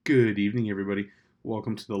Good evening, everybody.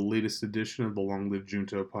 Welcome to the latest edition of the Long Live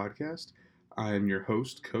Junto podcast. I am your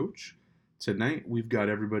host, Coach. Tonight, we've got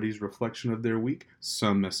everybody's reflection of their week,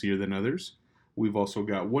 some messier than others. We've also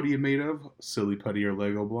got What Are You Made Of? Silly Putty or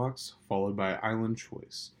Lego Blocks, followed by Island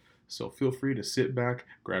Choice. So feel free to sit back,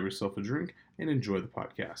 grab yourself a drink, and enjoy the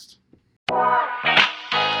podcast.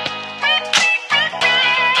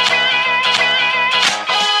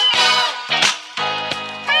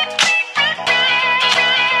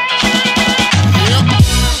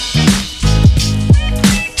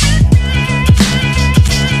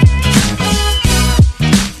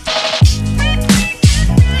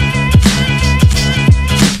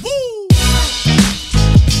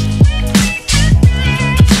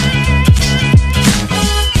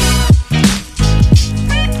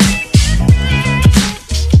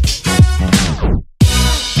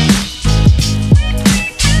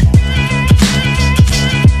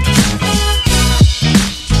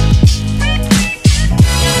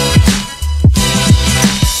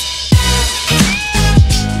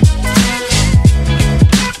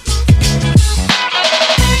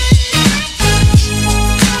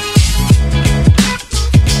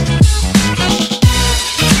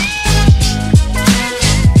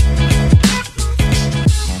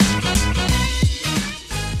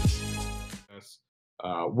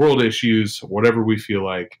 World issues, whatever we feel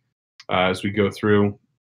like as we go through.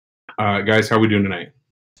 Guys, how are we doing tonight?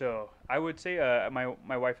 So I would say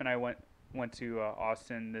my wife and I went to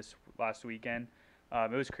Austin this last weekend.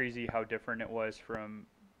 It was crazy how different it was from.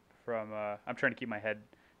 I'm trying to keep my head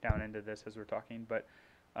down into this as we're talking, but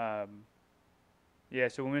yeah.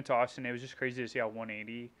 So we went to Austin. It was just crazy to see how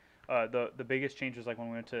 180. The biggest change was like when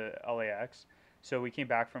we went to LAX. So we came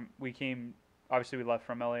obviously we left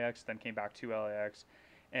from LAX, then came back to LAX,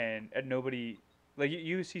 and nobody like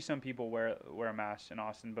you see some people wear a mask in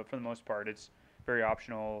Austin, but for the most part it's very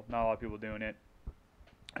optional. Not a lot of people doing it,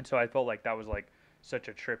 and so I felt like that was like such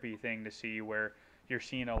a trippy thing to see where you're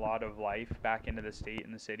seeing a lot of life back into the state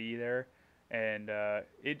and the city there, and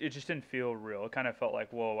it just didn't feel real. It kind of felt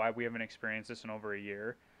like whoa, we haven't experienced this in over a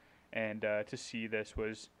year, and to see this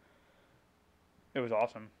was it was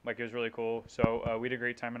awesome. Like it was really cool. So we had a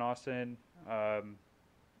great time in Austin.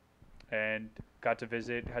 And got to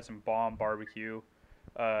visit, had some bomb barbecue.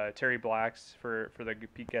 Terry Black's for the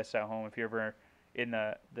guests at home. If you're ever in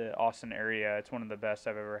the Austin area, it's one of the best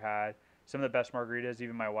I've ever had. Some of the best margaritas.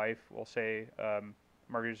 Even my wife will say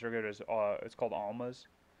margaritas are good. It's called Alma's,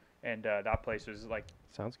 and that place was like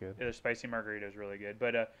Sounds good. the spicy margarita is really good.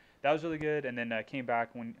 But that was really good. And then came back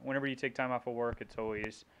whenever you take time off of work, it's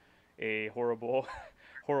always a horrible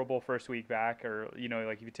horrible first week back, or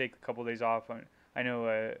like if you take a couple of days off. I know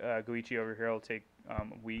Guichi over here will take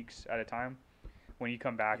weeks at a time. When you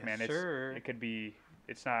come back, Yes, man, sir. it could be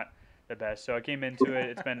it's not the best. So I came into it.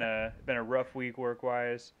 It's been a rough week work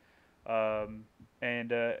wise, and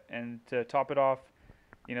to top it off,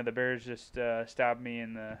 the Bears just stabbed me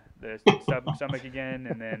in the stomach again,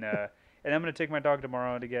 and I'm gonna take my dog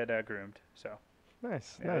tomorrow to get groomed. So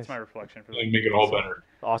Nice, yeah, nice. that's my reflection for the Like, week. make it all better.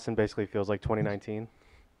 Austin basically feels like 2019,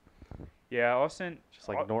 Yeah, Austin. just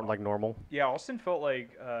like normal. Yeah, Austin felt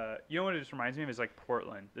like what it just reminds me of is like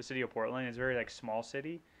Portland. The city of Portland is very like small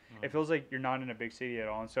city. It feels like you're not in a big city at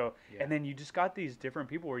all, and so Yeah. and then you just got these different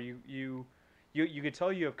people where you could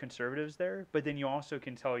tell you have conservatives there, but then you also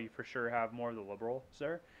can tell you for sure have more of the liberals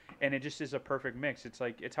there, and it just is a perfect mix. It's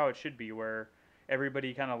like it's how it should be, where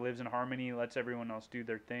everybody kind of lives in harmony, lets everyone else do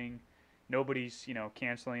their thing. Nobody's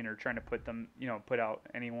canceling or trying to put out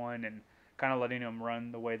anyone, and kind of letting them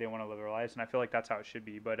run the way they want to live their lives. And I feel like that's how it should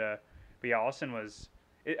be. But yeah, Austin was.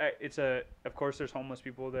 It's a of course there's homeless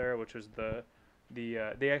people there, which was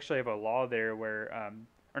they actually have a law there where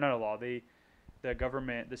or not a law the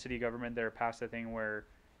city government there passed a thing where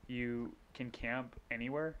you can camp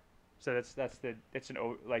anywhere. So that's the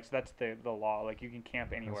law. Like you can camp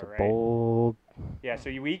That's anywhere, a right? bold. Yeah, so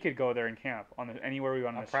we could go there and camp anywhere we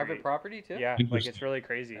want on On the private street. property too? Yeah, like it's Interesting. really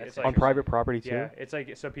crazy. That's It's On like private property too. yeah, it's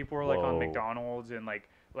like so people were like on Whoa. McDonald's and like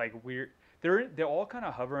weird. They all kind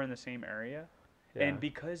of hover in the same area, Yeah. and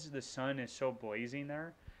because the sun is so blazing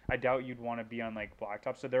there, I doubt you'd want to be on like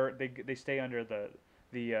blacktop. So they stay under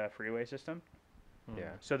the freeway system. Yeah.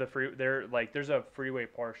 So they're like there's a freeway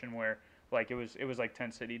portion where like it was like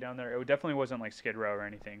tent city down there. It definitely wasn't like Skid Row or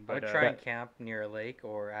anything. I would But try and camp near a lake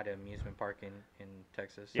or at an amusement park in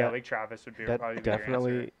Texas. yeah, That- Lake Travis would be That probably be your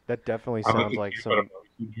answer. definitely I'm sounds gonna like keep it a some.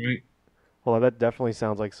 barbecue joint. Well, that definitely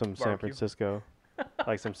sounds like some San Barbecue. Francisco,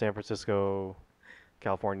 like some San Francisco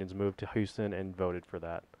Californians moved to Houston and voted for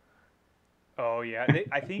that. Oh yeah,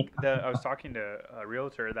 I think I was talking to a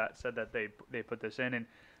realtor that said that they put this in, and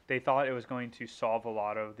they thought it was going to solve a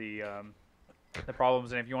lot of the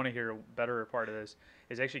problems. And if you want to hear a better part of this,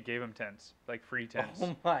 is they actually gave them tents, like free tents.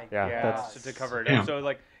 Oh my Yeah, Yeah, that's- to cover it Damn. up. So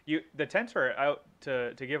like the tents are out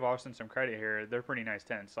to give Austin some credit here. They're pretty nice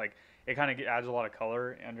tents. Like it kind of adds a lot of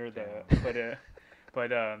color under the, but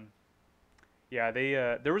yeah,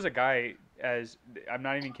 there was a guy, as I'm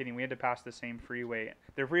not even kidding. We had to pass the same freeway.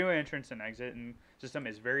 Their freeway entrance and exit and system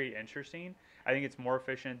is very interesting. I think it's more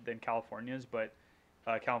efficient than California's, but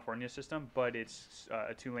California's system. But it's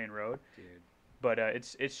a 2-lane road. Dude. But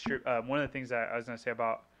it's one of the things that I was gonna say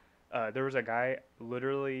about there was a guy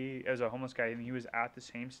literally as a homeless guy, and he was at the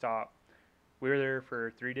same stop. We were there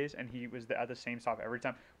for 3 days, and he was at the same stop every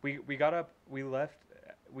time. We got up, we left,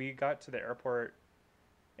 we got to the airport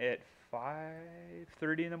at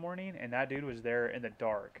 5:30 in the morning, and that dude was there in the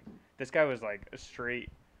dark. This guy was like a straight,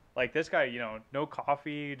 like this guy, no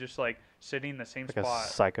coffee, just like sitting in the same Like a spot.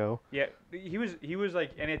 psycho. Yeah, he was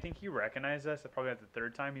like, and I think he recognized us probably at the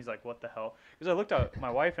third time. He's like, "What the hell?" Because I looked at my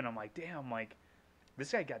wife and I'm like, "Damn, like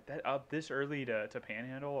this guy got that up this early to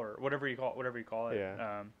panhandle or whatever you call it."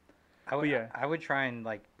 Yeah. I would try and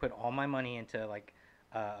like put all my money into like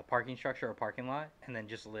a parking structure or a parking lot, and then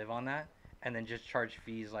just live on that, and then just charge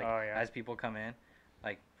fees like Oh, yeah. as people come in.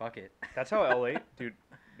 Like fuck it. That's how LA, dude.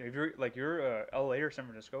 If you're LA or San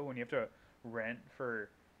Francisco, when you have to rent for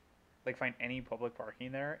like find any public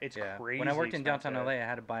parking there, it's crazy. When I worked in downtown expensive. LA, I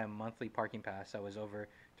had to buy a monthly parking pass that was over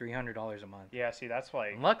 $300 a month. Yeah, see, that's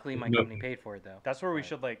like Luckily, my No. company paid for it though. that's where we But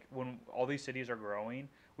should like when all these cities are growing,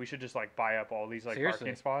 we should just like buy up all these like Seriously.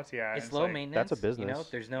 parking spots. Yeah, It's and low like, maintenance. That's a You know, business.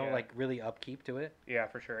 there's no Yeah. like really upkeep to it. Yeah,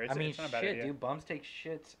 for sure. It's, I mean, it's not a bad shit, idea. dude. Bums take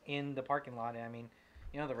shits in the parking lot. I mean,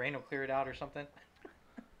 the rain will clear it out or something.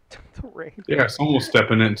 The rain. Yeah, someone will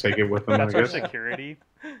step in it and take it with them, That's I our guess. security.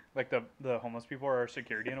 Like the homeless people are our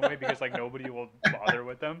security in a way because like nobody will bother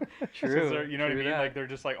with them. True. Since they're- you know what I true mean? that. Like they're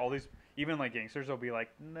just like all these, even like gangsters will be like,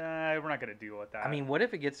 nah, we're not gonna deal with that. I mean, what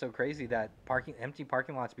if it gets so crazy that empty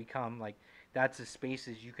parking lots become like that's the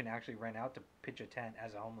spaces you can actually rent out to pitch a tent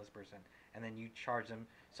as a homeless person, and then you charge them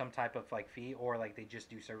some type of like fee, or like they just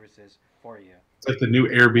do services for you. It's like the new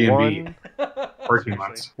Airbnb parking Seriously.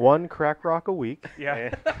 lots. One crack rock a week.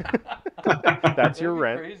 Yeah. That's your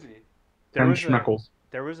rent. Crazy. there 10 was a, schmeckles.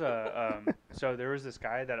 there was a so there was this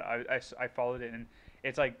guy that I followed it, and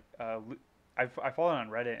it's like I followed it on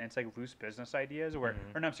Reddit, and it's like loose business ideas where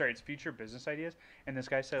Mhm. or no, I'm sorry, it's future business ideas, and this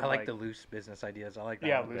guy said I like the loose business ideas. I like that.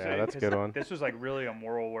 yeah, one. loose Yeah, that's a 'cause good one. This was like really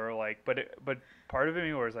immoral where like but part of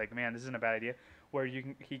me was like, man, this isn't a bad idea, where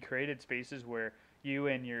he created spaces where you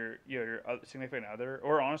and your significant other,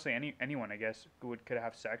 or honestly anyone I guess could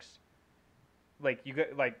have sex. Like you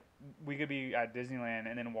could like we could be at Disneyland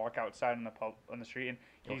and then walk outside on the street, and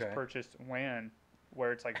he's Okay. purchased land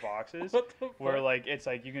where it's like boxes What the where fuck? like it's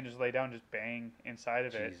like you can just lay down and just bang inside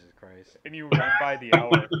of it, Jesus Christ. and you rent by the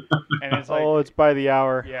hour, and it's like Oh, it's by the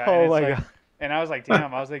hour. yeah, Oh and it's my like, god. and I was like,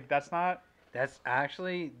 damn, I was like, that's not. That's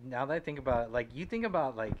actually, now that I think about it, like you think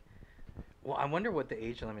about like, well, I wonder what the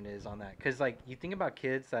age limit is on that, because like you think about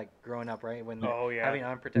kids like growing up, right, when they're Oh yeah. having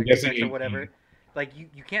unprotected guessing sex or 18. whatever. Like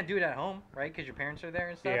you can't do it at home, right? Because your parents are there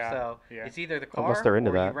and stuff. Yeah, So yeah. it's either the car Unless they're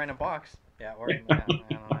into or that. you rent a box. Yeah, or I don't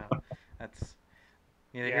know. That's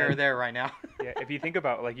neither Yeah. here or there right now. Yeah, if you think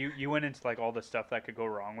about like you went into like all the stuff that could go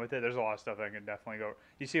wrong with it. There's a lot of stuff that can definitely go.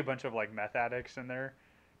 You see a bunch of like meth addicts in there,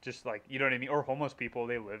 just like you know what I mean, or homeless people.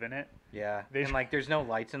 They live in it. Yeah, They- and like there's no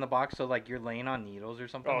lights in the box, so like you're laying on needles or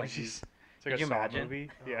something. Oh like you- jeez, it's like could a you Saw imagine? movie.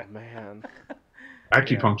 Yeah. Oh man.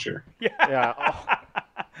 Acupuncture. Yeah.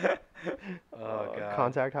 Yeah. Oh god.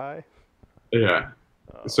 Contact high. Yeah.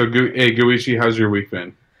 Oh. So, hey, Goichi, how's your week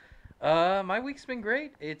been? My week's been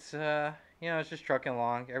great. It's it's just trucking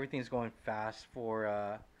along. Everything's going fast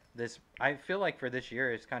for this. I feel like for this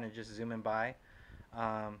year, it's kind of just zooming by.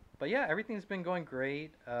 But yeah, everything's been going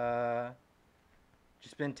great.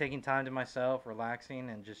 Just been taking time to myself, relaxing,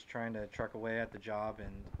 and just trying to truck away at the job,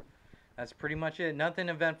 and that's pretty much it. Nothing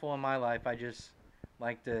eventful in my life. I just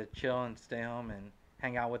like to chill and stay home and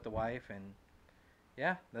hang out with the wife, and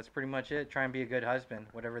yeah, that's pretty much it. Try and be a good husband,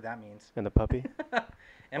 whatever that means. And the puppy.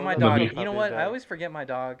 And Oh, my the dog. puppy You know is what? dead. I always forget my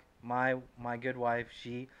dog. My good wife.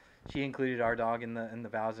 She included our dog in the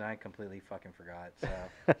vows, and I completely fucking forgot. So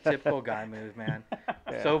typical guy move, man.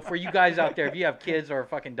 Yeah. So for you guys out there, if you have kids or a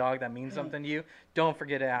fucking dog that means something to you, don't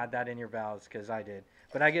forget to add that in your vows, because I did.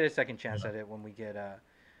 But I get a second chance at it when we get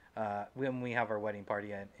when we have our wedding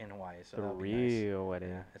party in Hawaii. So The that'll be nice. real wedding.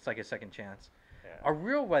 Yeah, it's like a second chance. Yeah. Our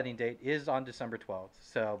real wedding date is on December 12th.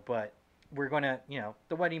 So, but we're going to,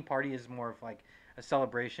 the wedding party is more of like a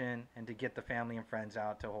celebration and to get the family and friends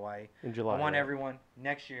out to Hawaii. In July. I want right? everyone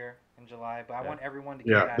next year in July, but I Yeah. want everyone to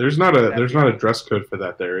get Yeah, that. there's not a that there's not a feeling. dress code for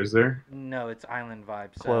that there, is there? No, it's island vibe.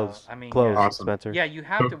 So Clothes. I mean, Clothes, yeah, Awesome. Spencer. yeah, you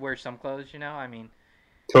have to Co- wear some clothes. I mean,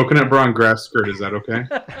 Coconut bra and grass skirt, is that okay?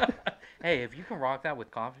 hey, if you can rock that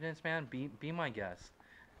with confidence, man, be my guest.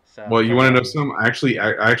 So Well, you want to know Definitely. something?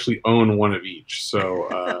 I actually own one of each,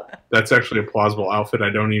 so that's actually a plausible outfit. I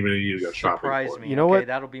don't even need to go shopping surprise for. me. You know Okay, what?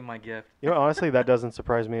 that'll be my gift. Honestly, that doesn't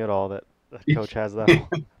surprise me at all that coach has that.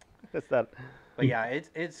 It's that. But yeah,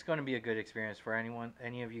 it's going to be a good experience for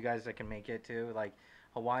any of you guys that can make it too. Like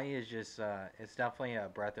Hawaii is just it's definitely a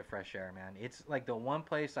breath of fresh air, man. It's like the one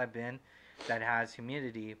place I've been that has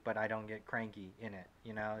humidity, but I don't get cranky in it.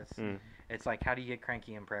 It's like how do you get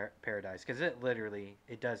cranky in paradise? Because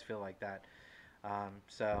it does feel like that.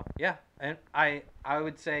 So yeah, and I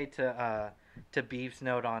would say to Beef's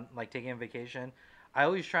note on like taking a vacation, I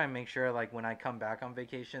always try and make sure like when I come back on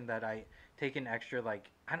vacation that I take an extra like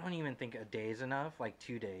I don't even think a day is enough, like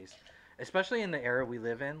 2 days, especially in the era we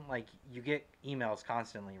live in. Like you get emails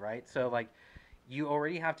constantly, right? So like you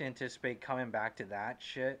already have to anticipate coming back to that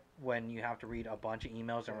shit when you have to read a bunch of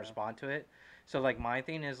emails and respond to it. So like my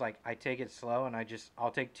thing is like I take it slow and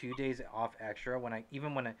I'll take 2 days off extra when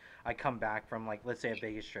I come back from like let's say a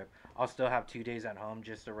Vegas trip. I'll still have 2 days at home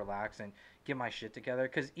just to relax and get my shit together.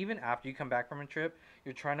 Because even after you come back from a trip,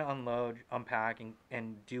 you're trying to unload, unpack,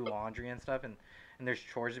 and do laundry and stuff, and there's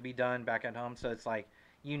chores to be done back at home. So it's like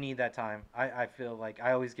you need that time. I feel like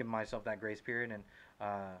I always give myself that grace period, and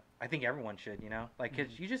I think everyone should, like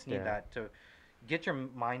because you just need Yeah. that to get your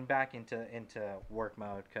mind back into work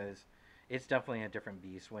mode because it's definitely a different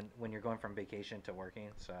beast when you're going from vacation to working.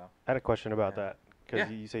 So I had a question about Yeah. that because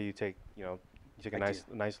Yeah. you say you take a I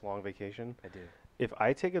nice long vacation. I do. If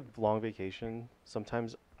I take a long vacation,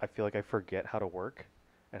 sometimes I feel like I forget how to work,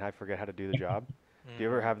 and I forget how to do the job. Do you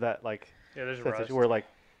ever have that like Yeah, there's sensation rust. where like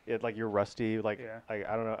you're rusty? Like Yeah.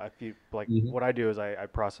 I don't know. I feel like Mhm. what I do is I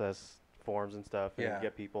process forms and stuff and Yeah.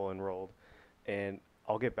 get people enrolled, and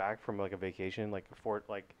I'll get back from like a vacation like for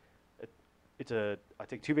like I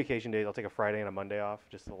take 2 vacation days. I'll take a Friday and a Monday off,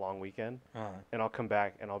 just a long weekend, and I'll come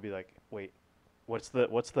back and I'll be like, wait, what's the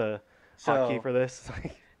hotkey So for this?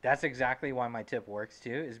 that's exactly why my tip works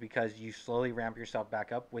too, is because you slowly ramp yourself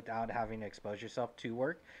back up without having to expose yourself to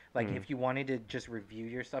work. Like Mhm. if you wanted to just review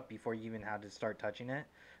your stuff before you even had to start touching it,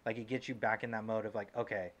 like it gets you back in that mode of like,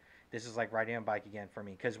 okay, this is like riding a bike again for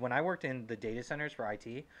me. Because when I worked in the data centers for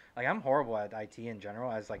IT, like I'm horrible at IT in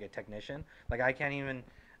general as like a technician. Like I can't even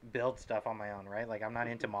build stuff on my own, right? Like I'm not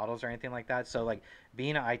into models or anything like that. So like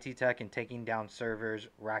being an IT tech and taking down servers,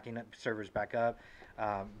 racking up servers back up,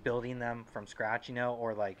 building them from scratch,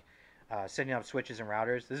 or like setting up switches and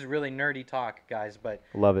routers. This is really nerdy talk, guys, but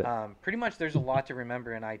Love it. pretty much there's a lot to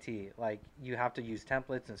remember in IT. Like you have to use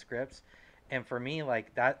templates and scripts, and for me,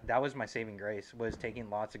 like that was my saving grace, was taking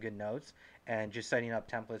lots of good notes and just setting up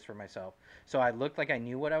templates for myself. So I looked like I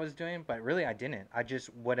knew what I was doing, but really I didn't. I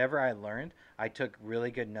just whatever I learned, I took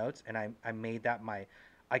really good notes and I made that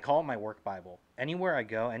I call it my work Bible. Anywhere I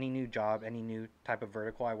go, any new job, any new type of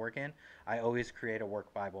vertical I work in, I always create a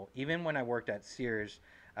work Bible. Even when I worked at Sears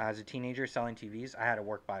as a teenager selling TVs, I had a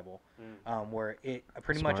work Bible where it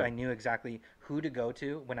pretty much Smart. I knew exactly who to go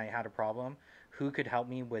to when I had a problem, who could help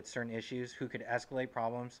me with certain issues, who could escalate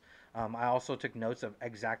problems. I also took notes of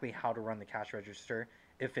exactly how to run the cash register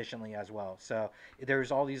efficiently as well. So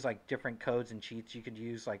there's all these like different codes and cheats you could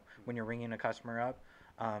use like when you're ringing a customer up.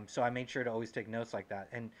 So I made sure to always take notes like that.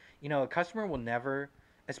 And a customer will never,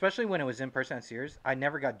 especially when it was in person at Sears, I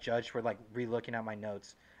never got judged for like re-looking at my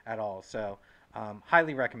notes at all. So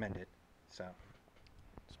highly recommended. So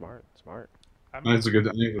Smart. I I mean, think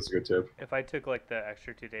that's a good tip. if I took like the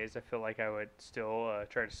extra 2 days, I feel like I would still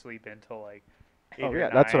try to sleep until like eight Oh or yeah,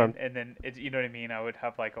 nine, that's what I'm. and then it's you know what I mean. I would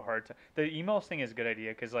have like a hard time. The emails thing is a good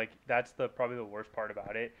idea because like that's probably the worst part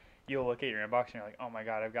about it. You'll look at your inbox and you're like, oh my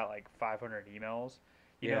god, I've got like 500 emails,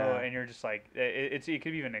 Yeah. and you're just like, it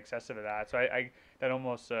could be even excessive of that. So I that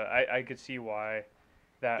almost I could see why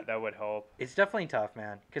that would help. It's definitely tough,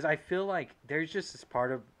 man, because I feel like there's just this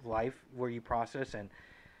part of life where you process, and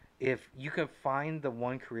if you could find the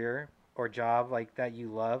one career or job like that you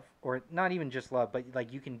love, or not even just love, but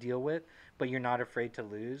like you can deal with, but you're not afraid to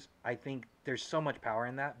lose, I think there's so much power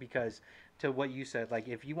in that because to what you said, like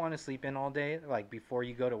if you want to sleep in all day, like before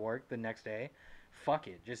you go to work the next day, fuck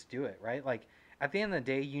it, just do it, right? Like at the end of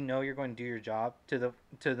the day, you're going to do your job to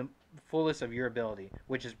the fullest of your ability,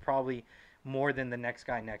 which is probably more than the next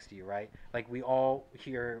guy next to you, right? Like we all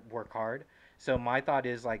here work hard. So my thought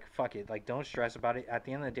is like, fuck it, like don't stress about it. At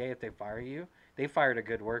the end of the day, if they fire you, they fired a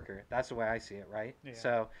good worker. That's the way I see it, right? Yeah.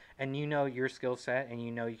 So, and you know your skill set, and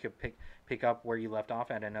you know you could pick up where you left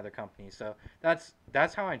off at another company. So that's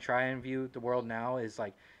how I try and view the world now. Is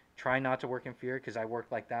like try not to work in fear, because I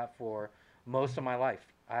worked like that for most of my life.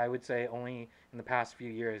 I would say only in the past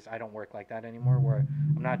few years I don't work like that anymore, where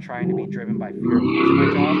I'm not trying to be driven by fear of losing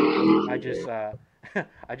my job. I just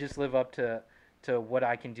I just live up to what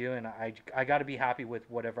I can do, and I got to be happy with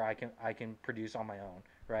whatever I can produce on my own,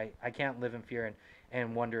 right? I can't live in fear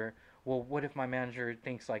and wonder, well, what if my manager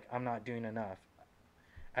thinks like I'm not doing enough?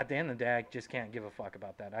 At the end of the day, I just can't give a fuck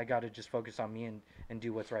about that. I got to just focus on me and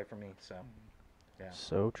do what's right for me. So, yeah.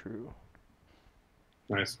 So true.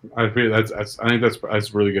 Nice. I think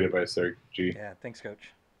that's really good advice there, G. Yeah, thanks,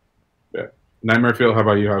 coach. Yeah. Nightmare Field, how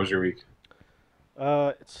about you? How was your week?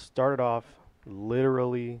 It started off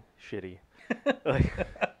literally shitty. Like,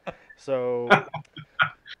 so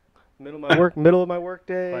middle of my work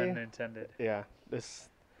day. Pun intended. Yeah, it was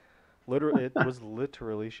literally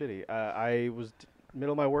shitty. I was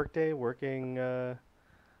middle of my work day working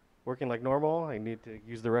like normal. I need to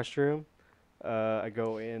use the restroom. I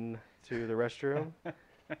go in to the restroom,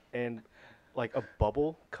 and like a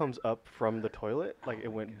bubble comes up from the toilet. Like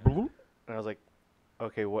it went bloop, and I was like,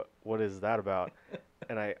 okay, what is that about?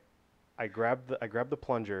 And I grabbed the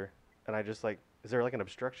plunger, and I just like, is there like an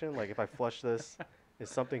obstruction? Like if I flush this, is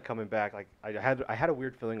something coming back? Like I had a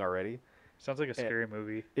weird feeling already. Sounds like a scary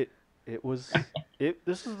movie. It was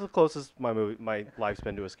this is the closest my life's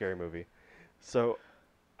been to a scary movie. So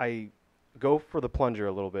I go for the plunger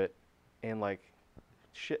a little bit, and like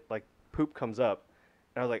shit, like poop comes up,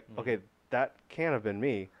 and I was like, okay, that can't have been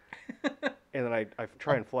me. And then I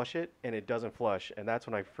try and flush it, and it doesn't flush, and that's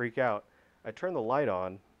when I freak out. I turn the light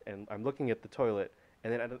on, and I'm looking at the toilet,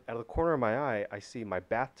 and then out of the corner of my eye, I see my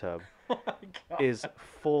bathtub is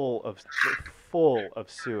full of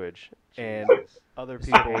sewage, and other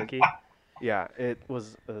people. Hanky. Yeah, it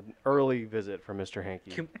was an early visit from Mr.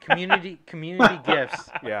 Hanky. Community gifts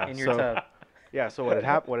Yeah, in your tub. Yeah, so what had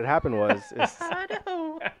happened was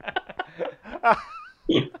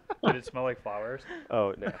Did it smell like flowers?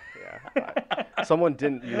 oh no, yeah, someone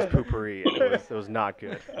didn't use poopery, and it was not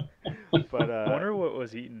good. But I wonder what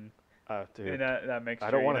was eaten dude, in that mixture.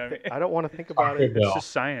 I don't want to. I don't want to think about Taco it. Bell. It's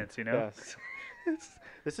just science, you know. Yes.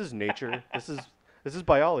 This is nature. This is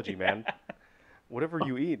biology, man. Whatever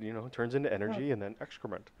you eat, turns into energy and then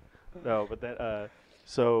excrement. No, but then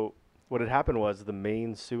so what had happened was the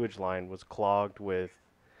main sewage line was clogged with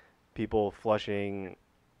people flushing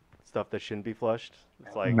stuff that shouldn't be flushed.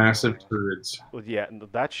 It's like Massive turds. well, yeah,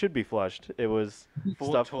 that should be flushed. It was Full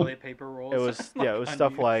stuff. of toilet paper rolls. It was it was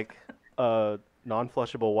stuff like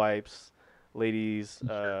non-flushable wipes, ladies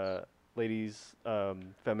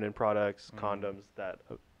feminine products, condoms,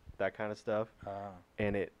 that kind of stuff,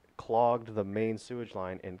 and it clogged the main sewage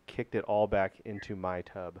line and kicked it all back into my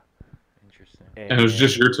tub. Interesting. And it was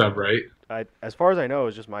just your tub, right? As far as I know, it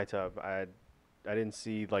was just my tub. I didn't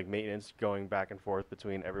see like maintenance going back and forth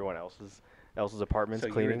between everyone else's apartments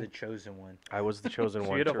So cleaning. you were the chosen one. I was the chosen So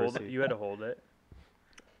one. you had to to hold it. receive. You had to hold it,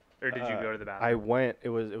 or did you go to the bathroom? I went. It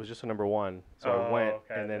was just a number one. So I Oh, went,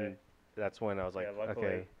 okay, and then okay. that's when I was like, Yeah, luckily.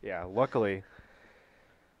 okay, yeah, luckily.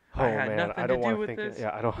 Oh I had man, nothing I to don't do want to with think. this.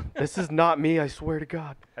 Yeah, I don't. This is not me. I swear to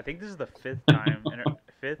God. I think this is the fifth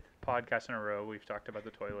podcast in a row we've talked about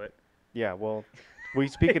the toilet. Yeah, well, we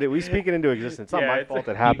speak it into existence. It's not Yeah, my it's- fault it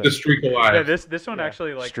Keep happened. the streak alive. Yeah, this one Yeah.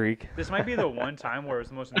 actually like Streak. this might be the one time where it was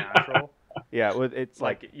the most natural. Yeah, it's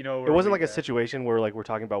like Like it wasn't like a situation where like we're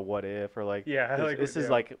talking about what if or like Yeah, this, like, this is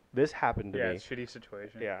yeah. like this happened to Yeah, me. it's a shitty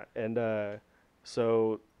situation. Yeah, and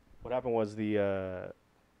so what happened was the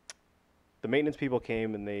maintenance people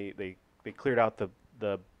came and they cleared out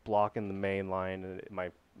the block in the main line,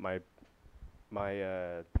 and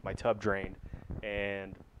my tub drained,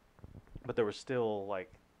 but there was still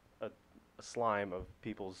like a slime of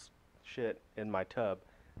people's shit in my tub.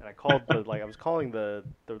 And I called I was calling the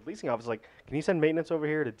leasing office, like, can you send maintenance over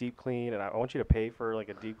here to deep clean? And I want you to pay for like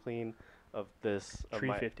a deep clean of this. Of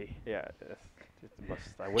my, $350. yeah,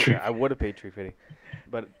 I would have paid $350,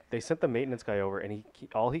 but they sent the maintenance guy over, and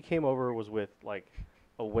he came over was with like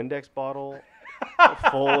a Windex bottle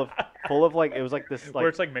full of like, it was like this like, Where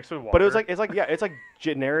it's like mixed with water. but it was like it's like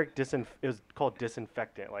generic it was called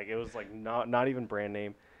disinfectant, like it was like not even brand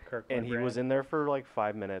name. Kirkland And he brand. was in there for like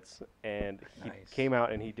 5 minutes, and he Nice. came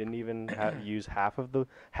out and he didn't even use half of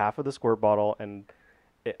the squirt bottle, and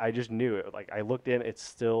I just knew it. Like I looked in, it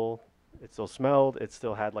still smelled. It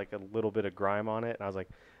still had like a little bit of grime on it, and I was like,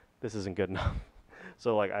 this isn't good enough.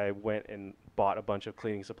 So like I went and bought a bunch of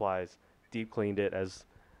cleaning supplies, deep cleaned it as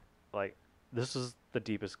like this is the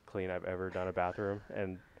deepest clean I've ever done a bathroom,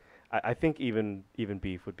 and I think even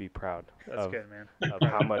Beef would be proud That's of good, man.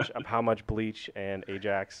 of how much bleach and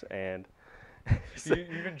Ajax and. You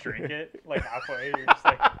even drink it like halfway. You're just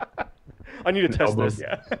like, I need to test Elbow. this.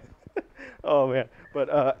 yeah. Oh man! But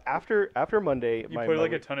after Monday, You put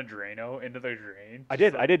like a ton of Drano into the drain. I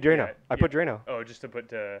just did. I did Drano. yeah, I put Drano. Oh, just to put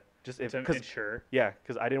to Because ensure. yeah,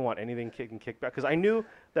 because I didn't want anything kick back. Because I knew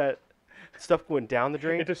that stuff went down the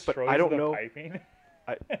drain, It but destroys I don't the know. piping.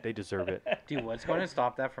 They deserve it. Dude, what's going to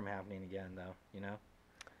stop that from happening again, though? You know,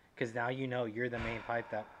 because now you know you're the main pipe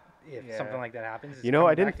that if Yeah. something like that happens. it's You know,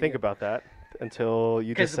 I coming didn't back think again. about that until you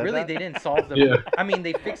just Because said really, that. they didn't solve the. Yeah. I mean,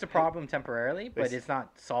 they fixed the problem temporarily, but s- it's not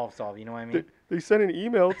solved. You know what I mean? They sent an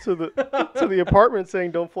email to the apartment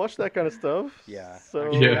saying don't flush that kind of stuff. Yeah. So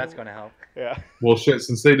I'm sure Yeah. that's going to help. yeah, Well, shit.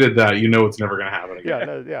 Since they did that, you know it's never gonna happen again. yeah,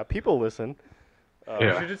 no, yeah. People listen. You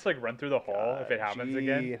Yeah. should just like run through the hall if it happens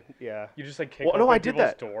again. Yeah. You just like kick Well, no, open I did people's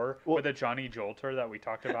that. door Well- with a Johnny Jolter that we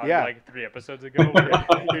talked about Yeah. like 3 episodes ago. Where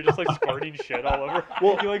you're just like squirting shit all over.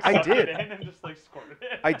 Well, you like I suck did. it in and just like squirt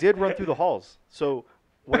it. I did run through the halls. So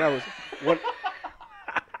when I was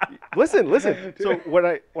listen. So when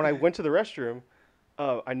I went to the restroom,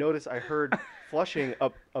 I noticed I heard flushing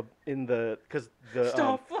up in the because the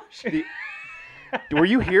Stop flushing. the were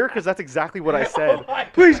you here? Because that's exactly what I said. Oh my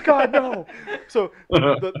Please God no. So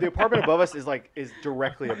the apartment above us is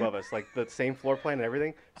directly above us, like the same floor plan and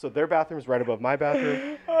everything. So their bathroom's right above my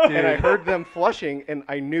bathroom, and I heard them flushing, and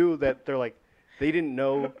I knew that they didn't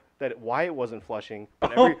know that why it wasn't flushing.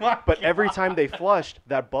 But every time they flushed,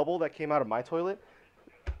 that bubble that came out of my toilet,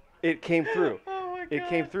 it came through. Oh my It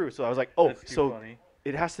came through. So I was like, oh, That's too so funny.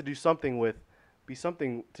 it has to do something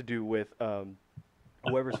to do with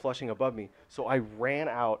whoever's flushing above me. So I ran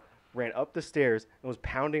up the stairs, and was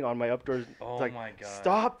pounding on my updoors. Oh like, my God.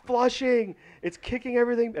 Stop flushing! It's kicking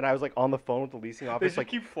everything. And I was like on the phone with the leasing They office. just Like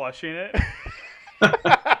keep flushing it.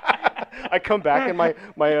 I come back and my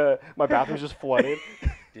bathroom's just flooded.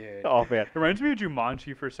 Dude. Oh man. It reminds me of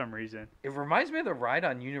Jumanji for some reason. It reminds me of the ride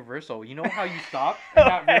on Universal. You know how you stop and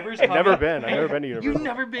that river's I've coming? never been. I've never been to Universal. You've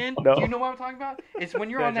never been? No. Do you know what I'm talking about? It's when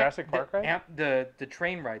you're The on that Jurassic Park ride? the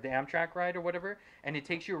train ride, the Amtrak ride or whatever, and it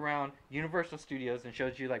takes you around Universal Studios and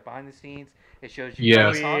shows you like behind the scenes. It shows you.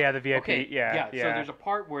 Yes. Oh, yeah, the VIP. Okay, yeah. So there's a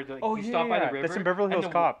part where Oh, you yeah, stop by yeah. the river. That's in Beverly and Hills the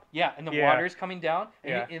wa- Cop. Yeah, and the Yeah. water's coming down,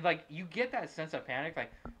 and Yeah. like you get that sense of panic,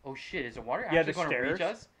 like, oh shit, is the water Yeah, actually the going to reach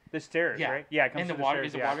stairs. us? The stairs, Yeah. right? Yeah, it comes And the to water stairs,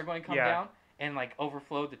 is the yeah. water going to come Yeah. down and like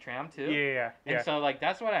overflow the tram too? Yeah. And so like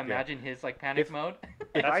that's what I imagine his like panic mode.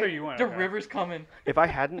 If That's I- where you went. The okay. river's coming. If I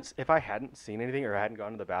hadn't seen anything or I hadn't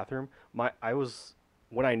gone to the bathroom,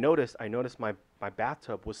 when I noticed my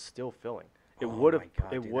bathtub was still filling. It Oh would have my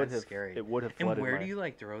God, it dude, would that's have scary. it would have And flooded where my, do you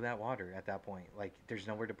like throw that water at that point? Like there's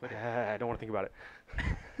nowhere to put it. I don't want to think about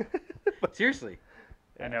it. Seriously.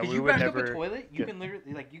 I know, Because we you would back up a never. toilet, you can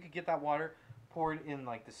literally like you could get that water poured in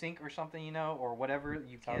like the sink or something, you know, or whatever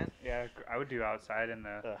you can. Yeah, I would do outside in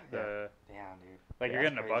the Damn, dude. like Yeah, you're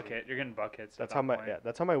getting a that's bucket. crazy. You're getting buckets. That's at how that my point.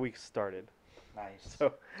 that's how my week started. Nice.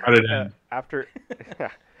 So How did it end? after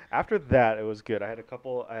after that, it was good. I had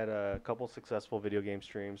a couple successful video game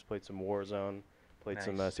streams. Played some Warzone. Played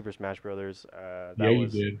some Nice. Super Smash Brothers. That Yeah, you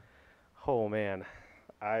was did. oh man,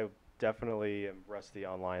 I definitely am rusty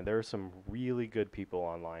online. There are some really good people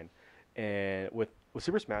online, and with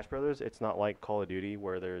Super Smash Brothers, it's not like Call of Duty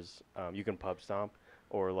where there's you can pub stomp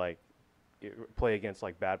or like play against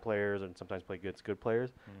like bad players and sometimes play against good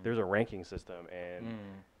players. There's a ranking system, and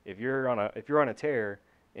if you're on a tear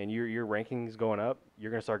and your rankings going up,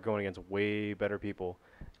 you're gonna start going against way better people,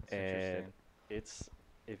 That's and interesting.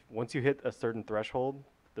 if once you hit a certain threshold,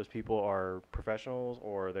 those people are professionals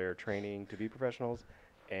or they're training to be professionals,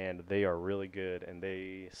 and they are really good, and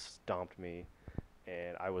they stomped me,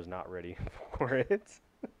 and I was not ready for it.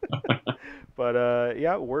 But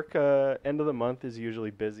yeah, work end of the month is usually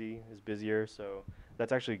busier, so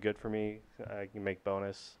that's actually good for me. I can make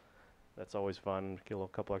bonus. That's always fun. Get a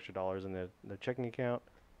couple extra dollars in the checking account.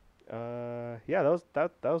 Yeah,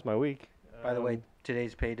 that was my week. By the way,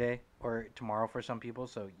 today's payday or tomorrow for some people,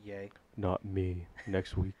 so yay. Not me.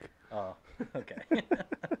 Next week. Oh, okay.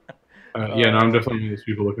 Yeah, no, I'm definitely one of those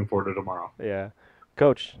people looking forward to tomorrow. Yeah,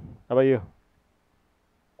 Coach. How about you?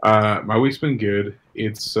 My week's been good.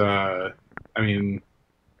 It's, I mean,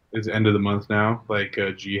 it's end of the month now, like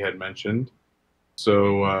G had mentioned.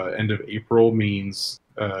 So end of April means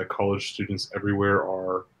college students everywhere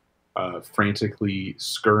are frantically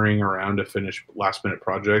scurrying around to finish last-minute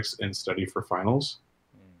projects and study for finals,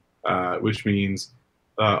 which means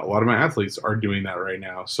a lot of my athletes are doing that right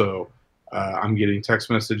now. So I'm getting text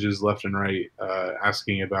messages left and right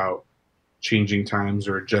asking about changing times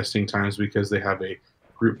or adjusting times because they have a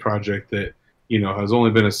group project that has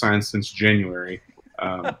only been assigned since January,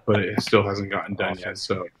 but it still hasn't gotten done Awesome. yet.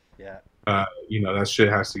 So Yeah. that shit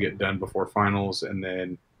has to get done before finals, and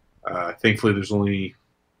then thankfully there's only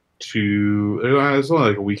there's only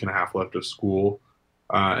like a week and a half left of school,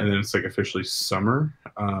 and then it's like officially summer.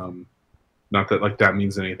 Not that like that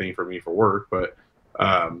means anything for me for work, but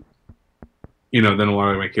then a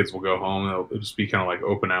lot of my kids will go home. It'll just be kind of like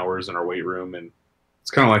open hours in our weight room, and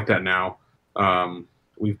it's kind of like that now.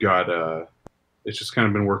 We've got it's just kind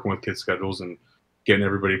of been working with kids' schedules and getting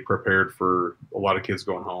everybody prepared for a lot of kids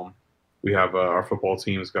going home. We have our football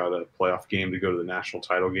team's got a playoff game to go to the national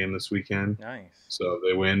title game this weekend. Nice. So if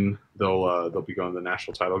they win, they'll be going to the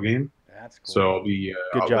national title game. That's cool. So I'll be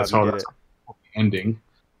Good job. that's how that's ending.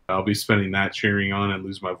 I'll be spending that cheering on and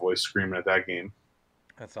lose my voice screaming at that game.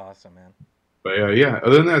 That's awesome, man. But yeah,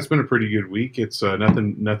 other than that, it's been a pretty good week. It's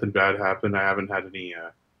nothing bad happened. I haven't had any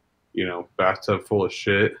bathtub full of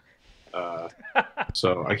shit.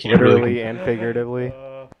 So I can't literally and figuratively.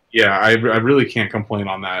 Yeah, I really can't complain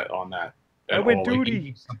on that. I went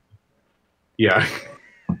duty. Yeah.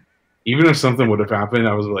 Even if something would have happened,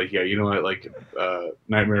 I was like, yeah, you know what? Like,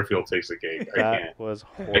 Nightmare Fuel takes the cake. That was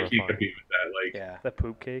horrifying. I can't compete with that. Like, Yeah. The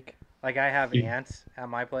poop cake. Like I have ants at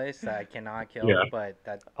my place that I cannot kill, Yeah. but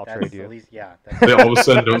I'll that's trade the you. least. Yeah. That's, they all of a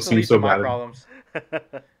sudden don't that's the seem least so of my bad. problems.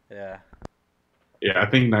 Yeah. Yeah, I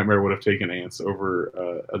think Nightmare would have taken ants over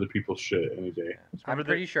other people's shit any day. I'm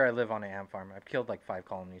pretty sure I live on an ant farm. I've killed like 5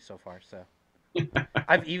 colonies so far. So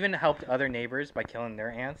I've even helped other neighbors by killing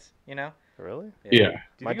their ants. Really? Yeah.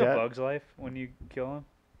 Do My you think dad- of Bug's Life when you kill him?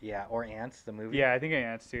 Yeah. Or Ants, the movie. Yeah, I think of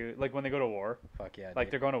ants too. Like when they go to war. Fuck yeah. Like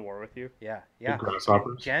dude. they're going to war with you. Yeah. The Yeah.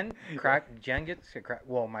 grasshoppers. Jen gets a crack.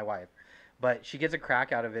 Well, my wife, but she gets a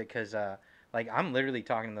crack out of it because like I'm literally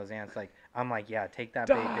talking to those ants. Like I'm like, yeah, take that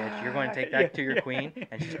bait, bitch. You're going to take that to your queen,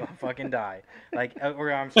 and she's gonna fucking die. Like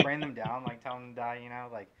or I'm spraying them down, like telling them to die.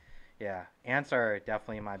 Like, yeah, ants are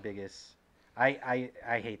definitely my biggest. I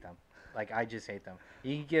hate them. Like I just hate them.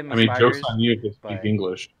 You can give me spiders. Joke's on you if you speak but-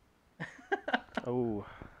 English. Oh,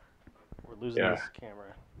 we're losing Yeah. this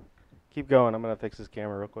camera. Keep going. I'm gonna fix this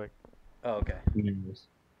camera real quick. Oh, okay. Anyways.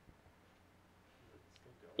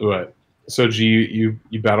 What? So, G,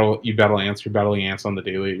 you battle ants. You're battling ants on the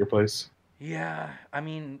daily at your place. Yeah, I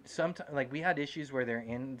mean, sometimes like we had issues where they're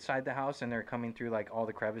inside the house and they're coming through like all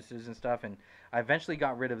the crevices and stuff, and I eventually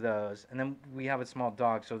got rid of those. And then we have a small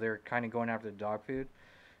dog, so they're kind of going after the dog food.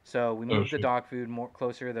 So we moved the shit. dog food more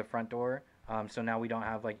closer to the front door. So now we don't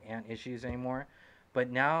have like ant issues anymore. But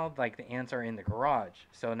now like the ants are in the garage,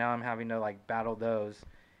 so now I'm having to like battle those,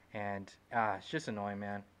 and it's just annoying,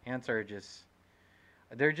 man. Ants are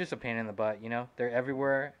they're just a pain in the butt, They're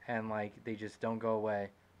everywhere and like they just don't go away.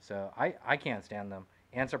 So I can't stand them.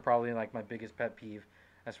 Ants are probably like my biggest pet peeve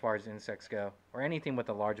as far as insects go, or anything with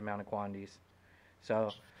a large amount of quantities.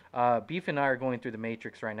 So Beef and I are going through the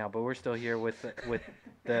Matrix right now, but we're still here with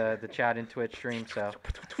the chat and Twitch stream. So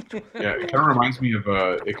Yeah, it kind of reminds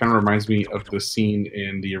me of the scene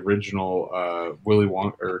in the original Willy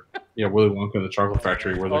Wonka and the Chocolate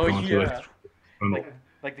Factory where they're going through like tunnel.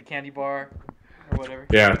 like the candy bar or whatever.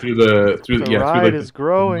 Yeah, through the ride like, is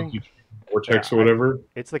growing. vortex or whatever.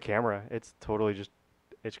 It's the camera. It's totally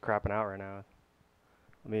it's crapping out right now.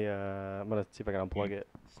 Let me. I'm gonna see if I can unplug it.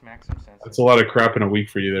 Smack some sense. That's a lot of crap in a week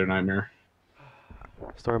for you there, Nightmare.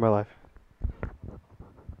 Story of my life.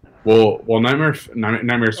 Well, Nightmare's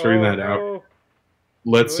figuring that out. no.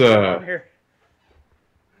 Let's What's going on here?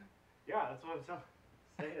 Yeah, that's what I'm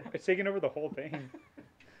saying. It's taking over the whole thing.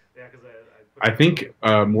 Yeah, because I think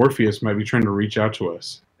Morpheus might be trying to reach out to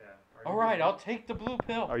us. All right, I'll take the blue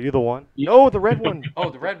pill. Are you the one? No, the red one. Oh,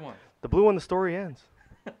 the red one. The blue one. The story ends.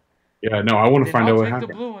 Yeah, no, I want to Then find I'll out what take happened.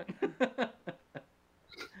 the blue one.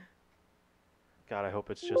 God, I hope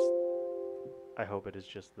it is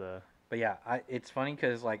just the. But yeah, it's funny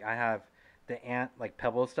because like I have the ant like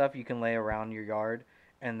pebble stuff you can lay around your yard,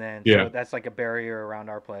 and then Yeah. so that's like a barrier around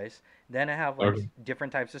our place. Then I have like Okay.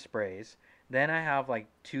 different types of sprays. Then I have like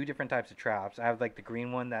 2 different types of traps. I have like the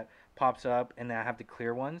green one that pops up, and then I have the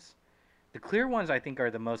clear ones. The clear ones I think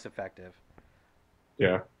are the most effective.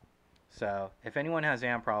 Yeah. So if anyone has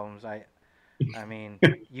ant problems, I mean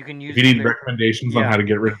you can use If you need clear, recommendations on Yeah. how to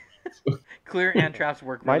get rid of clear ant traps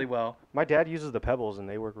work really well. My dad uses the pebbles and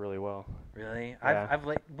they work really well. Really? Yeah. I've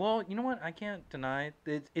like well, you know what? I can't deny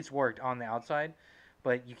it's worked on the outside,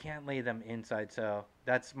 but you can't lay them inside. So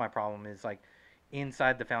that's my problem. Is like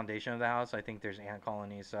inside the foundation of the house. I think there's ant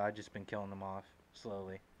colonies, so I've just been killing them off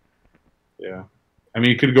slowly. Yeah. I mean,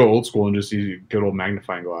 you could go old school and just use a good old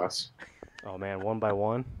magnifying glass. Oh man, one by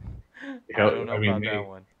one. I don't know about hey, that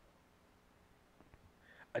one.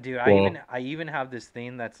 Dude, Well, I even have this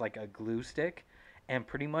thing that's like a glue stick, and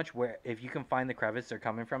pretty much where if you can find the crevice they're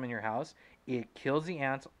coming from in your house, it kills the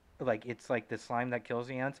ants. Like it's like the slime that kills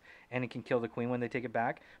the ants, and it can kill the queen when they take it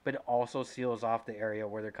back. But it also seals off the area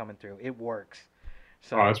where they're coming through. It works. oh,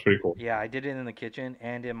 So that's pretty cool. yeah, I did it in the kitchen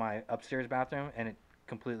and in my upstairs bathroom, and it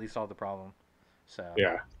completely solved the problem. So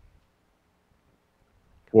Yeah.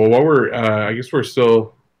 Well, while we're, I guess we're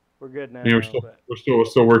still, We're good now. I mean, but we're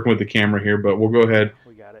still working with the camera here, but we'll go ahead.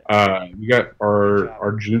 we got it. We got Good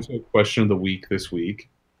our job. Junto question of the week this week.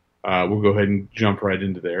 We'll go ahead and jump right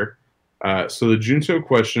into there. So the Junto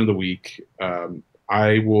question of the week, I'll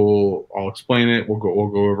explain it. We'll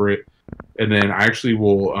go over it, and then I actually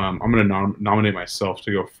will. I'm going to nominate myself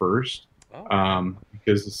to go first,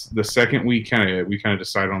 because the second we kind of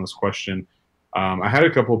decided on this question. I had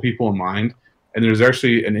a couple of people in mind, and there's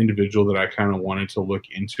actually an individual that I kind of wanted to look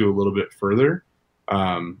into a little bit further,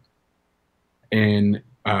 and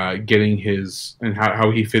getting his and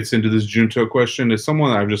how he fits into this Junto question is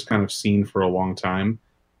someone that I've just kind of seen for a long time,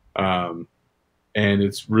 and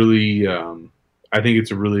it's really I think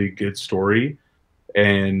it's a really good story,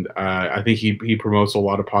 and I think he promotes a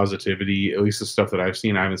lot of positivity. At least the stuff that I've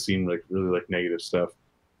seen, I haven't seen like really like negative stuff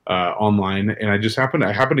online, and I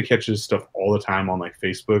happen to catch his stuff all the time on like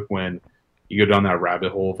Facebook when you go down that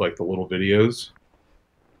rabbit hole of like the little videos.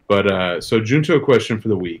 But so Junto question for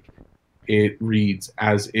the week. It reads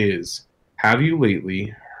as is. Have you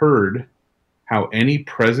lately heard how any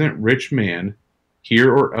present rich man,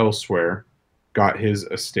 here or elsewhere, got his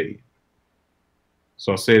estate?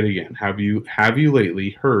 So I'll say it again. Have you lately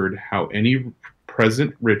heard how any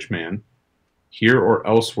present rich man, here or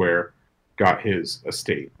elsewhere, got his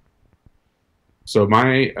estate? So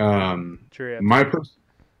Jerry Epstein.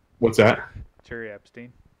 What's that? Jerry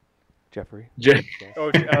Epstein. Jeffrey. Oh,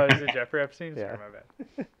 is it Jeffrey Epstein? Yeah. Sorry, my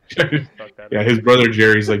bad. Fuck that. Yeah, his brother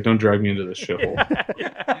Jerry's like, don't drag me into this shithole.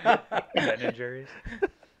 Ben and Jerry's.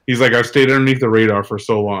 He's like, I've stayed underneath the radar for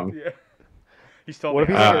so long. Yeah. He's told What if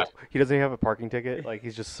me. he doesn't even have a parking ticket? Like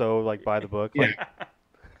he's just so like by the book. Like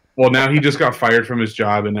Well, now he just got fired from his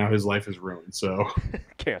job, and now his life is ruined. So,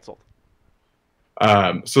 canceled.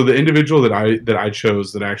 So the individual that I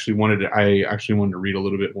chose that I actually wanted to read a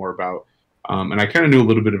little bit more about, and I kind of knew a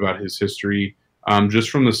little bit about his history, just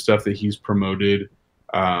from the stuff that he's promoted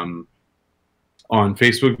on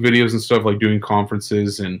Facebook videos and stuff, like doing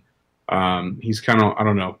conferences, and he's kind of, I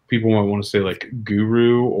don't know, people might want to say like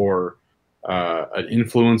guru or an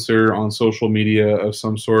influencer on social media of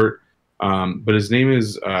some sort. But his name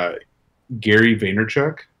is Gary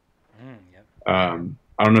Vaynerchuk. Yep.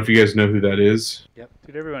 I don't know if you guys know who that is. Yep.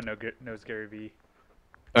 Dude, everyone knows Gary V.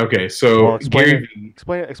 Okay, so Well, Gary.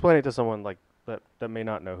 explain it to someone like that may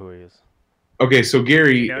not know who he is. Okay, so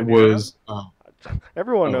Gary You know was.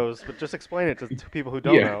 Everyone Oh. knows, but just explain it to people who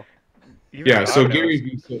don't know. Even Yeah, God so knows.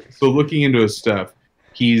 Gary. So looking into his stuff,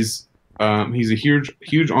 he's a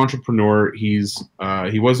huge entrepreneur. He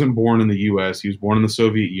wasn't born in the U.S. He was born in the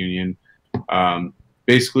Soviet Union.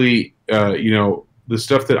 Basically, the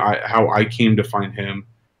stuff that how I came to find him,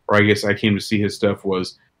 or I guess I came to see his stuff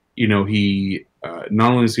was, he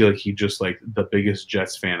not only is he just like the biggest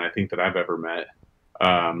Jets fan I think that I've ever met,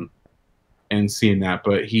 and seeing that,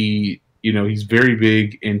 but he's very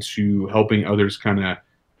big into helping others kind of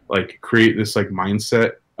like create this like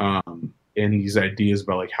mindset and these ideas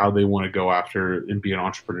about like how they want to go after and be an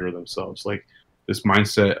entrepreneur themselves, like this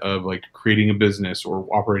mindset of like creating a business or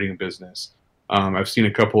operating a business. I've seen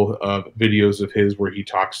a couple of videos of his where he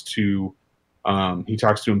talks to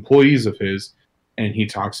employees of his, and he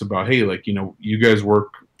talks about, hey, like, you guys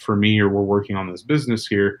work for me, or we're working on this business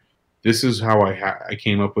here. This is how I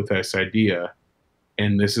came up with this idea,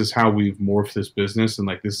 and this is how we've morphed this business, and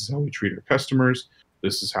like this is how we treat our customers.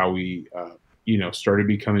 This is how we started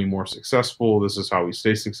becoming more successful. This is how we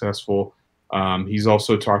stay successful. He's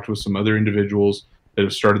also talked with some other individuals that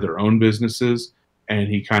have started their own businesses, and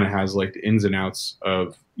he kind of has like the ins and outs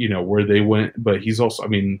of where they went. But he's also,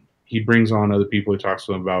 he brings on other people. He talks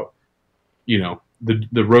to them about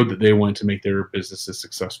the road that they went to make their businesses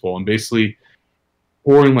successful, and basically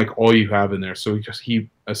pouring like all you have in there. So he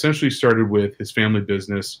essentially started with his family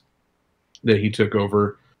business that he took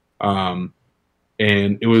over, and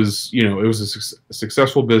it was a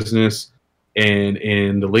successful business. And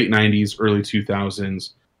in the late 90s, early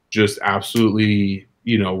 2000s, just absolutely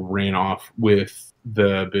ran off with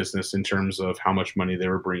the business in terms of how much money they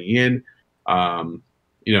were bringing in.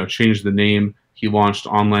 Changed the name. He launched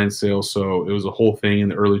online sales, so it was a whole thing in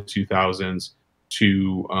the early 2000s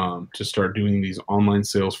to start doing these online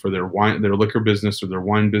sales for their liquor business or their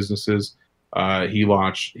wine businesses. He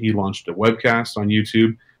launched a webcast on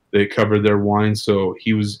YouTube They covered their wine, so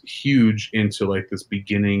he was huge into like this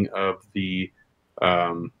beginning of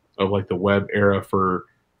like the web era for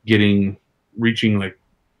reaching like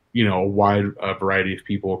a wide variety of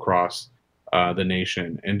people across the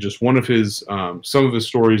nation. And just one of his some of his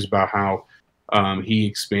stories about how he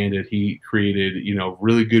expanded, he created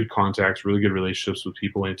really good contacts, really good relationships with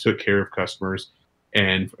people, and took care of customers.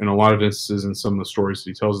 And in a lot of instances, in some of the stories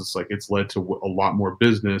that he tells us, like it's led to a lot more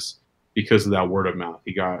business because of that word of mouth.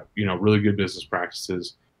 He got really good business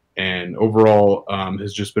practices, and overall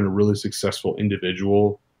has just been a really successful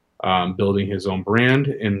individual, building his own brand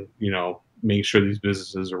and making sure these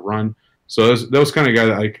businesses are run. So that was kind of guy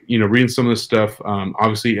that, like, reading some of this stuff.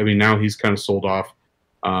 Obviously, I mean, now he's kind of sold off.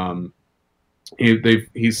 Um,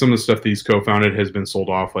 he's some of the stuff that he's co-founded has been sold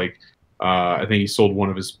off. Like I think he sold one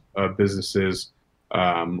of his businesses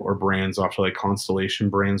or brands off to like Constellation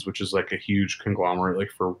Brands, which is like a huge conglomerate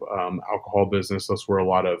like for alcohol business. That's where a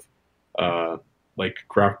lot of like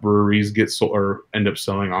craft breweries get sold or end up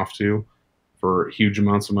selling off to for huge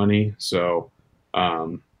amounts of money. So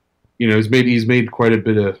he's made quite a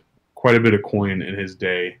bit of coin in his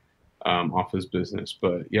day off his business.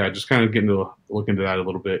 But yeah, just kind of getting to look into that a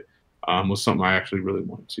little bit was something I actually really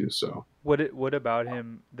wanted to. So what about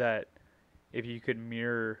him that if you could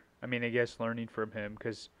mirror? I mean, I guess learning from him,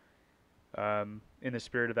 because in the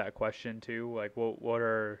spirit of that question too, like what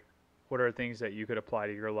are things that you could apply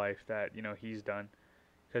to your life that he's done?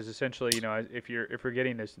 Because essentially, if we're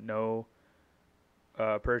getting to know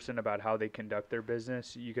a person about how they conduct their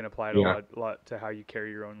business, you can apply it a lot to how you carry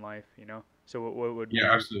your own life. So what would be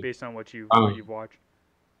absolutely. based on what you've watched?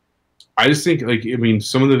 I just think, like, I mean,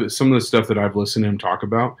 some of the stuff that I've listened to him talk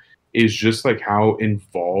about is just like how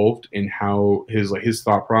involved and how his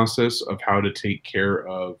thought process of how to take care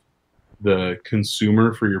of the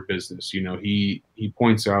consumer for your business. He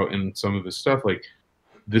points out in some of his stuff, like,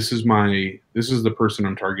 this is the person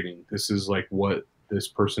I'm targeting. This is like what this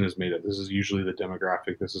person is made of. This is usually the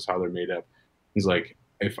demographic. This is how they're made up. He's like,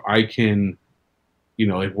 if I can,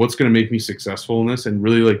 like, what's going to make me successful in this, and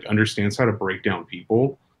really like understands how to break down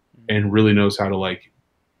people and really knows how to like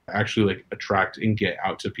actually like attract and get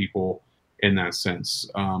out to people in that sense.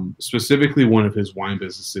 Specifically, one of his wine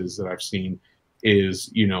businesses that I've seen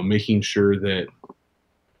is making sure that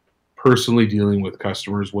personally dealing with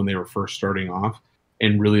customers when they were first starting off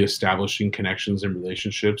and really establishing connections and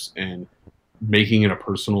relationships and making it a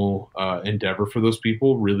personal endeavor for those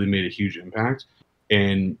people really made a huge impact.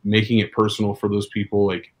 And making it personal for those people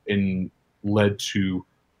like led to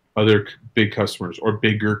other big customers or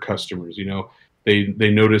bigger customers. They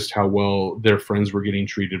noticed how well their friends were getting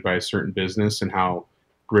treated by a certain business and how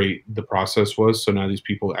great the process was. So now these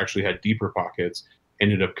people actually had deeper pockets,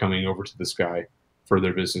 ended up coming over to this guy for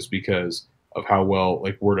their business because of how well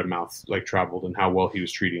like word of mouth like traveled and how well he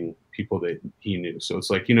was treating people that he knew. So it's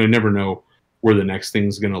like, never know where the next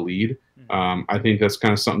thing's going to lead. I think that's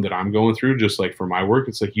kind of something that I'm going through, just like for my work.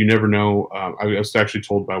 It's like, you never know. I was actually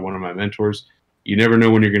told by one of my mentors, you never know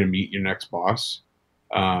when you're going to meet your next boss.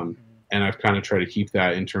 And I've kind of tried to keep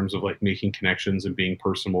that in terms of like making connections and being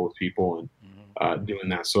personal with people and doing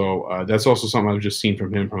that. So that's also something I've just seen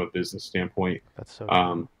from him from a business standpoint. That's so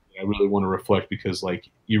I really want to reflect because like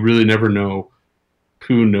you really never know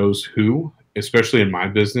who knows who, especially in my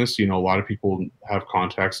business. A lot of people have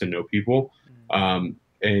contacts and know people.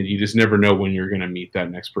 And you just never know when you're going to meet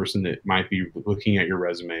that next person that might be looking at your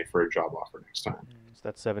resume for a job offer next time. It's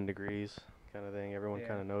that 7 degrees kind of thing. Everyone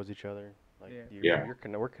kind of knows each other. Like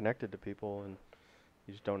we're connected to people, and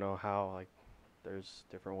you just don't know how. Like there's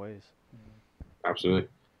different ways. Absolutely.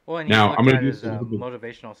 Well, and he's looked at as a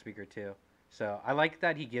motivational speaker too. So I like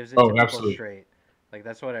that he gives it to people straight. Like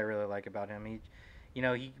that's what I really like about him. He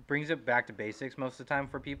brings it back to basics most of the time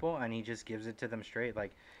for people, and he just gives it to them straight.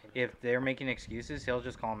 Like if they're making excuses, he'll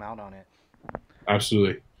just call them out on it.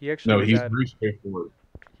 Absolutely. He's very straightforward.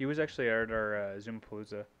 He was actually at our Zoom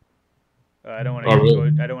Palooza. I don't want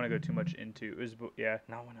to go too much into it. Was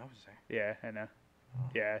Not when I was there. Yeah, I know.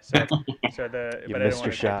 Yeah, so but I don't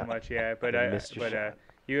want to talk too much. Yeah, but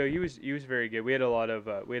he was very good. We had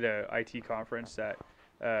a IT conference that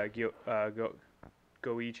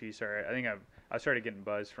Goichi. Sorry, I think I started getting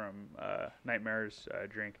buzzed from Nightmare's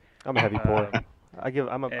drink. I'm a heavy pour. I've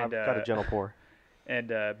got a gentle pour. And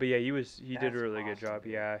but yeah, he did a really good job.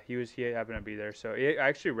 Yeah, he happened to be there. So I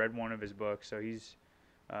actually read one of his books. So he's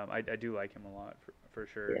I do like him a lot for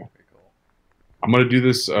sure. Yeah. Very cool. I'm gonna do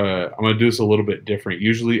this. I'm gonna do this a little bit different.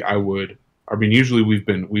 Usually we've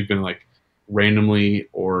been like randomly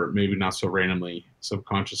or maybe not so randomly,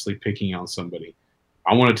 subconsciously picking on somebody.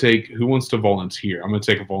 Who wants to volunteer? I'm gonna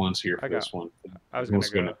take a volunteer for this one. I was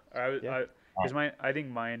gonna go. because I think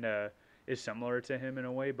mine is similar to him in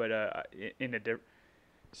a way, but in a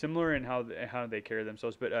similar in how they carry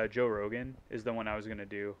themselves. But Joe Rogan is the one I was gonna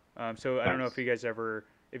do. So I don't know if you guys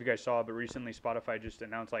saw, but recently Spotify just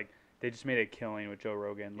announced like they just made a killing with Joe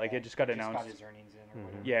Rogan. Like it just got announced. Got his earnings in or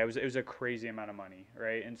whatever. Yeah, it was a crazy amount of money,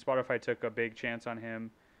 right? And Spotify took a big chance on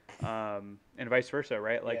him, and vice versa,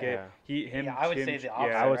 right? Like Yeah. I would say the opposite.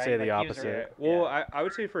 Yeah, I would say right? the Like, he was opposite. well, I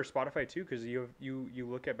would say for Spotify too, because you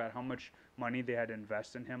look about how much money they had to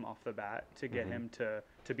invest in him off the bat to get him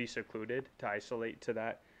to be secluded, to isolate to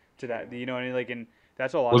that, you know what I mean? Like, and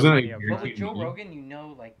that's a lot Wasn't of it money. Up a front. But with Joe Rogan, you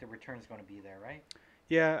know, like the return's going to be there, right?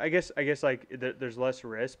 Yeah, I guess like there's less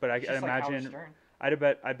risk, but I It's just like Howard imagine Stern.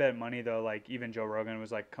 I bet money though. Like even Joe Rogan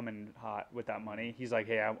was like coming hot with that money. He's like,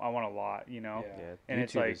 hey, I want a lot, you know. Yeah. Yeah, And YouTube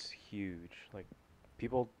it's like- is huge. Like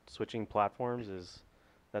people switching platforms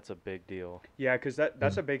that's a big deal. Yeah, because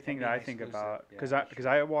that's a big thing that I being think exclusive, about. yeah, Because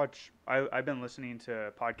I've been listening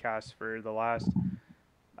to podcasts for the last,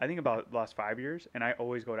 I think about the last 5 years, and I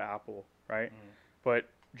always go to Apple, right? But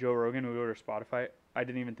Joe Rogan would go to Spotify. I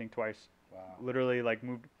didn't even think twice. Wow. Literally like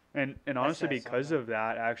moved, and honestly says because something. of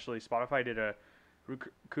that, actually Spotify did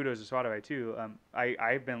kudos to Spotify too.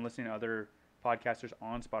 I've been listening to other podcasters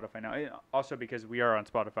on Spotify now, also because we are on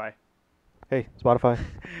Spotify. Hey, Spotify.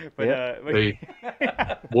 But Hey,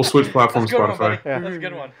 we'll switch platforms. That's a good one, buddy. Spotify. Yeah. That's a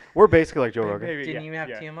good one. We're basically like Joe Rogan. maybe, Didn't yeah, even have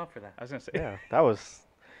yeah. to tee him up for that. I was gonna say. Yeah, that was.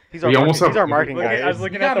 He's We almost have- our marketing Look, guy. I was You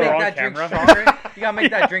looking at gotta the make wrong that drink camera. stronger. You gotta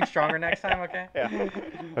make that drink stronger next time, okay? Yeah,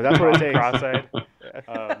 but that's what it takes. Cross-eyed.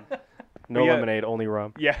 No yeah. lemonade, only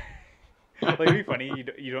rum. Yeah. Like it'd be funny.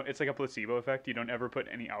 You don't. It's like a placebo effect. You don't ever put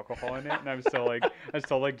any alcohol in it, and I'm still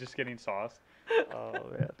like just getting sauced. Oh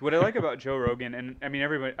man. What I like about Joe Rogan, and I mean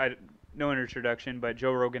everybody, no introduction, but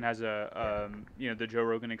Joe Rogan has a the Joe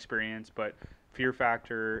Rogan Experience, but Fear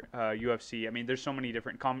Factor, UFC. I mean, there's so many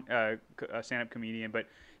different stand-up comedian, but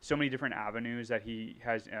so many different avenues that he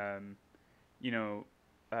has,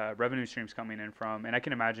 revenue streams coming in from, and I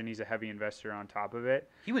can imagine he's a heavy investor on top of it.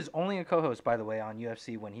 He was only a co-host, by the way, on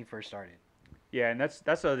UFC when he first started. Yeah, and that's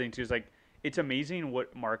the other thing too. Is like it's amazing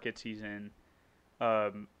what markets he's in.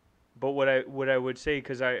 But what I would say,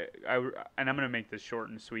 because and I'm gonna make this short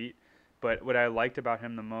and sweet, but what I liked about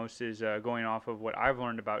him the most is going off of what I've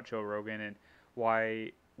learned about Joe Rogan and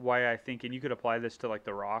why I think, and you could apply this to like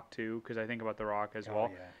The Rock too, because I think about The Rock as well,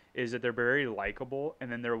 is that they're very likable and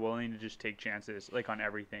then they're willing to just take chances like on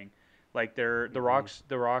everything. Like The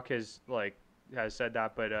Rock has said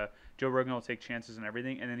that, but Joe Rogan will take chances on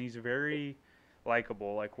everything, and then he's very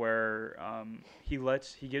likable, like where he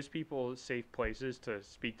gives people safe places to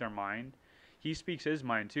speak their mind. He speaks his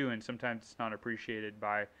mind too, and sometimes it's not appreciated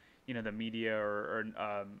by the media or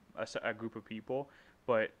a group of people.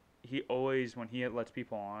 But he always, when he lets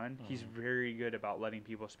people on, he's very good about letting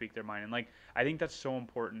people speak their mind. And like I think that's so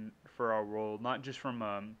important for our world, not just from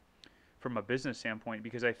a business standpoint,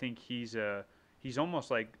 because I think he's almost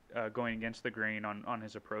like going against the grain on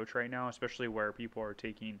his approach right now, especially where people are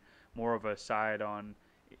taking more of a side on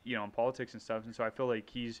on politics and stuff. And so I feel like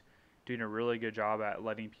he's doing a really good job at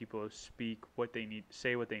letting people speak what they need,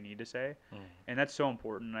 say what they need to say. And that's so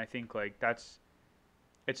important. And I think like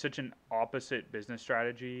it's such an opposite business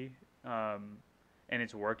strategy, and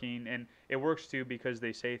it's working, and it works too because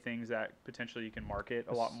they say things that potentially you can market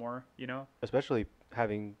a lot more, Especially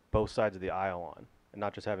having both sides of the aisle on, and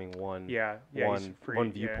not just having one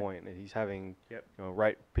one viewpoint. And he's having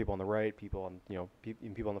right people on the right, people on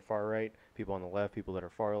people on the far right, people on the left, people that are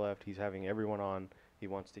far left. He's having everyone on. He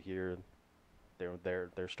wants to hear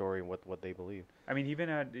their story and what they believe. I mean, even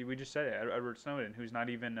we just said it, Edward Snowden, who's not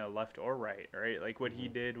even left or right? Like what he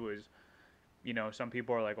did was, some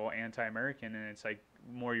people are like, oh, anti-American, and it's like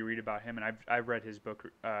more you read about him, and I've read his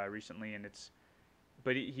book recently, and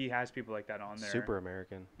but he has people like that on there. Super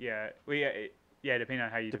American. Yeah, well, yeah, depending on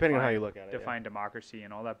how you look at it. Define democracy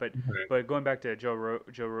and all that, but going back to Joe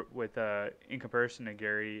with in comparison to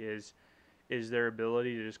Gary is their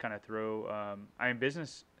ability to just kind of throw.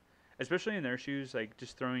 Business, especially in their shoes, like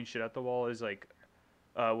just throwing shit at the wall is like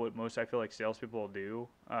what most I feel like salespeople will do.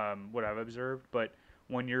 What I've observed, but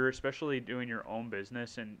when you're especially doing your own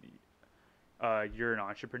business and you're an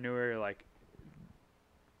entrepreneur, like.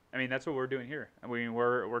 I mean, that's what we're doing here. I mean,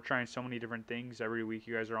 we're trying so many different things every week.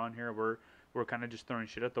 You guys are on here. We're kind of just throwing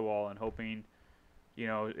shit at the wall and hoping,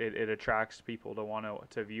 it attracts people to want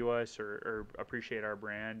to view us or appreciate our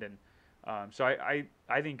brand. And so I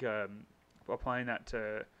think applying that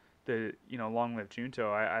to the Long Live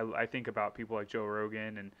Junto, I think about people like Joe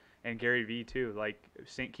Rogan and Gary Vee too, like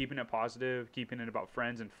keeping it positive, keeping it about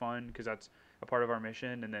friends and fun, because that's a part of our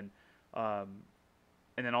mission. And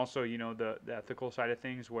then also, the ethical side of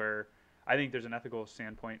things, where I think there's an ethical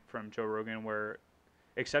standpoint from Joe Rogan where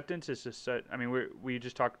acceptance is just such. I mean, we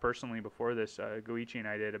just talked personally before this. Goichi and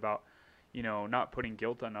I did about not putting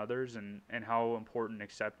guilt on others and how important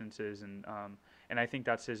acceptance is and I think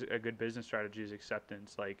that's a good business strategy is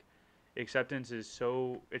acceptance. Like acceptance is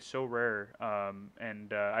it's so rare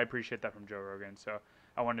and I appreciate that from Joe Rogan. So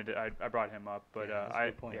I brought him up, but Yeah, that's a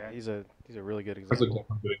good point. Yeah, he's a really good That's a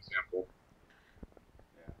example good example.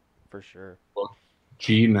 for sure. Well,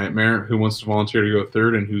 G Nightmare. Who wants to volunteer to go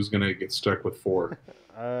third, and who's gonna get stuck with 4?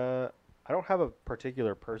 I don't have a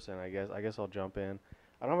particular person. I guess I'll jump in.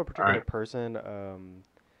 I don't have a All particular right. person.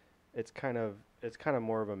 It's kind of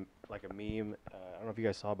more of a like a meme. I don't know if you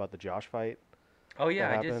guys saw about the Josh fight. Oh yeah,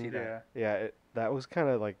 That I did see happened. that. Yeah. Yeah, that was kind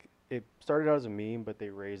of like it started out as a meme, but they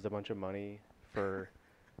raised a bunch of money for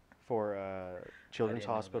Children's didn't know that.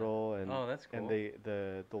 Hospital and Oh, that's cool. and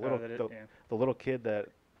the Oh, little that the, the little kid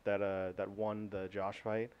that won the Josh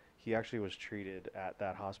fight. He actually was treated at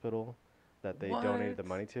that hospital that they donated the What?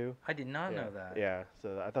 money to. I did not Yeah, know that. yeah.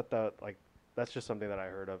 So I thought that like that's just something that I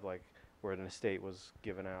heard of like where an estate was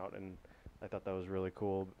given out, and I thought that was really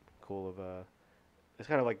cool. Cool of it's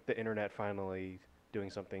kind of like the internet finally doing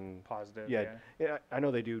something. Positive. Yeah, yeah. I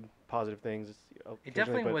know they do positive things. It Occasionally,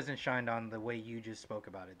 definitely but wasn't shined on the way you just spoke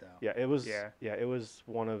about it, though. Yeah, it was. Yeah. Yeah, it was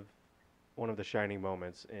one of the shining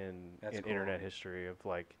moments in That's cool. internet history of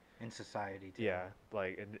like In society, too. yeah,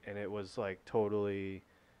 like and it was like totally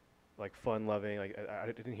like fun loving. Like I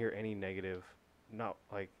didn't hear any negative. Not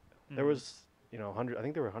like there Mhm. was I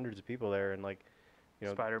think there were hundreds of people there, and like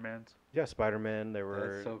Spider-Man's. yeah, Spider-Man. There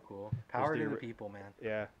were That's so cool. Power to the ori- people, man.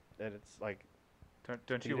 yeah, and it's like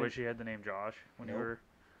Don't you He wish you had the name Josh when you Nope. were?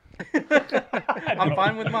 I'm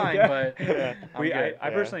fine with mine, Yeah. but Yeah. I'm I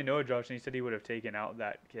good. personally know a Josh, and he said he would have taken out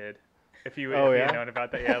that kid if he Oh, if he had yeah? known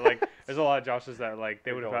about that. Yeah, like there's a lot of Joshes that like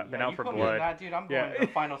they You're would going- have been Yeah, out you for put me in blood. that, dude, I'm Yeah. going to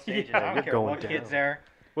the final stages. Yeah, I don't you're care going what kid's down. there.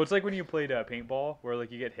 Well, it's like when you played paintball, where like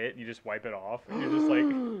you get hit and you just wipe it off. And you're just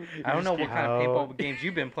like, I don't know what kind of How- paintball games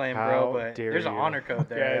you've been playing, how bro, but dare there's an you. honor code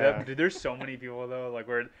there. yeah, Yeah. dude, there's so many people though, like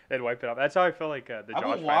where they'd wipe it off. That's how I feel like the I Josh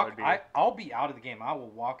will fight walk. would be. I'll be out of the game. I will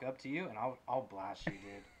walk up to you and I'll blast you, dude.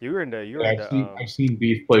 you were into I've seen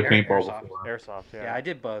Beef play paintball Airsoft. before. airsoft. Yeah. I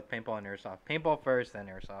did both paintball and airsoft. Paintball first, then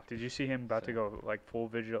airsoft. Did you see him about to go like full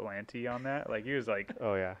vigilante on that? Like he was like,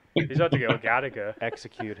 Oh yeah, he's about to go Gattaca.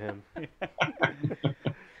 execute him.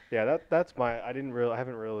 Yeah, that's my. I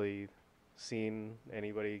haven't really seen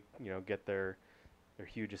anybody get their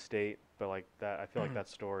huge estate, but like that, I feel like that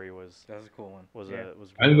story was That was a cool one. Yeah. was.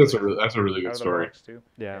 I think that's a really Out good of the story. box, too.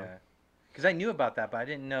 yeah. Because I knew about that, but I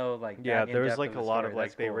didn't know like. Yeah, that there was in-depth like of a the lot story. of like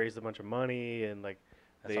That's they cool. raised a bunch of money and like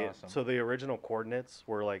That's they awesome. so the original coordinates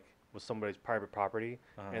were like was somebody's private property,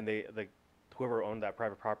 Uh-huh. and they like whoever owned that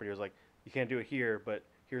private property was like, you can't do it here, but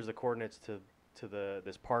here's the coordinates to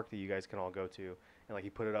this park that you guys can all go to, and like he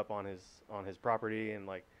put it up on his property, and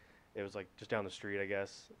like it was like just down the street, I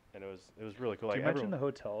guess, and it was really cool. Do Like you mention the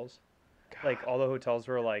hotels? Like all the hotels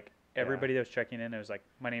were like everybody that was checking in. It was like,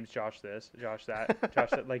 my name's Josh. This, Josh that, Josh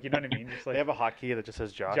that. Like you know what I mean? Just like they have a hotkey that just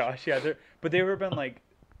says Josh. Josh. Yeah, but they were been like,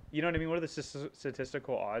 you know what I mean? What are the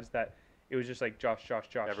statistical odds that it was just like Josh,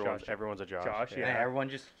 Everyone's a Josh. Josh, Yeah, yeah. everyone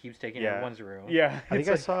just keeps taking Yeah. everyone's room. Yeah, I think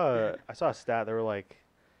it's I saw a stat. There were like,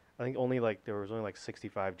 I think there was only like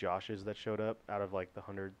 65 Joshes that showed up out of like the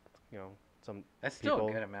 100, some. That's still people.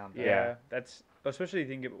 a good amount. Though. yeah, Yeah. that's especially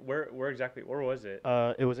thinking where exactly where was it?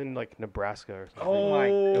 It was in like Nebraska or something. Oh, my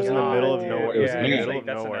It was in the God, middle of dude. nowhere. It was in the Yeah, middle like, of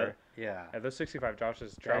that's nowhere. Yeah. Yeah, those 65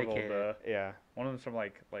 Joshes traveled. Dedicated. Yeah. One of them's from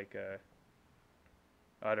like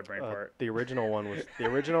I had a brain fart. The original one was the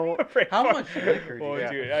original. Brain How fart. much liquor do Oh, you-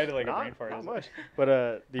 dude, I had like a Not- brain fart. not much.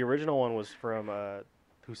 But the original one was from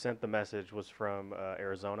who sent the message was from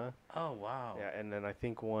Arizona. Oh wow. Yeah, and then I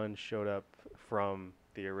think one showed up from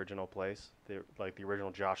the original place, the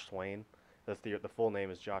original Josh Swain. That's the full name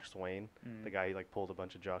is Josh Swain. Mm. The guy who like pulled a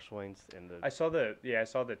bunch of Josh Swains in the. I saw the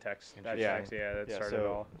text. That Yeah. text, yeah, that Yeah, started it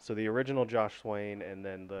all. so the original Josh Swain and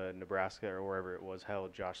then the Nebraska or wherever it was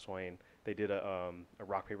held Josh Swain. They did a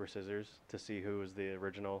rock paper scissors to see who was the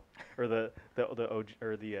original or the OG,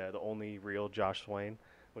 or the only real Josh Swain,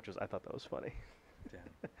 which was I thought that was funny.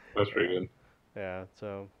 That's pretty good. Yeah,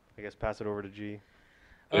 so I guess pass it over to G.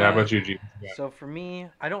 Yeah, how about you, G? Yeah. So for me,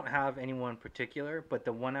 I don't have anyone particular, but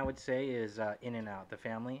the one I would say is In-N-Out, the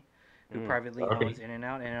family who privately Okay. owns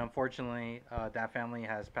In-N-Out, and unfortunately, that family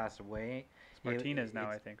has passed away. It's Martinez now,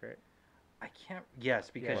 I it's- think, right? I can't. Yes,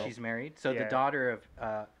 because Yeah. she's married. So the Yeah. daughter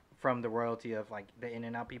of from the royalty of like the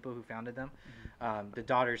In-N-Out people who founded them, the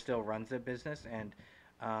daughter still runs the business. And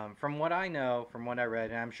from what I know, from what I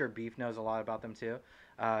read, and I'm sure Beef knows a lot about them too,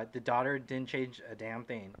 the daughter didn't change a damn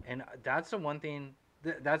thing. And that's the one thing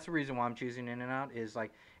that's the reason why I'm choosing In-N-Out is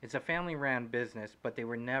like it's a family-ran business, but they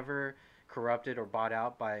were never corrupted or bought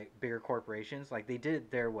out by bigger corporations. Like they did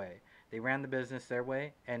it their way. They ran the business their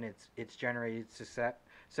way, and it's generated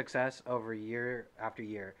success over year after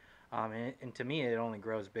year. And to me, it only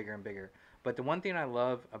grows bigger and bigger. But the one thing I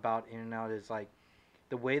love about In-N-Out is like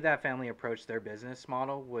the way that family approached their business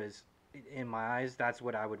model was, in my eyes, that's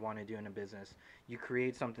what I would want to do in a business. You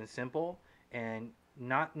create something simple and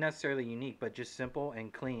not necessarily unique, but just simple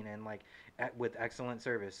and clean and like with excellent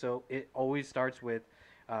service. So it always starts with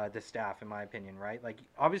the staff, in my opinion, right? Like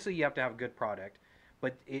obviously you have to have a good product,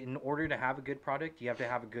 but in order to have a good product, you have to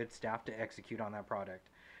have a good staff to execute on that product.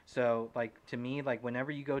 So like to me, like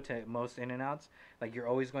whenever you go to most In-N-Outs, like you're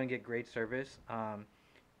always going to get great service.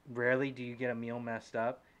 Rarely do you get a meal messed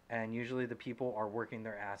up, and usually the people are working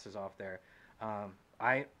their asses off there. Um,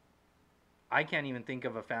 I I can't even think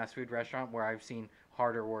of a fast food restaurant where I've seen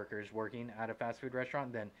harder workers working at a fast food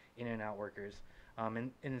restaurant than In-N-Out workers.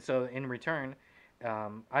 And so in return,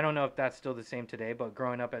 I don't know if that's still the same today, but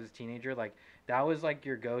growing up as a teenager, like that was like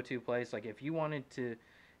your go-to place. Like if you wanted to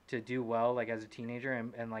do well, like as a teenager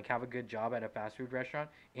and like have a good job at a fast food restaurant,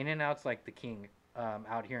 In-N-Out's like the king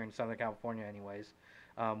out here in Southern California, anyways.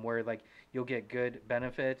 Where like you'll get good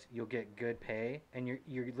benefits, you'll get good pay, and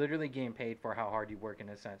you're literally getting paid for how hard you work in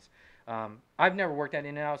a sense. I've never worked at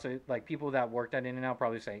In-N-Out, so like people that worked at In-N-Out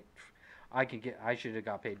probably say, I should have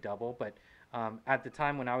got paid double. But at the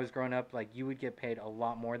time when I was growing up, like you would get paid a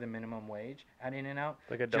lot more than minimum wage at In-N-Out.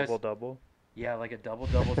 Like a double. Yeah, like a double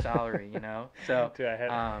salary, you know. So Dude, I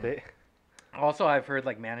had also I've heard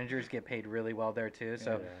like managers get paid really well there too.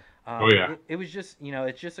 So Oh, yeah. it was just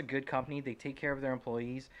it's just a good company. They take care of their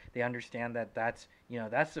employees. They understand that that's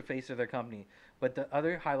that's the face of their company. But the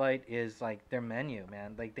other highlight is like their menu,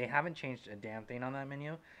 man. Like they haven't changed a damn thing on that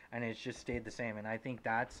menu, and it's just stayed the same. And I think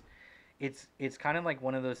that's it's kind of like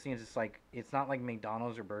one of those things. It's like it's not like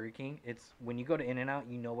McDonald's or Burger King. It's when you go to In-N-Out,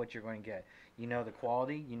 you know what you're going to get. You know the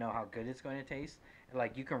quality. You know how good it's going to taste.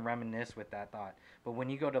 Like you can reminisce with that thought. But when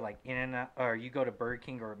you go to like In-N-Out or you go to Burger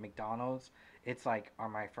King or McDonald's, it's like, are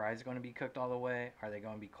my fries going to be cooked all the way? Are they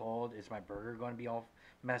going to be cold? Is my burger going to be all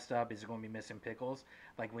messed up? Is it going to be missing pickles?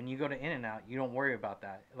 Like when you go to In-N-Out, you don't worry about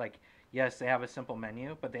that. Like yes, they have a simple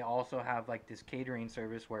menu, but they also have like this catering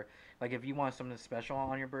service where like if you want something special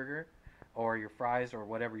on your burger or your fries or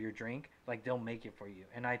whatever your drink, like they'll make it for you.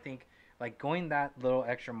 And I think like going that little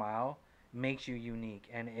extra mile makes you unique,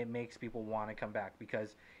 and it makes people want to come back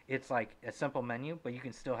because it's like a simple menu, but you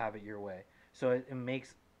can still have it your way. So it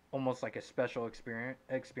makes almost like a special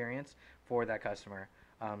experience for that customer.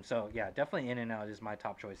 So yeah, definitely In-N-Out is my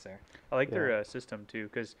top choice there. I like their system too,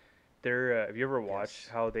 because they're. Have you ever watched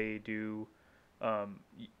how they do?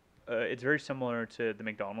 It's very similar to the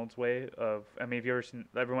McDonald's way of. I mean, if you ever seen,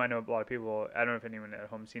 everyone I know, a lot of people. I don't know if anyone at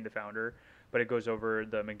home seen The Founder, but it goes over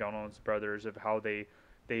the McDonald's brothers of how they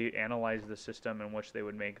analyze the system in which they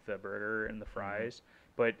would make the burger and the fries. Mm-hmm.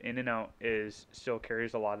 But In-N-Out still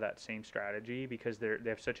carries a lot of that same strategy because they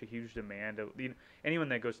have such a huge demand. Anyone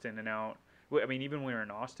that goes to In-N-Out, I mean, even when we were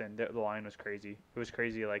in Austin, the line was crazy. It was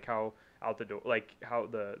crazy, like how out the door, like how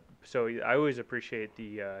the. So I always appreciate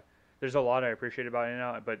the. There's a lot I appreciate about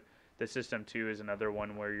In-N-Out, but the system too is another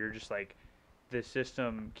one where you're just like, the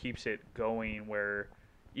system keeps it going where.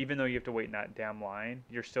 Even though you have to wait in that damn line,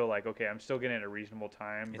 you're still like, okay, I'm still getting a reasonable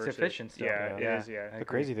time. It's efficient still. Yeah, it is. Yeah. The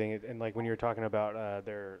crazy thing, and like when you're talking about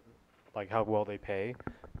their, like how well they pay,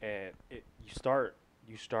 and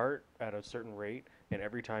you start at a certain rate, and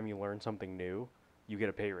every time you learn something new, you get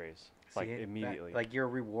a pay raise, like immediately. Like you're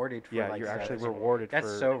rewarded for. Yeah, like you're actually rewarded.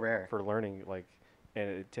 That's so rare for learning, like, and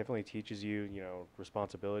it definitely teaches you,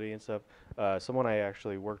 responsibility and stuff. Someone I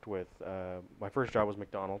actually worked with, my first job was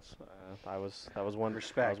McDonald's. I was one.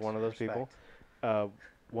 Respect. I was one of those people.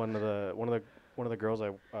 One of the girls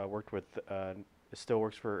I worked with still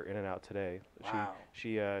works for In-N-Out today. Wow.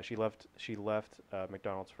 She left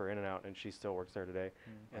McDonald's for In-N-Out, and she still works there today.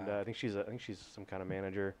 Wow. And I think she's some kind of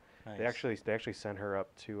manager. Nice. They actually sent her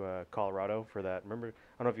up to Colorado for that. Remember,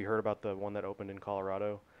 I don't know if you heard about the one that opened in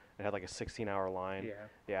Colorado. It had like a 16-hour line.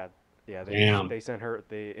 Yeah. They sent her.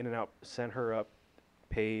 In-N-Out sent her up,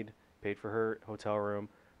 paid for her hotel room,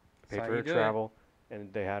 paid for her travel,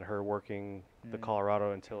 and they had her working the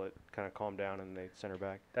Colorado until it kind of calmed down, and they sent her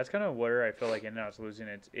back. That's kind of where I feel like In-N-Out's losing.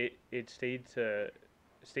 It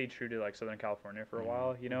stayed true to like Southern California for a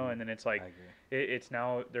while, and then it's like it's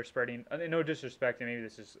now they're spreading. No disrespect, and maybe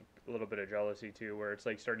this is a little bit of jealousy too, where it's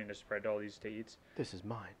like starting to spread to all these states. This is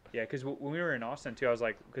mine. Yeah, because when we were in Austin too, I was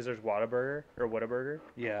like, because there's Whataburger.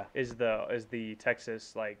 Yeah, is the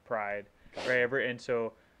Texas like pride, right? And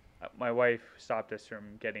so my wife stopped us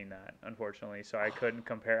from getting that, unfortunately, so I couldn't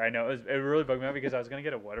compare. I know it really bugged me out because I was gonna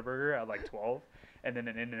get a Whataburger at like 12, and then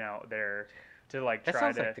an In-N-Out there to like That try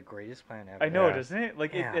sounds to. like the greatest plan ever. I know, Yeah. doesn't it?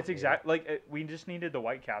 Like Damn, it's dude. exact. Like we just needed the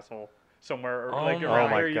White Castle somewhere, or Oh like my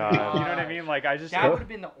around my there. You know God. what I mean? Like I just. That would have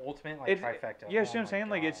been the ultimate like It- trifecta. Yeah, Oh see what I'm my saying?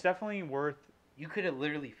 Like it's God. definitely worth. You could have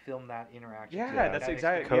literally filmed that interaction. Yeah, Yeah. that's That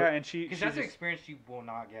exactly. experience. Yeah, and she. Because she that's an just- experience you will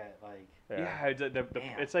not get. Like Yeah, Damn.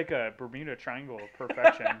 it's like a Bermuda Triangle of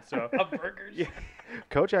perfection. So of burgers. yeah,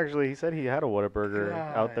 Coach actually, he said he had a Whataburger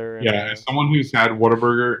out God. there. Yeah, as someone who's had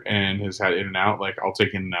Whataburger and has had In-N-Out, like I'll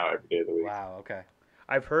take In-N-Out every day of the week. Wow. Okay.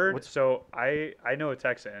 I've heard. What's- So I know a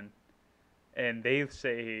Texan, and they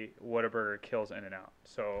say Whataburger kills In-N-Out.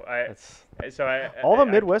 So All the I-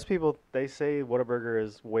 Midwest people, they say Whataburger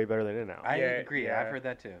is way better than In-N-Out. I Yeah, agree. yeah. I've heard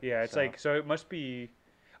that too. Yeah, it's like so it must be.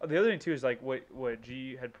 The other thing too is like what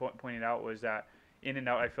G had pointed out was that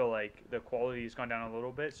In-N-Out, I feel like the quality has gone down a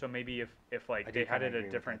little bit. So maybe if I like do they had kinda it agree at a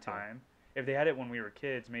with different that, too. time, if they had it when we were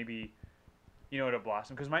kids, maybe it would have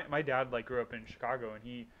blossomed. Because my dad like grew up in Chicago, and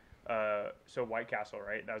he so White Castle,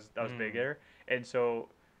 right? That was big there, and so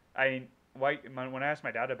when I asked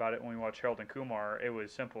my dad about it when we watched Harold and Kumar, it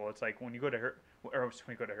was simple. It's like when you go to Harold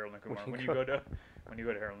and Kumar, when you go to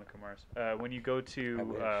Harold and Kumar's, when you go I to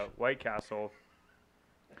wish. White Castle,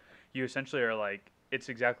 you essentially are like, it's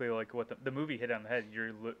exactly like what the movie hit on the head.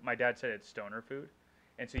 My dad said it's stoner food,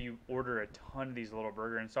 and so you order a ton of these little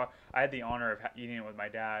burgers. And so I had the honor of eating it with my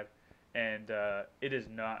dad, and it is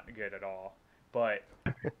not good at all. But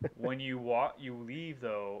when you leave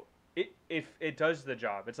though, it does the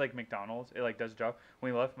job. It's like McDonald's. It like does the job.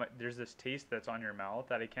 When we left, there's this taste that's on your mouth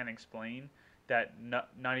that I can't explain. That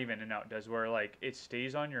not even In-N-Out does, where like it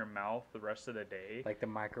stays on your mouth the rest of the day. Like the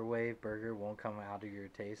microwave burger won't come out of your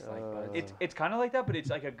taste like buds. It's kind of like that, but it's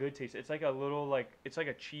like a good taste. It's like a little like it's like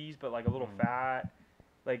a cheese, but like a little fat.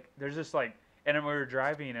 Like there's just like, and then we were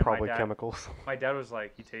driving, and Probably my chemicals. dad was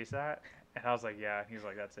like, "You taste that?" And I was like, "Yeah." And he's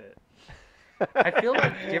like, "That's it." I feel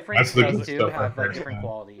like different That's the states good too stuff have right like there. different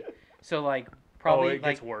quality. So like Oh, probably it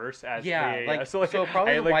like gets worse as yeah, So, so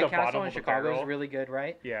probably I the like White the Castle bottom in of the Chicago is barrel. really good,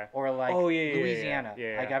 right? Yeah. Or like Oh, yeah, yeah, yeah, Louisiana.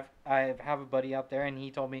 yeah, Like yeah. I have a buddy out there, and he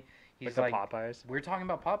told me he's Like like the Popeyes. we're talking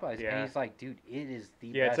about Popeyes, Yeah. and he's like, dude, it is the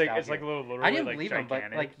Yeah, best it's like out it's like here. literally I didn't like believe him, but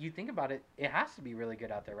gigantic. like you think about it, it has to be really good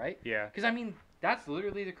out there, right? Yeah. Because I mean, that's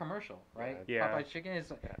literally the commercial, right? Yeah. Popeyes chicken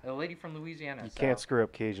is a lady from Louisiana. You so- can't screw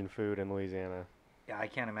up Cajun food in Louisiana. Yeah, I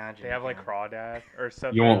can't imagine. They have you like can. crawdad or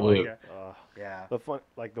something. You won't like live. that. Yeah.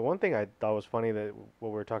 The one thing I thought was funny that what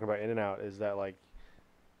we were talking about In-N-Out is that like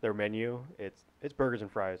their menu, it's burgers and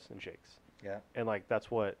fries and shakes. Yeah. And like that's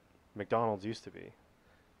what McDonald's used to be.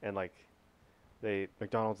 And like they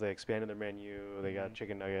expanded their menu. They got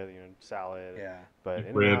chicken nugget, salad. Yeah.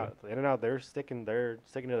 But Rib. In-N-Out, they're sticking to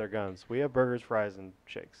their guns. We have burgers, fries, and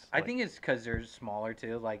shakes. I think it's because they're smaller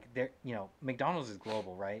too. Like they're, McDonald's is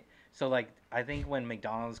global, right? So like, I think when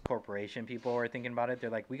McDonald's Corporation people are thinking about it, they're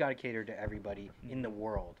like, we got to cater to everybody in the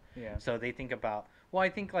world. Yeah. So they think about, well, I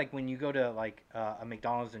think like when you go to like a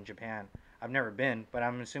McDonald's in Japan, I've never been, but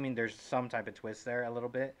I'm assuming there's some type of twist there a little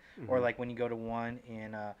bit. Or like when you go to one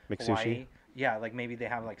in McSushi. Hawaii, yeah, like maybe they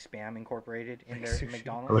have like Spam incorporated in their McSushi.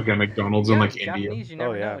 McDonald's. Or like a McDonald's in like India. Japanese, you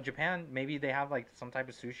never yeah. know. Japan, maybe they have like some type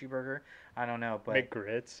of sushi burger. I don't know, but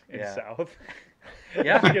McGrits in yeah. South.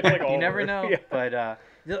 yeah, It's like all you never over. know. Yeah.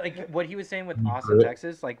 But like what he was saying with Austin, Grit.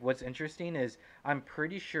 Texas, like what's interesting is I'm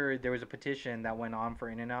pretty sure there was a petition that went on for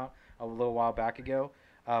In-N-Out a little while back ago,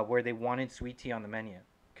 where they wanted sweet tea on the menu,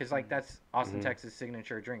 because like that's Austin, Texas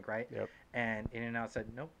signature drink, right? Yep. And In-N-Out said,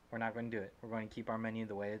 nope, we're not going to do it. We're going to keep our menu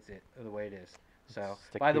the way it is. So,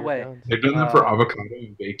 Stick by to the your way, guns. They've done that for avocado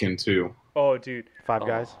and bacon too. Oh, dude. Five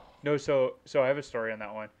Guys. No, so I have a story on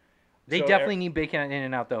that one. they So, definitely need bacon at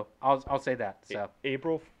In-N-Out though. I'll say that. So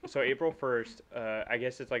April 1st, I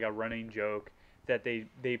guess it's like a running joke that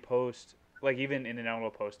they post, like even In-N-Out will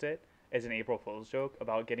post it as an April Fool's joke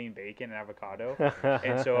about getting bacon and avocado.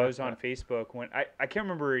 And so I was on Facebook when I can't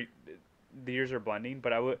remember, the years are blending,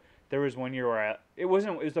 but there was one year where it was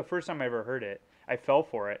the first time I ever heard it. I fell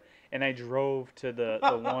for it, and I drove to the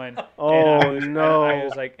one. Oh, and no. I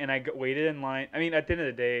was like, and I waited in line. I mean, at the end of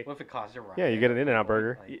the day, what if it costs a ride? Yeah, you get an In-N-Out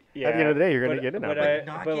burger. Like, yeah. At the end of the day, you're gonna but- get In-N-Out but burger.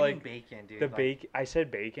 not but getting like bacon, dude. the like, bacon, I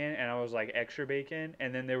said bacon, and I was like extra bacon,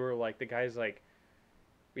 and then they were like, the guy's like,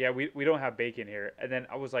 yeah, we don't have bacon here, and then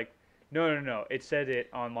I was like, no, it said it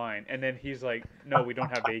online, and then he's like, no, we don't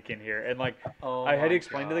have bacon here, and like oh I had to my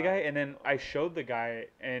explain to the guy, God. and then I showed the guy,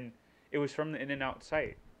 and it was from the In-N-Out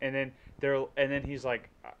site, and then he's like,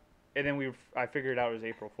 and then I figured out it was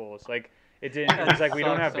April Fool's, like it didn't. It was like we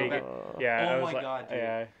don't Sucks have so bacon. bad. Yeah, Oh I was my like, God, dude.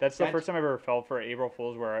 yeah, that's the That's- first time I ever fell for April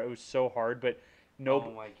Fool's where it was so hard, but No,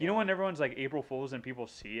 Oh my you know God. when everyone's like April Fools and people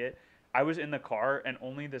see it. I was in the car and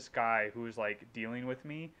only this guy who was like dealing with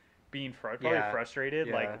me, being probably Yeah, frustrated.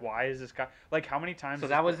 yeah. Like, why is this guy? Like, how many times? So this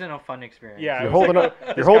that guy- wasn't a fun experience. Yeah, it You're was holding like, up. this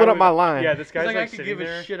You're guy holding up was- my line. Yeah, this He's guy's like, like I could sitting give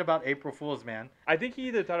there. a shit about April Fools, man. I think he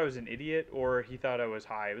either thought I was an idiot or he thought I was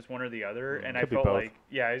high. It was one or the other, and I Could be felt both. like,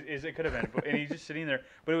 yeah, it could have been. And he's just sitting there,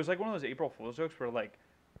 but it was like one of those April Fool's jokes where like,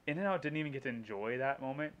 In-N-Out didn't even get to enjoy that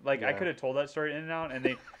moment. Like I Yeah. could have told that story to In-N-Out, and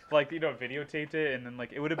they like videotaped it, and then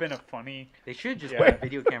like it would have been a funny. They should just Yeah. put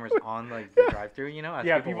video cameras on like the drive-through, you know? As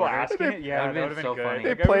Yeah, people order. asking it. Yeah, That that would've would have been been so good. funny. They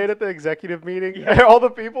Like, play it everyone- at the executive meeting. Yeah. All the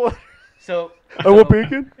people. So, I want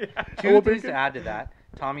bacon. Yeah. I two want things to bacon. add to that.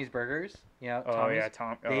 Tommy's Burgers, you know, Oh Tommy's, yeah,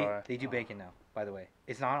 Tom. they do bacon now, by the way.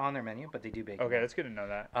 It's not on their menu, but they do bacon. Okay, that's good to know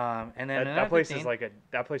that. And then That another place thing, is like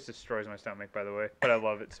that place destroys my stomach, by the way. But I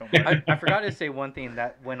love it so much. I forgot to say one thing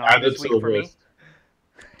that went on Add it this to week the for me. list.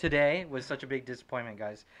 Today was such a big disappointment,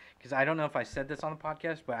 guys, because I don't know if I said this on the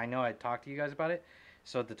podcast, but I know I talked to you guys about it.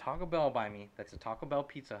 So the Taco Bell by me, that's a Taco Bell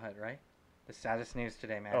Pizza Hut, right? The saddest news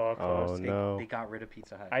today, man. Oh, Oh close. no. They got rid of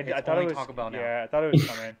Pizza Hut. I It's thought only it was Taco Bell now. Yeah, I thought it was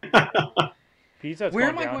coming. Pizza. Where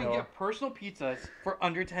am I going to get personal pizzas for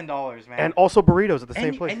under $10, man? And also burritos at the same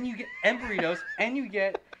and, place. and you get burritos, and you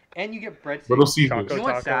get breadsticks. Little Caesars. Choco- You know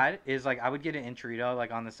what's taco. sad is like I would get an enchilada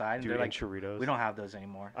like on the side, and Dude, they're like, enchiladas. we don't have those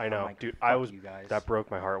anymore. I I'm know, like, dude. "Fuck you guys." That broke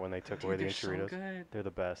my heart when they took Dude, away the they're so enchiladas. good. They're the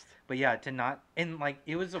best. But yeah, to not and like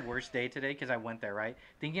it was the worst day today because I went there right,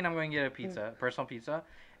 thinking I'm going to get a pizza, a personal pizza,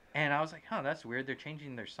 and I was like, huh, that's weird. They're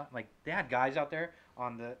changing their sign. Like they had guys out there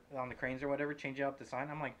on the cranes or whatever changing up the sign.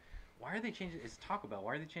 I'm like, why are they changing? It's Taco Bell.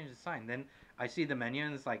 Why are they changing the sign? Then I see the menu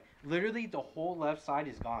and it's like literally the whole left side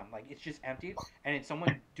is gone. Like it's just empty, and it's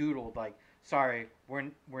someone doodled like, sorry,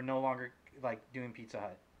 we're no longer like doing Pizza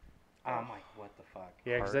Hut. I'm like, what the fuck?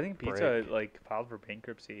 Yeah, because I think Pizza Heartbreak. like filed for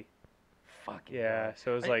bankruptcy. Fucking Yeah, God.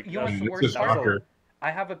 so it was I- like you know what's the It's worst a part? shocker. I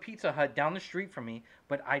have a Pizza Hut down the street from me,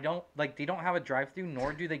 but I don't like. They don't have a drive-through,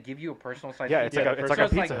 nor do they give you a personal size. Yeah, pizza. it's like a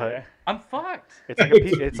So Pizza Hut. Yeah. I'm fucked. It's like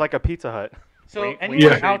it's like a Pizza Hut. So Wait,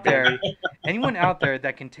 anyone wait, out there, anyone out there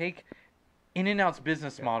that can take In-N-Out's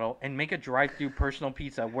business model and make a drive-through personal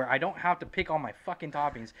pizza where I don't have to pick all my fucking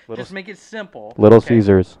toppings, Little just make it simple. Little okay?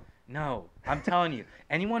 Caesars. No, I'm telling you,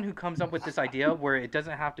 anyone who comes up with this idea where it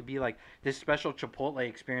doesn't have to be like this special Chipotle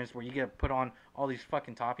experience where you get to put on all these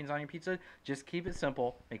fucking toppings on your pizza, just keep it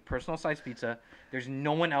simple. Make personal size pizza. There's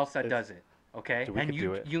no one else that does it. Okay, Dude, we and could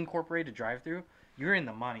do it. you incorporate a drive-through, you're in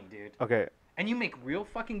the money, dude. Okay, And you make real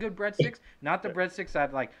fucking good breadsticks, not the breadsticks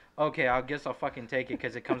that like, okay, I guess I'll fucking take it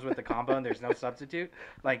because it comes with the combo and there's no substitute.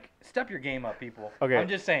 Like, step your game up, people. Okay. I'm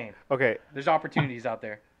just saying, okay. there's opportunities out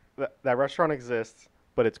there. That restaurant exists,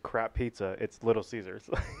 but it's crap pizza. It's Little Caesars.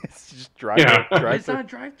 It's just drive. Yeah. drive It's not a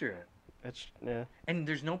drive-through. It's yeah. And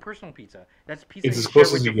there's no personal pizza. That's pizza It's you as share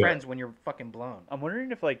close with as your you get. friends when you're fucking blown. I'm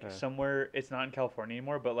wondering if like Yeah. somewhere it's not in California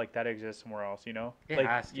anymore, but like that exists somewhere else. You know, It like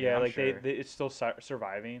has to, yeah, I'm like sure. they it's still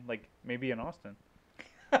surviving. Like maybe in Austin.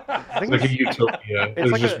 I It's think like a it's, utopia. it's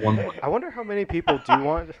There's like just a- one way. I wonder how many people do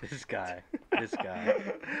want. This guy.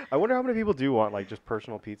 I wonder how many people do want like just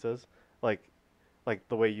personal pizzas, like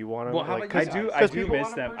the way you want them. Well, how like, about I you cause- do guys? I cause do people miss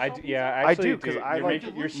want a them. personal Yeah, I actually do, 'cause I you're like-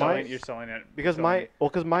 you're my- selling you're selling it because selling my it.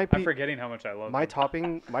 because my I'm forgetting how much I love my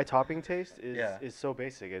them. topping taste is Yeah. is so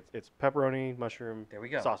basic. It's pepperoni, mushroom, There we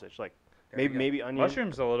go. sausage. Like There we maybe go. maybe onion.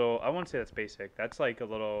 Mushrooms a little. I wouldn't say that's basic. That's like a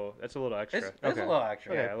little. That's a little extra. It's Okay. a little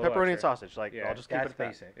extra. Okay, Yeah, a little pepperoni and extra. sausage. Like Yeah. I'll just keep That's it at that.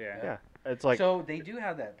 basic. Yeah. Yeah, it's like So they do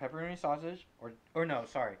have that pepperoni sausage, or no,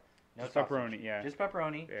 sorry, no Just sausage. pepperoni, yeah. Just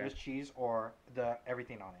pepperoni, Yeah. just cheese, or the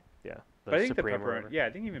everything on it. yeah. But I think the Supreme or pepperoni. whatever. Yeah,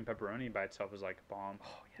 I think even pepperoni by itself is like a bomb. Oh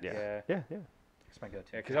Yeah. Yeah. Yeah, yeah. That's my go-to.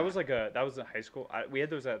 Yeah, because that was in high school. We had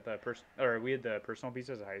those at the we had the personal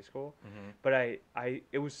pizzas at high school. Mhm. But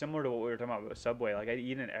it was similar to what we were talking about with Subway. Like I'd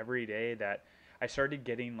eat it every day. That I started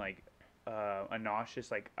getting like a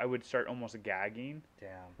nauseous. Like I would start almost gagging. Damn.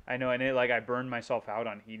 I know, and I burned myself out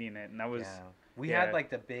on eating it, and that was. Yeah. We yeah. had like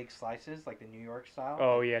the big slices, like the New York style.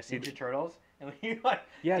 Oh like yeah, see, Ninja Turtles, and we like,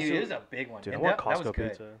 Yeah, dude, so- it was a big one. Dude, I and want that was Costco good.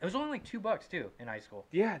 pizza. It was only like $2 too in high school.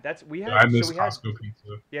 yeah, we had. I miss so we had, Costco pizza.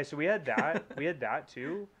 Yeah, so we had that. We had that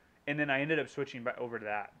too, and then I ended up switching back over to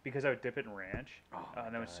that because I would dip it in ranch. Oh, my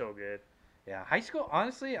And that was God. so good. Yeah, high school.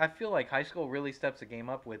 Honestly, I feel like high school really steps the game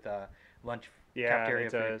up with lunch Yeah, cafeteria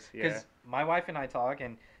it food. does. Yeah. my wife and I talk,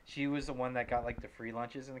 and she was the one that got like the free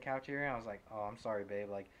lunches in the cafeteria. And I was like, oh, I'm sorry, babe.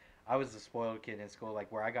 Like, I was the spoiled kid in school.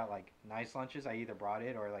 Like, where I got like nice lunches, I either brought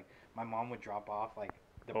it or like my mom would drop off like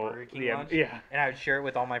the Burger King yeah, lunch, yeah. and I would share it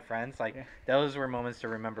with all my friends. Like, Yeah. those were moments to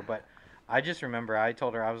remember. But I just remember I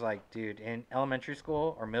told her, I was like, dude, in elementary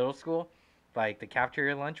school or middle school, like the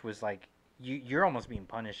cafeteria lunch was like you're almost being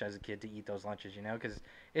punished as a kid to eat those lunches, you know, because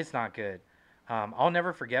it's not good. I'll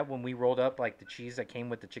never forget when we rolled up like the cheese that came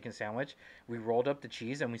with the chicken sandwich. We rolled up the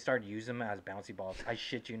cheese and we started using them as bouncy balls. I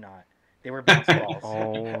shit you not. They were bouncy balls.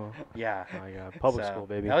 Oh, Yeah. my God. Public school,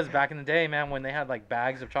 baby. That was back in the day, man, when they had like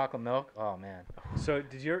bags of chocolate milk. Oh man. So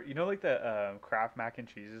did you know like the Kraft mac and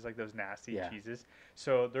cheeses, like those nasty cheeses?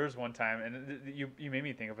 So there was one time, and you made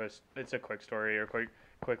me think of it's a quick story or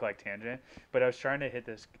quick like tangent, but I was trying to hit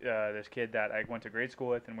this this kid that I went to grade school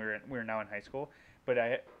with, and we were now in high school, but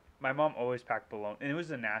my mom always packed bologna, and it was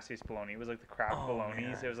the nastiest bologna. It was like the Kraft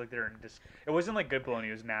bolognas. Man. It was like it wasn't like good bologna.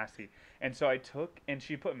 It was nasty. And so and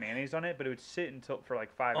she put mayonnaise on it, but it would sit for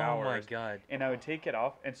like 5 hours. Oh my God. And I would take it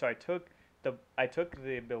off, and so I took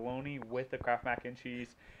the bologna with the Kraft mac and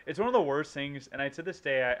cheese. It's one of the worst things, and to this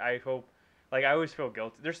day I hope, like, I always feel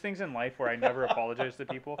guilty. There's things in life where I never apologize to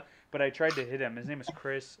people, but I tried to hit him. His name is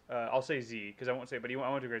Chris. I'll say Z because I won't say, but I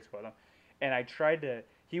went to grade school with him, and I tried to.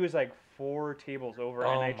 He was like 4 tables over,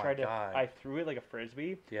 and I tried to. I threw it like a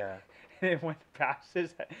frisbee. Yeah. And it went past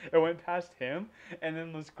it went past him, and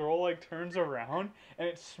then this girl like turns around and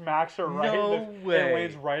it smacks her right. And it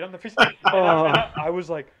lands right on the face. And I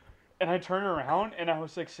was like, and I turned around and I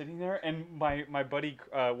was like sitting there, and my buddy,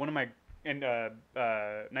 one of my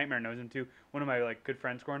Nightmare knows him too. One of my like good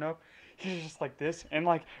friends growing up. He's just like this, and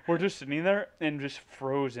like we're just sitting there and just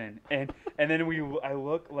frozen, and then I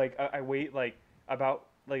look like I wait like about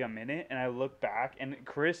like a minute, and I look back, and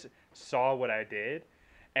Chris saw what I did,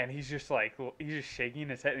 and he's just shaking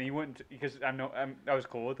his head, and he wouldn't, because I was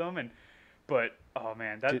cool with him, but oh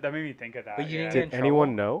man, that made me think of that. But you didn't Did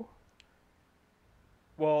anyone know?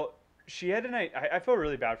 Well, she had I felt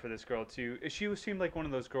really bad for this girl too. She seemed like one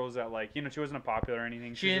of those girls that, like, she wasn't a popular or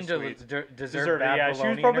anything. She didn't deserve it. Yeah, she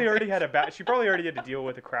was probably already had she probably already had to deal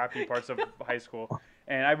with the crappy parts of high school.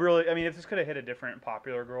 And if this could have hit a different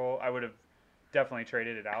popular girl, I would have definitely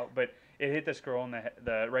traded it out. But it hit this girl in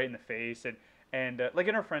the right in the face, and like,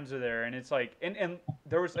 and her friends are there, and it's like, and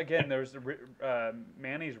there was the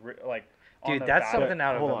mayonnaise like. Dude, that's something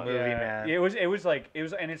out of a movie, man. It was,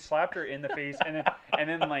 and it slapped her in the face, and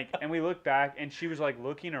then like, and we looked back, and she was like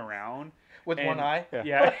looking around with one eye.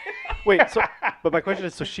 Yeah. Wait, but my question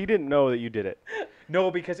is, so she didn't know that you did it? No,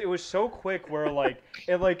 because it was so quick, where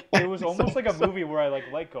it was almost like a movie where I like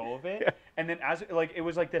let go of it, and then it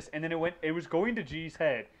was like this, and then it was going to G's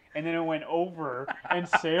head. And then it went over and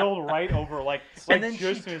sailed right over, and then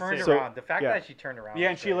she turned around. The fact that she turned around. Yeah,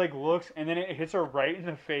 and she like looks, and then it hits her right in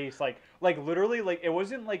the face, like literally, like, it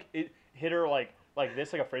wasn't like it hit her like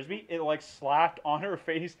this, like a frisbee. It like slapped on her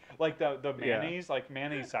face, like the mayonnaise, like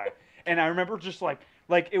mayonnaise side. And I remember just like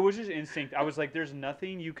it was just instinct. I was like, there's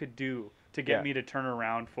nothing you could do to get me to turn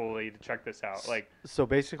around fully to check this out. Like, so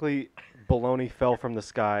basically, bologna fell from the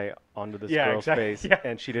sky onto this girl's face,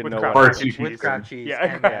 and she didn't know what it was. With crab cheese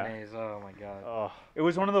and mayonnaise. Oh my God. Oh. It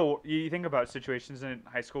was one of the, you think about situations in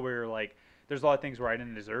high school where you're like, there's a lot of things where I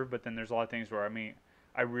didn't deserve, but then there's a lot of things where,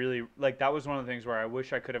 I really, like, that was one of the things where I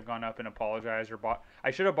wish I could have gone up and apologized, or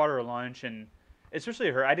I should have bought her lunch, and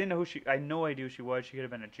especially her. I didn't know I had no idea who she was. She could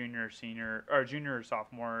have been a junior or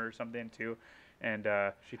sophomore or something too. And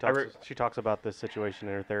she talks about this situation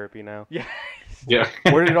in her therapy now. Yeah. Yeah.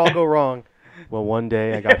 Where did it all go wrong? Well, one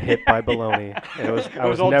day I got hit by bologna. And it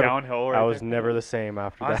was all never, downhill. Right, I was never the same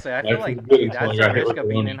after Honestly, that. I feel like that's the risk of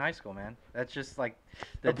being in high school, man. That's just like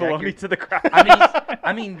the bologna to the crowd.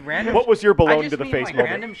 I mean, random. What was your bologna to the face like, moment?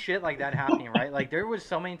 Random shit like that happening, right? Like, there was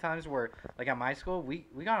so many times where, like, at my school, we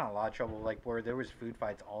got in a lot of trouble, like, where there was food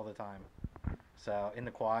fights all the time. So in the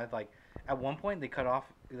quad, like, at one point they cut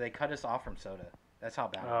us off from soda. That's how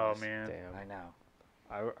bad it was. Oh man. Damn. I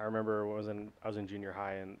know. I remember I was in junior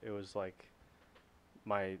high, and it was like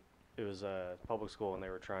it was a public school, and they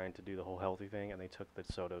were trying to do the whole healthy thing, and they took the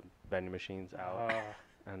soda vending machines out,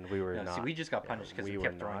 and we were not. See, we just got punished because we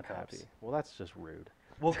kept throwing cups. Happy. Well, that's just rude.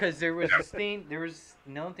 Well, because there was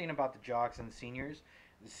another thing about the jocks and the seniors,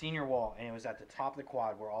 the senior wall, and it was at the top of the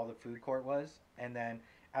quad where all the food court was, and then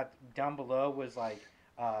down below was like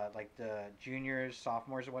the juniors,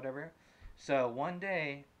 sophomores, or whatever. So one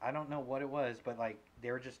day, I don't know what it was, but like they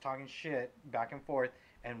were just talking shit back and forth,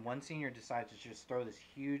 and one senior decided to just throw this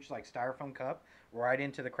huge like styrofoam cup right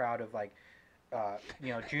into the crowd of like,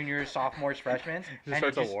 juniors, sophomores, freshmen. Just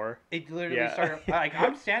starts a war. It literally started. Like,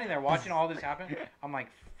 I'm standing there watching all this happen. I'm like,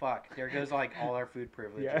 fuck, there goes like all our food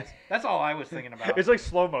privileges. Yeah. That's all I was thinking about. It's like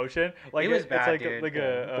slow motion. Like, it was bad, it's like dude. like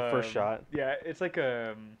the first shot. Yeah, it's like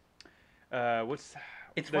what's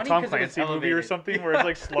It's the funny Tom 'cause it was Clancy movie or elevated. something where it's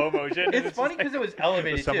like slow motion. and It's funny just because like it was the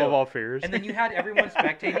elevated sum too. of all fears. And then you had everyone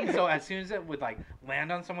spectating, so as soon as it would like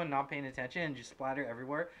land on someone not paying attention and just splatter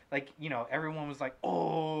everywhere, like everyone was like,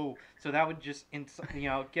 "Oh!" So that would just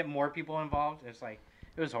get more people involved. It's like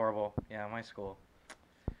it was horrible. Yeah, my school.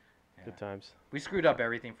 Yeah. Good times. We screwed up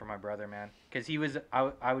everything for my brother, man, because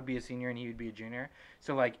I would be a senior and he would be a junior.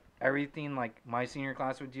 So like everything like my senior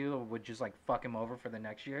class would do would just like fuck him over for the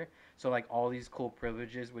next year. So like all these cool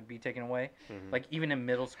privileges would be taken away. Mhm. Like even in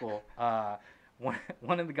middle school,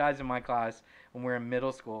 one of the guys in my class when we were in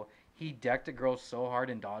middle school, he decked a girl so hard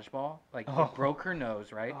in dodgeball, like he broke her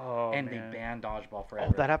nose, right? Oh, and man. they banned dodgeball Oh,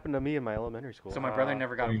 forever. that happened to me in my elementary school. So my brother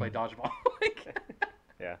never got to play dodgeball. Like,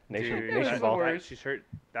 Yeah, Dude, nation that's ball. the worst. She's hurt.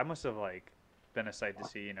 That must have like been a sight to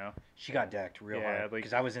see, you know. she got decked real Yeah, hard like-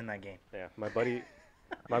 because I was in that game. Yeah, my buddy.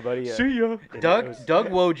 ya. it Doug was, Doug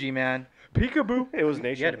Woj, man. Peekaboo. It was He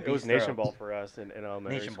nation. had a It was beast nation throw. ball for us in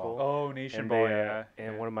elementary Nation school. ball. Oh, nation And ball. they, Yeah.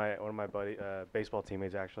 and one of my buddy baseball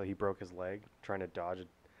teammates actually he broke his leg trying to dodge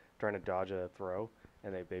a throw,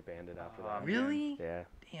 and they banned it after Oh, that. man. Really? Yeah.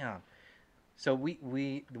 Damn. So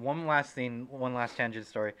we one last tangent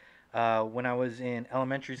story. When I was in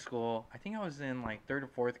elementary school, I think I was in like 3rd or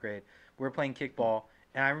 4th grade. We were playing kickball,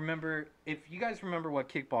 and I remember, if you guys remember what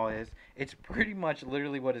kickball is, it's pretty much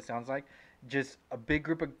literally what it sounds like. Just a big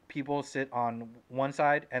group of people sit on one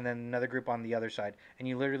side and then another group on the other side, and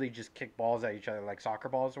you literally just kick balls at each other like soccer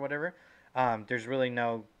balls or whatever. There's really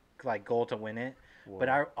no like goal to win it. But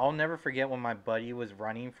Whoa. I'll never forget when my buddy was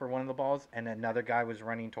running for one of the balls and another guy was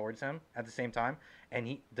running towards him at the same time,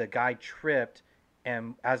 and the guy tripped,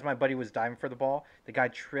 and as my buddy was diving for the ball, the guy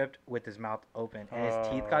tripped with his mouth open and his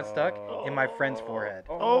teeth got stuck in my friend's forehead.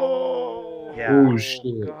 Oh. Yeah. Oh,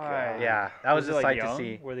 shit. God. Yeah, that was it a like sight young? to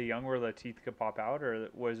see. Were they young where the teeth could pop out, or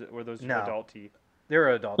were those No. adult teeth? They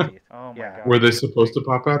were adult teeth. Oh my Yeah. god. Were they supposed to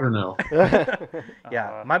pop out or no?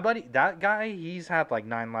 Yeah, my buddy, that guy, he's had like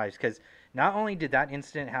 9 lives because not only did that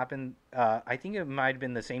incident happen, I think it might have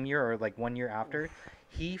been the same year or like 1 year after,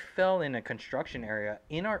 he fell in a construction area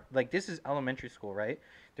in our, like this is elementary school, right?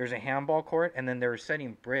 There's a handball court and then they were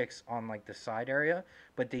setting bricks on like the side area,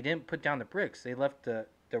 but they didn't put down the bricks. They left the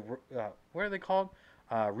what are they called?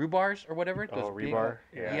 Rebars or whatever? Oh, big, rebar?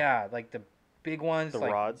 Yeah. Yeah. like the big ones. The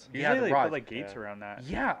like, rods? Yeah, Usually the they rods. put like gates Yeah. around that.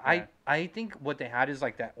 Yeah, I think what they had is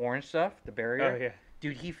like that orange stuff, the barrier. Oh yeah.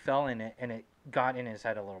 Dude, he fell in it and it got in his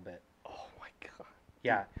head a little bit. Oh my god.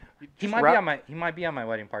 Yeah, You he just might wrap- be at my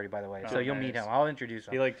wedding party, by the way. Oh, so you'll meet nice. him. I'll introduce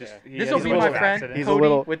him. He like just. Yeah. he This has will a be little my friend accident. He's a Cody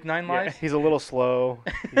little- with 9 Yeah. lives. He's a little slow.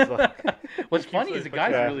 He's like, What's He funny keeps is the like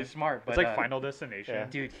guy's pushing- really smart. But, It's like Final Destination. yeah.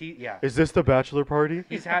 dude, yeah, is this the bachelor party?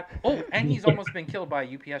 he's had. Oh, and he's almost been killed by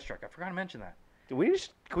a UPS truck. I forgot to mention that. Can we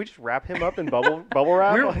just wrap him up in bubble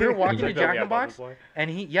wrap? We're walking to Like, Jack in yeah, the Box, Bubbles Boy. and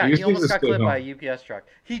he He just almost needs to got stay clipped by home. a UPS truck.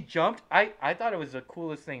 He jumped. I thought it was the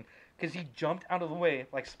coolest thing because he jumped out of the way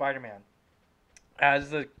like Spider-Man as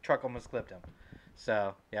the truck almost clipped him.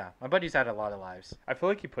 So yeah, my buddy's had a lot of lives. I feel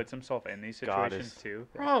like he puts himself in these God situations is- too.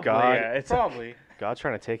 Probably, God. Yeah, it's probably. God's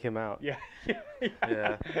trying to take him out. Yeah.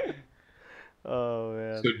 Yeah. Oh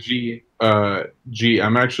man. So G,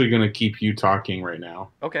 I'm actually gonna keep you talking right now.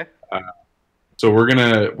 Okay. So we're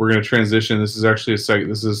gonna transition. This is actually a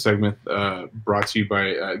segment brought to you by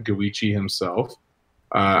Goichi himself.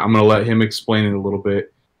 I'm gonna let him explain it a little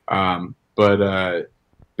bit. But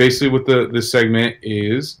basically, what this segment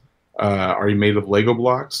is, are you made of Lego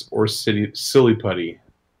blocks or silly putty?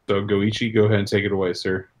 So Goichi, go ahead and take it away,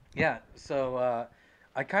 sir. Yeah. So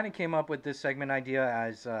I kind of came up with this segment idea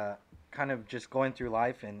as kind of just going through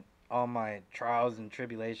life and all my trials and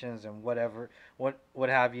tribulations and what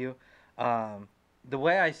have you. The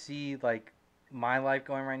way I see like my life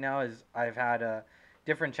going right now is I've had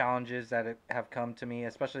different challenges that have come to me,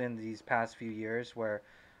 especially in these past few years, where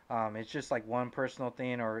it's just like one personal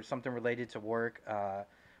thing or something related to work,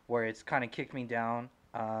 where it's kind of kicked me down,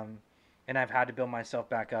 and I've had to build myself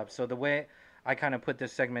back up. So the way I kind of put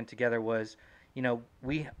this segment together was,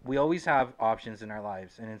 we always have options in our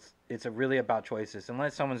lives, and it's really about choices.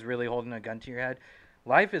 Unless someone's really holding a gun to your head,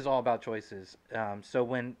 life is all about choices. So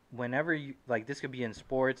whenever you, like, this could be in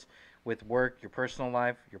sports, with work, your personal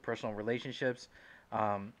life, your personal relationships.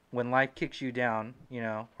 When life kicks you down,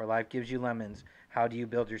 or life gives you lemons, how do you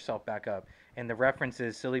build yourself back up? And the reference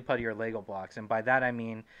is silly putty or Lego blocks. And by that I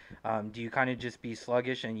mean, do you kind of just be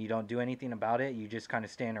sluggish and you don't do anything about it? You just kind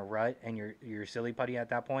of stay in a rut and you're silly putty at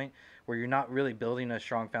that point, where you're not really building a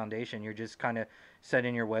strong foundation. You're just kind of set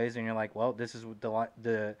in your ways, and you're like, well, this is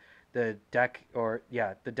the deck, or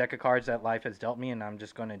the deck of cards that life has dealt me, and I'm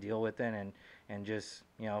just going to deal with it and just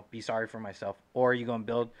be sorry for myself. Or you're going to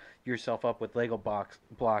build yourself up with Lego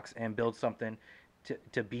blocks and build something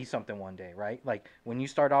to be something one day, right? Like when you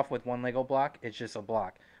start off with one Lego block, it's just a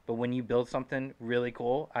block. But when you build something really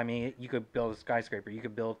cool, I mean, you could build a skyscraper, you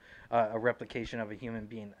could build a replication of a human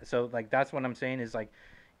being. So like that's what I'm saying is like,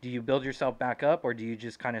 do you build yourself back up or do you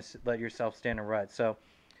just kind of let yourself stay in a rut? So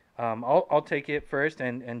I'll take it first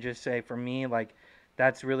and just say for me like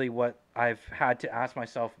that's really what I've had to ask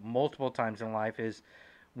myself multiple times in life is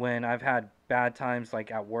when I've had bad times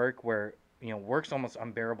like at work where work's almost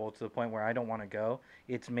unbearable to the point where I don't want to go.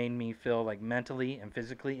 It's made me feel like mentally and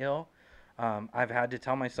physically ill. I've had to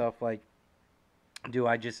tell myself like, do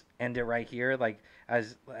I just end it right here, like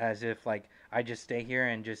as if like I just stay here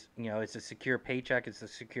and just it's a secure paycheck, it's a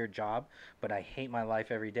secure job, but I hate my life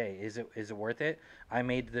every day. Is it worth it? I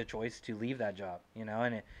made the choice to leave that job,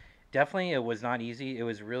 and it was not easy. It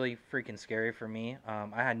was really freaking scary for me.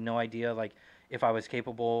 I had no idea like if I was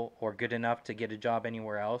capable or good enough to get a job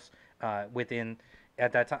anywhere else. Within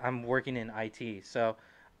at that time, I'm working in IT, so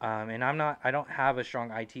and I don't have a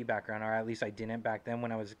strong IT background, or at least I didn't back then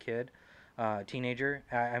when I was a kid, teenager.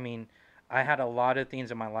 I mean, I had a lot of things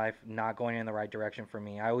in my life not going in the right direction for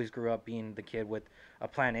me. I always grew up being the kid with a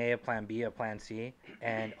plan A, a plan B, a plan C,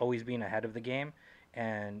 and always being ahead of the game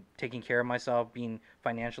and taking care of myself, being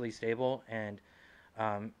financially stable. And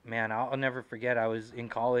man, I'll never forget. I was in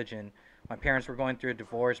college and my parents were going through a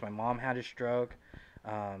divorce. My mom had a stroke.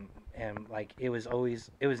 And like it was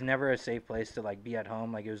never a safe place to like be at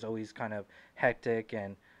home. Like it was always kind of hectic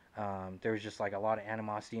and there was just like a lot of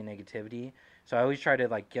animosity and negativity. So I always try to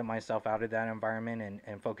like get myself out of that environment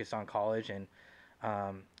and focus on college. And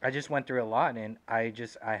I just went through a lot, and I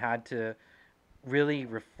had to really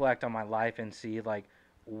reflect on my life and see like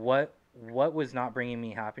what was not bringing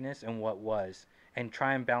me happiness and what was, and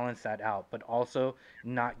try and balance that out, but also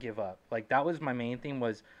not give up. Like that was my main thing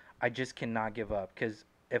was I just cannot give up, because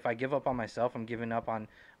if I give up on myself, I'm giving up on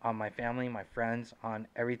my family, my friends, on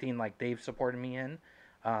everything like they've supported me in.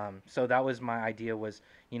 So that was my idea was,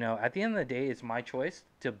 at the end of the day, it's my choice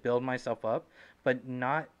to build myself up, but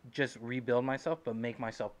not just rebuild myself, but make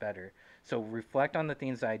myself better. So reflect on the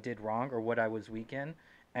things that I did wrong or what I was weak in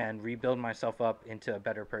and rebuild myself up into a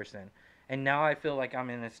better person. And now I feel like I'm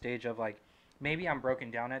in a stage of like, maybe I'm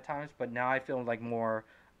broken down at times, but now I feel like more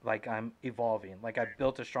like I'm evolving. Like I've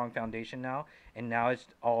built a strong foundation now, and now it's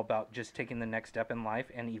all about just taking the next step in life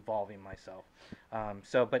and evolving myself.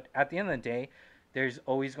 But at the end of the day, there's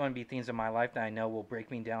always going to be things in my life that I know will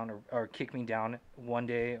break me down or kick me down one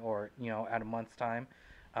day or, at a month's time.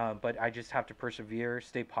 But I just have to persevere,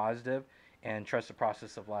 stay positive, and trust the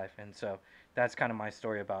process of life. And so that's kind of my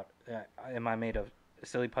story about am I made of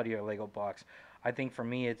silly putty or Lego blocks? I think for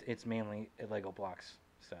me, it's mainly Lego blocks.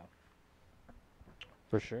 So.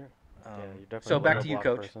 For sure. Yeah, you're definitely So a back Lego to you, block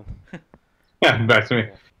Coach. person. Yeah, back to me.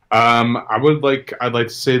 Yeah. I'd like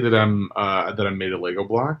to say that I'm made of Lego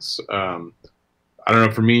blocks. I don't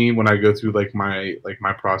know. For me, when I go through like my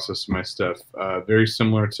process, my stuff, very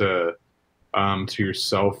similar to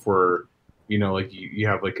yourself, where like you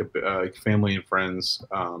have like like family and friends.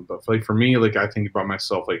 But like for me, like I think about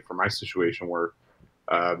myself, like for my situation, where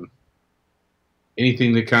um,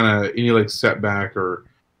 anything that kind of any like setback or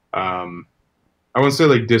I wouldn't say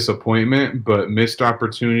like disappointment, but missed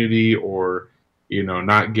opportunity or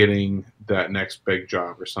not getting that next big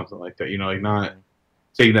job or something like that. Like not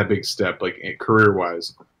taking that big step, like career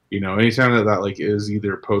wise. Anytime that like is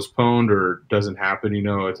either postponed or doesn't happen,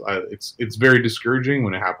 it's very discouraging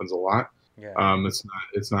when it happens a lot. Yeah.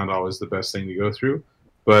 It's not always the best thing to go through,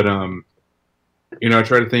 but I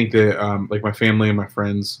try to think that like my family and my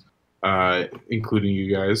friends, including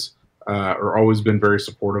you guys, are always been very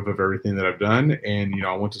supportive of everything that I've done. And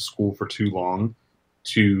I went to school for too long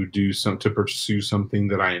to pursue something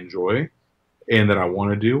that I enjoy and that I want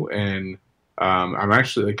to do. And I'm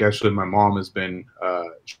actually my mom has been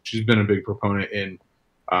she's been a big proponent in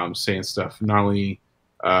saying stuff. Not only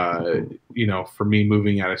for me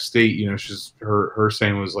moving out of state, she's her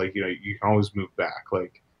saying was like you can always move back.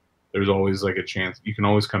 Like there's always like a chance you can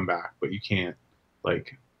always come back, but you can't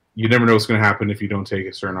like you never know what's going to happen if you don't take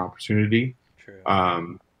a certain opportunity.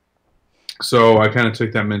 True. So I kind of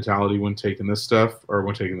took that mentality when taking this stuff or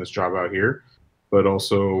when taking this job out here, but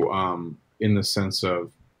also in the sense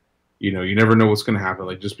of, you never know what's going to happen.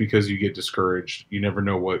 Like just because you get discouraged, you never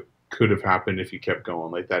know what could have happened if you kept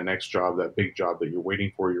going. Like that next job, that big job that you're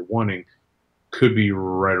waiting for, you're wanting, could be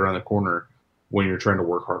right around the corner when you're trying to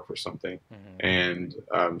work hard for something. Mm-hmm.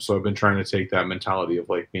 And so I've been trying to take that mentality of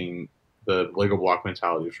like being the Lego block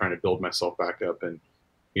mentality of trying to build myself back up and,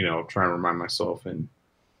 trying to remind myself and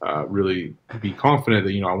really be confident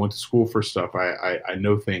that, I went to school for stuff. I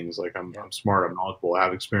know things like I'm smart, I'm knowledgeable, I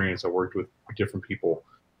have experience. I worked with different people.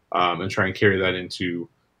 and try and carry that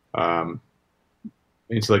um,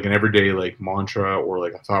 into like an everyday like mantra or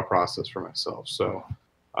like a thought process for myself. So,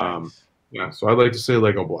 Nice. yeah, so I'd like to say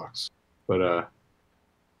Lego blocks, but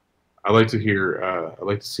I like to hear, I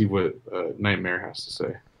like to see what Nightmare has to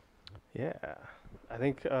say. Yeah. I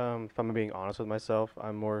think if I'm being honest with myself,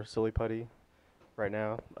 I'm more silly putty right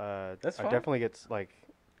now. That's I fine. definitely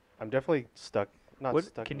I'm definitely stuck. Not What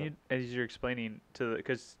stuck can in the. you, as you're explaining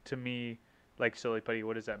because to me, like silly putty,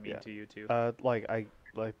 what does that mean Yeah. to you too? Like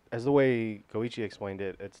as the way Goichi explained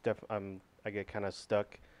it, I get kind of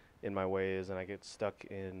stuck in my ways, and I get stuck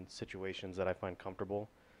in situations that I find comfortable,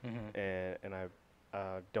 Hmm. and I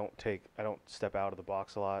don't step out of the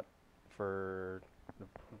box a lot for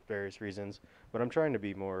various reasons. But I'm trying to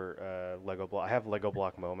be more Lego block. I have Lego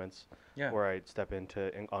block moments Yeah. where I step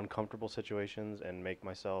into uncomfortable situations and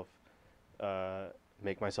uh,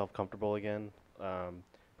 make myself comfortable again.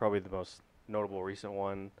 Probably the most notable recent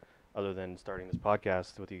one, other than starting this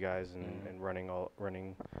podcast with you guys and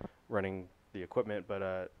running the equipment.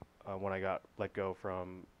 But when I got let go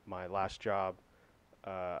from my last job, uh,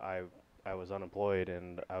 I I was unemployed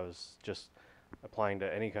and I was just applying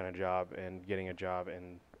to any kind of job and getting a job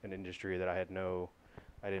in an industry that I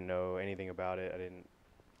didn't know anything about it. I didn't.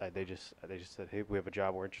 They just said, hey, we have a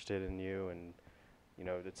job. We're interested in you, and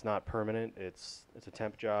it's not permanent. It's a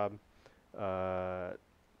temp job. Uh,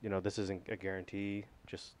 this isn't a guarantee.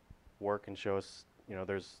 Just work and show us.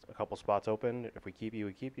 There's a couple spots open. If we keep you,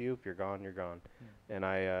 we keep you. If you're gone, you're gone. And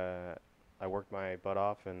I worked my butt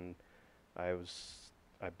off, and I was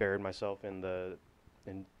I buried myself in the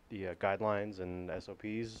guidelines and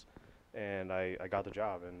SOPs, and I got the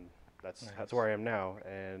job, and that's where I am now.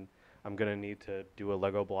 And I'm gonna need to do a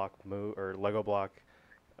Lego block move or Lego block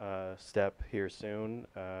step here soon,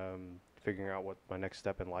 figuring out what my next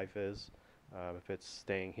step in life is. If it's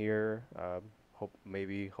staying here,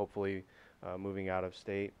 hopefully, moving out of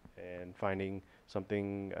state and finding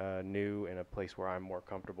something new in a place where I'm more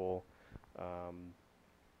comfortable um,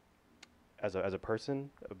 as a person,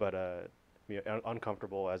 but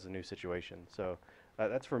uncomfortable as a new situation. So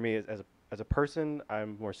that's for me as a person.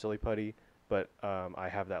 I'm more silly putty, but I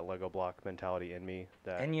have that Lego block mentality in me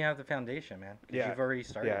that And you have the foundation, man, because yeah, you've already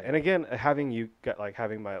started yeah. it. And again, having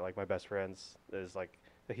my best friends is like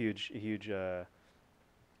a huge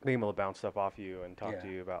being able to bounce stuff off you and talk Yeah. to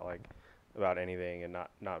you about anything and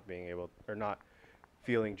not being able or not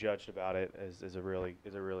feeling judged about it is a really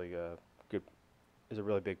good is a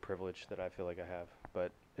really big privilege that I feel like I have.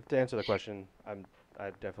 But if to answer the question, I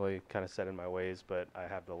definitely kind of set in my ways, but I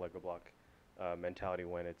have the Lego block mentality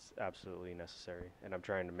when it's absolutely necessary, and I'm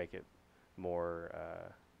trying to make it more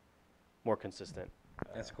more consistent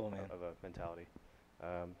That's cool, man. of a mentality.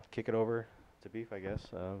 Kick it over to Beef, I guess.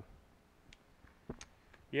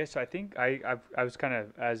 Yes, I think I was kind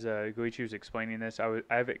of as Goichi was explaining this. I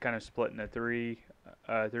have it kind of split into three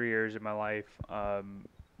areas of my life.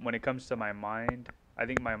 When it comes to my mind, I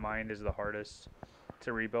think my mind is the hardest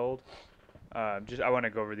to rebuild. Just I want to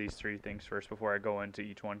go over these three things first before I go into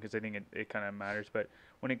each one because I think it kind of matters. But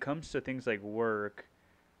when it comes to things like work,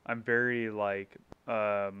 I'm very like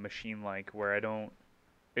machine like where I don't.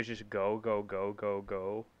 It's just go go go go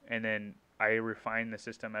go, and then I refine the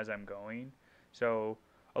system as I'm going. So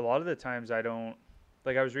a lot of the times I don't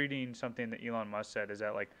like I was reading something that Elon Musk said is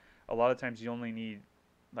that like a lot of times you only need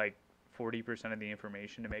like 40% of the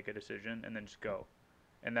information to make a decision and then just go.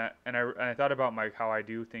 And I thought about my how I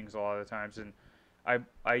do things a lot of the times and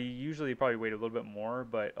I usually probably wait a little bit more,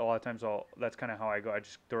 but a lot of times that's kind of how I go. I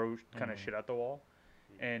just throw kind of shit at the wall.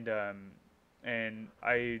 And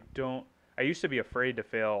I don't I used to be afraid to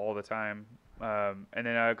fail all the time. And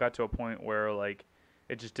then I got to a point where like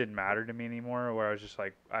it just didn't matter to me anymore. Where I was just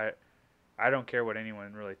like, I don't care what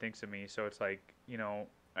anyone really thinks of me. So it's like,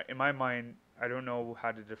 in my mind, I don't know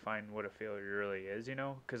how to define what a failure really is.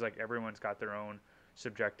 Because like everyone's got their own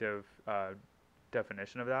subjective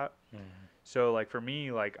definition of that. Mm-hmm. So like for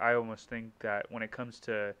me, like I almost think that when it comes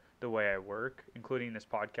to the way I work, including this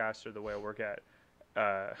podcast or the way I work at,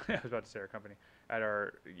 I was about to say our company at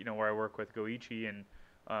our, where I work with Goichi and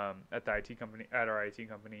at the IT company, at our IT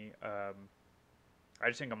company. I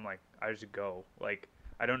just think I just go. Like,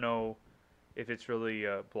 I don't know if it's really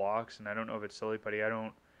blocks, and I don't know if it's silly putty. I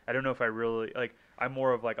don't know if I really like. I'm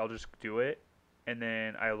more of like I'll just do it, and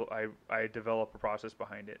then I develop a process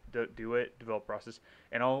behind it. Do it, develop process,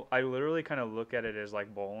 and I literally kind of look at it as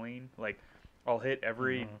like bowling. Like, I'll hit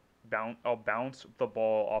every I'll bounce the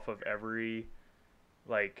ball off of every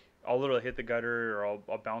like. I'll literally hit the gutter, or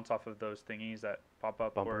I'll bounce off of those thingies that pop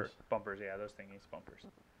up Bumpers. or bumpers. Yeah, those thingies, bumpers.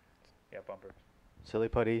 Yeah, bumpers. Silly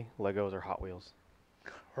putty, Legos, or Hot Wheels.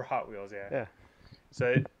 Or Hot Wheels, yeah. Yeah.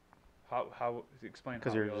 So How explain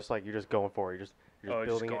Because Hot you're Wheels? just like you're just going for it. You're just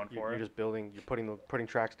building going it. for You're it. just building. You're putting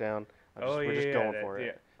tracks down. Oh We're just yeah, going that, for yeah.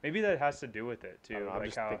 it. Maybe that has to do with it I don't too. know, I'm like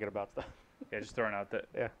just how thinking about stuff. yeah, just throwing out that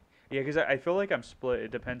Yeah. yeah, because I feel like I'm split.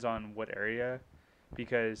 It depends on what area,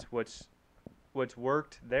 because what's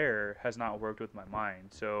worked there has not worked with my mind.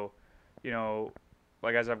 So, you know,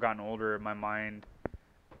 like as I've gotten older, my mind,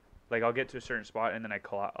 like I'll get to a certain spot and then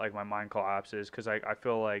like my mind collapses because I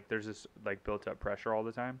feel like there's this like built up pressure all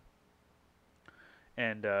the time.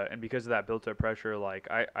 And because of that built up pressure, like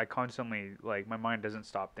I constantly, like my mind doesn't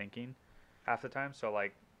stop thinking half the time. So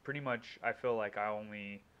like pretty much I feel like I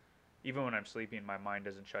only, even when I'm sleeping, my mind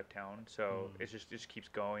doesn't shut down. So it just keeps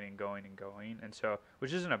going and going and going. And so,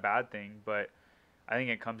 which isn't a bad thing, but I think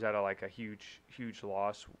it comes out of like a huge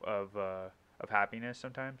loss of happiness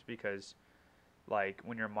sometimes, because like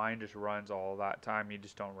when your mind just runs all that time, you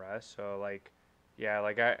just don't rest. So like, yeah,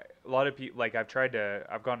 like a lot of people, like I've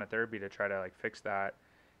gone to therapy to try to like fix that,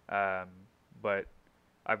 um, but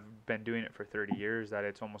I've been doing it for 30 years that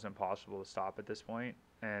it's almost impossible to stop at this point.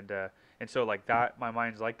 And so like that, my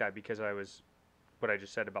mind's like that because I was, what I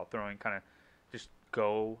just said about throwing, kind of just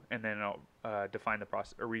go and then I'll define the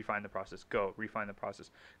process or refine the process, go, refine the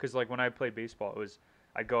process. Because like when I played baseball, it was,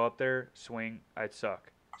 I'd go up there, swing, I'd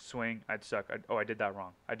suck. Swing, I'd suck. I did that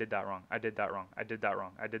wrong. I did that wrong. I did that wrong. I did that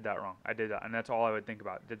wrong. I did that wrong. I did that. And that's all I would think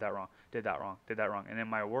about. Did that wrong. Did that wrong. Did that wrong. And in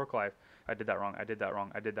my work life, I did that wrong. I did that wrong.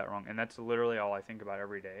 I did that wrong. And that's literally all I think about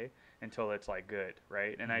every day until it's like good,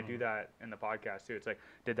 right? And I do that in the podcast too. It's like,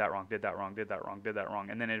 did that wrong. Did that wrong. Did that wrong. Did that wrong.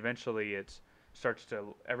 And then eventually it's starts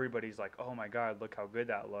to, everybody's like, oh my God, look how good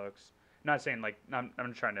that looks. Not saying like, I'm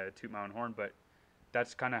trying to toot my own horn, but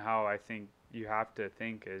that's kind of how I think you have to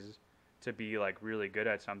think, is to be like really good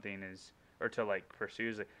at something, is, or to like pursue,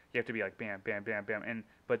 is like you have to be like bam bam bam bam, and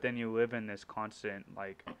but then you live in this constant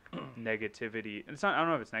like negativity. It's not, I don't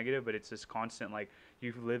know if it's negative, but it's this constant like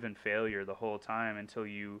you live in failure the whole time until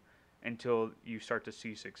you start to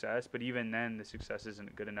see success. But even then the success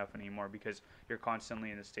isn't good enough anymore because you're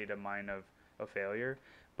constantly in a state of mind of failure.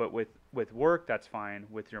 But with work, that's fine.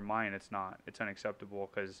 With your mind, it's not. It's unacceptable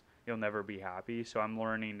because you'll never be happy. So I'm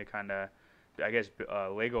learning to kind of, I guess,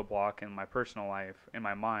 Lego block in my personal life, in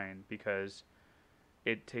my mind, because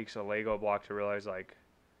it takes a Lego block to realize, like,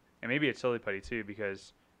 and maybe it's silly putty too,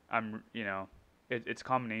 because I'm, it's a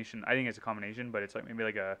combination. I think it's a combination, but it's like maybe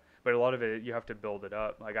like but a lot of it, you have to build it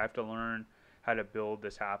up. Like I have to learn how to build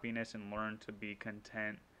this happiness and learn to be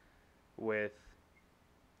content with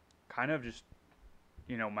kind of just,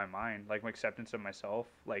 my mind, like my acceptance of myself.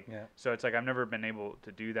 Like, Yeah. so it's like I've never been able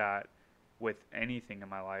to do that with anything in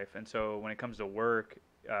my life. And so when it comes to work,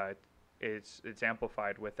 it's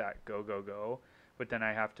amplified with that go go go. But then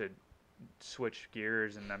I have to switch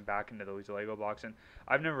gears and then back into those Lego blocks. And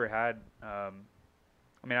I've never had,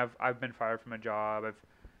 I've been fired from a job.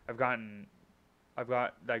 I've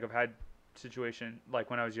had situation, like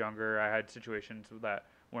when I was younger, I had situations that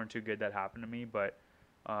weren't too good that happened to me. But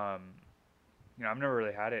I've never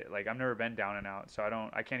really had it. Like I've never been down and out, so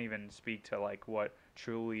I can't even speak to like what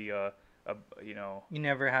truly You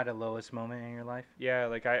never had a lowest moment in your life? yeah,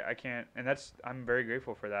 like I can't, and I'm very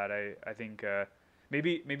grateful for that. I think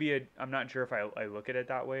I'm not sure if I look at it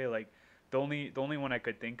that way. Like the only one I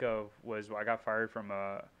could think of was I got fired from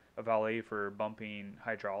a valet for bumping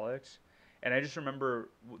hydraulics. And I just remember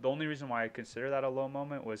the only reason why I consider that a low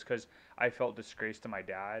moment was because I felt disgraced to my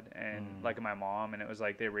dad and like my mom, and it was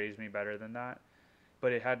like they raised me better than that.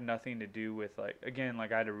 But it had nothing to do with like, again,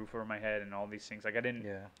 like I had a roof over my head and all these things. Like I didn't,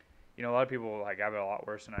 Yeah. a lot of people like have it a lot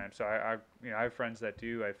worse than I am. So I have friends that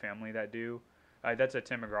do, I have family that do. That's a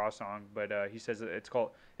Tim McGraw song, but he says that it's called,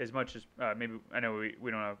 as much as maybe I know we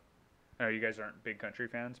don't have. I know you guys aren't big country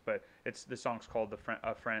fans, but the song's called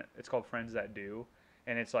It's called Friends That Do,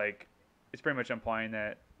 and it's like, it's pretty much implying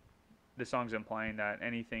that the song's implying that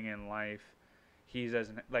anything in life, he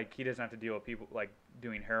doesn't have to deal with people like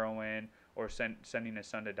doing heroin or sending his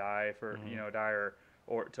son to die for die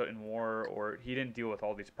or to in war, or he didn't deal with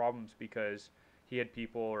all these problems because he had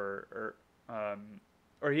people or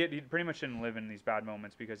he pretty much didn't live in these bad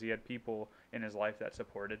moments because he had people in his life that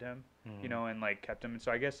supported him, and like kept him. And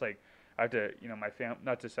so I guess like I have to, my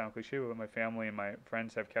not to sound cliche, but my family and my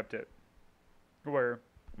friends have kept it where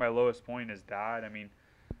my lowest point is that. I mean,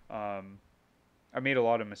 I made a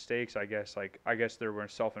lot of mistakes, I guess. Like, I guess there were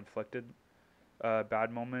self-inflicted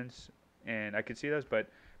bad moments, and I could see those. But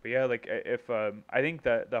yeah, like if I think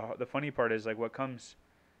that the funny part is like what comes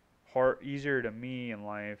easier to me in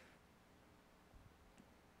life.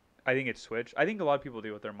 I think it's switched. I think a lot of people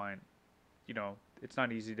deal with their mind. It's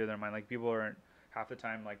not easy to their mind. Like people aren't half the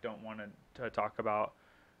time like don't want to talk about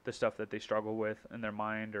the stuff that they struggle with in their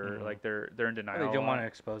mind, or Mhm. like they're in Or denial. they a don't want lot. to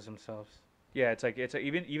expose themselves. Yeah, it's like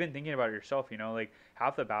even thinking about yourself, like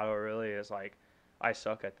half the battle really is like I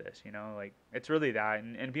suck at this, like it's really that,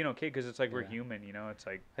 and being okay because it's like we're Yeah. human, it's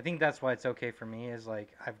like I think that's why it's okay for me is like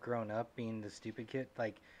I've grown up being the stupid kid.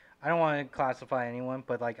 Like I don't want to classify anyone,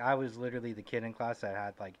 but like I was literally the kid in class that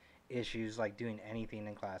had like issues like doing anything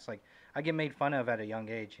in class. Like I get made fun of at a young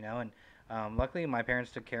age, and luckily my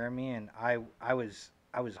parents took care of me, and I was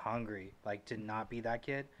hungry like to not be that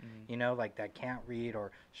kid, like that can't read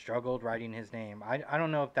or struggled writing his name. I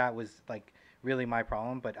don't know if that was like really my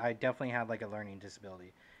problem, but I definitely had like a learning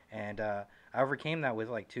disability, and I overcame that with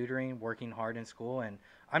like tutoring, working hard in school, and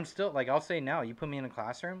I'm still like I'll say now, you put me in a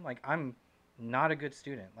classroom, like I'm not a good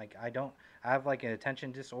student. Like I have like an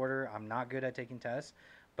attention disorder. I'm not good at taking tests,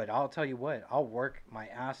 but I'll tell you what, I'll work my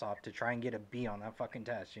ass off to try and get a B on that fucking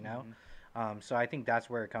test. So I think that's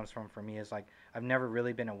where it comes from for me is like I've never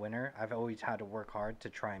really been a winner. I've always had to work hard to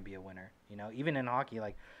try and be a winner. Even in hockey,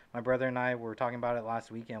 like my brother and I were talking about it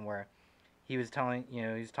last weekend where he was telling, he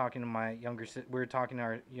was talking to we were talking to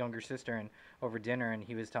our younger sister and over dinner, and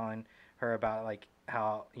he was telling her about like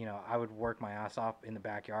how, I would work my ass off in the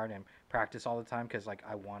backyard and practice all the time because like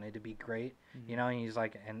I wanted to be great, and he's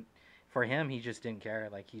like, and for him, he just didn't care.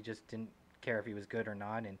 Like he just didn't care if he was good or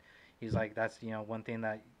not. And he's like, that's, one thing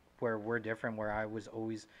that where we're different, where I was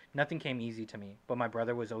always, nothing came easy to me, but my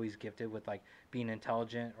brother was always gifted with like being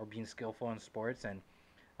intelligent or being skillful in sports. And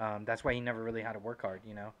that's why he never really had to work hard.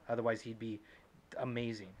 Otherwise, he'd be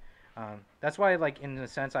amazing. That's why, like, in a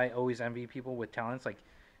sense, I always envy people with talents. Like,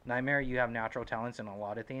 Nightmare, you have natural talents in a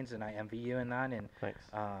lot of things, and I envy you in that. And Thanks.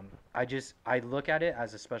 I look at it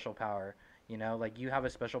as a special power. Like you have a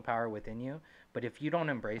special power within you, but if you don't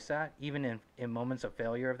embrace that, even in moments of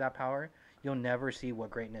failure of that power, you'll never see what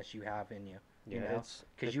greatness you have in you. Yeah,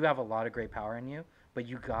 Because you have a lot of great power in you, but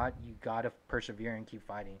you got to persevere and keep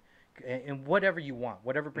fighting. And whatever you want,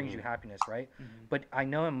 whatever brings you happiness, right? But I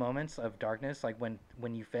know in moments of darkness, like when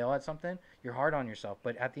you fail at something, you're hard on yourself.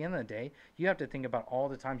 But at the end of the day, you have to think about all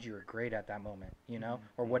the times you were great at that moment,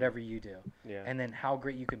 or whatever you do, Yeah. and then how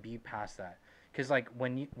great you could be past that. Because like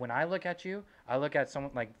when I look at you, I look at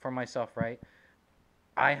someone like for myself, right?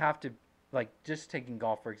 I have to, like, just taking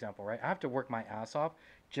golf for example, right? I have to work my ass off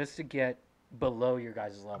just to get below your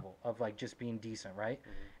guys' level of like just being decent, right?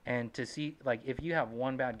 And to see like if you have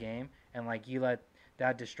one bad game and like you let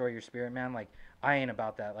that destroy your spirit, man, like I ain't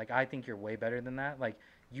about that. Like I think you're way better than that. Like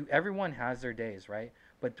everyone has their days, right?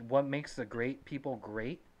 But what makes the great people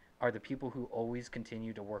great are the people who always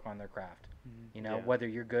continue to work on their craft. Yeah. Whether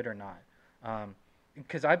you're good or not.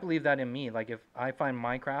 Because I believe that in me. Like if I find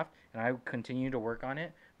my craft and I continue to work on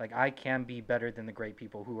it, like I can be better than the great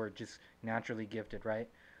people who are just naturally gifted, right?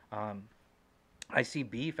 I see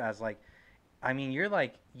Beef as like, I mean,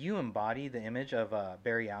 you embody the image of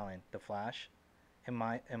Barry Allen, the Flash, in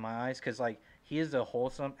my eyes, because like he is a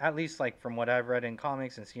wholesome, at least like from what I've read in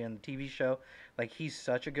comics and seen on the TV show, like he's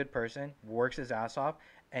such a good person, works his ass off,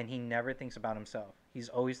 and he never thinks about himself. He's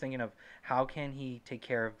always thinking of how can he take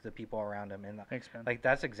care of the people around him, and thanks, man. like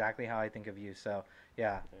that's exactly how I think of you. So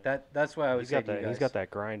yeah, that's what I would He's say got to you that. guys. He's got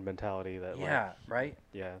that grind mentality that. Yeah, Like, right.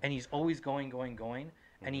 yeah. And he's always going,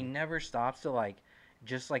 and he never stops to like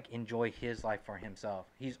just like enjoy his life for himself.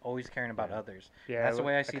 He's always caring about others. Yeah, That's the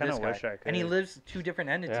way I see kinda this guy. wish I And he could. lives two different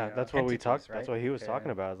entities. Yeah, that's what we talked. Right? That's what he was Yeah. talking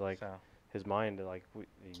about. Is like So his mind. Like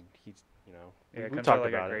he's Yeah, it we comes talked at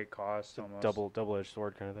like a about it. great cost It's a almost. double-edged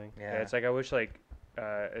sword kind of thing. yeah, Yeah, it's like I wish like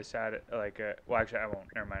it's sad like well actually I won't.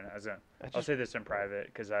 Never mind. I'll say this in private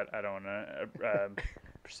because I don't want to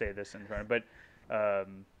say this in front. But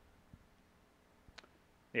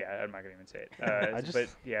yeah, I'm not gonna even say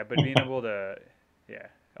it. But being able to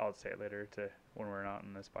I'll say it later to when we're not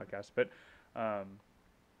in this podcast. But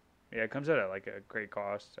yeah, it comes at like a great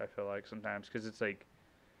cost. I feel like sometimes because it's like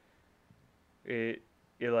it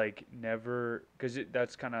like never because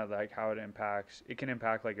that's kind of like how it can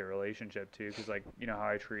impact like a relationship too because like how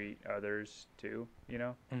I treat others too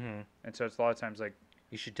Mm-hmm. and so it's a lot of times like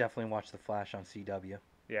You should definitely watch The Flash on CW.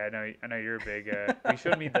 yeah I know you're a big you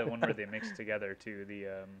showed me the one where they mix together too the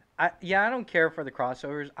I don't care for the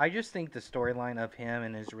crossovers. I just think the storyline of him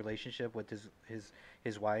and his relationship with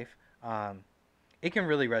his wife, it can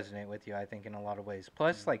really resonate with you. I think in a lot of ways.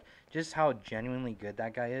 Plus, like just how genuinely good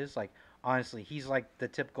that guy is. Like honestly, he's like the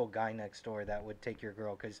typical guy next door that would take your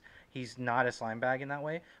girl because he's not a slime bag in that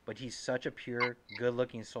way, but he's such a pure,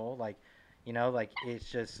 good-looking soul. Like, like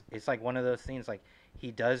it's like one of those things. Like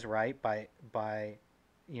he does right by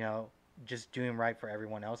just doing right for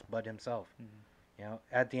everyone else but himself.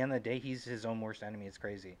 At the end of the day, he's his own worst enemy. It's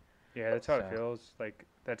crazy. yeah that's how it So- feels like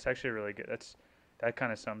that's actually really good that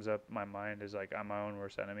kind of sums up my mind, is like I'm my own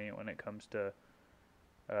worst enemy when it comes to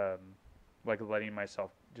like letting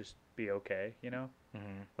myself just be okay, you know?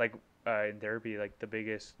 Mm-hmm. Like in therapy, like the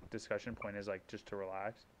biggest discussion point is like just to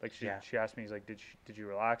relax. Like she asked me, she's like, did you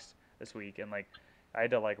relax this week? And like I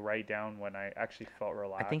had to like write down when I actually felt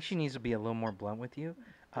relaxed. I think she needs to be a little more blunt with you.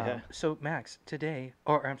 Yeah. So Max, today,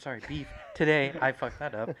 or I'm sorry, Beef, today, I fucked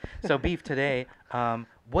that up. So Beef, today,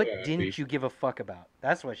 what Yeah, didn't Beef. you give a fuck about?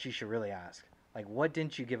 That's what she should really ask. Like, what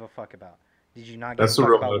didn't you give a fuck about? Did you not give That's a the fuck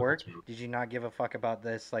real about motive work? too. Did you not give a fuck about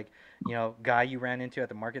this, like, guy you ran into at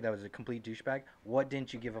the market that was a complete douchebag? What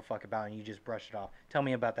didn't you give a fuck about and you just brushed it off? Tell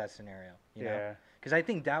me about that scenario, you know? Yeah. Because I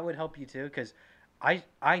think that would help you too, because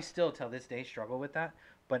I still, till this day, struggle with that.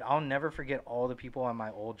 But I'll never forget all the people on my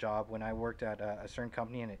old job when I worked at a certain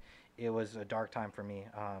company, and it was a dark time for me.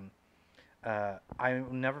 I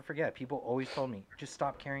will never forget. People always told me, just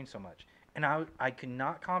stop caring so much. And I could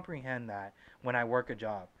not comprehend that when I work a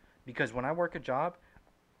job. Because when I work a job,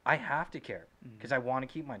 I have to care. Because I want to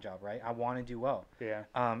keep my job, right? I want to do well. Yeah.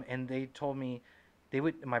 And they told me,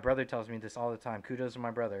 my brother tells me this all the time. Kudos to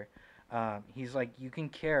my brother. He's like, you can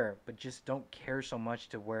care, but just don't care so much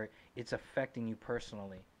to where it's affecting you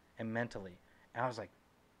personally and mentally. And I was like,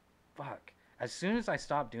 fuck. As soon as I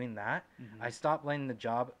stopped doing that, I stopped letting the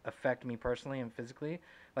job affect me personally and physically.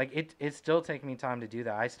 Like, it still takes me time to do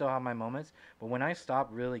that. I still have my moments. But when I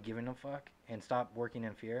stopped really giving a fuck and stopped working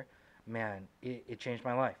in fear, man, it changed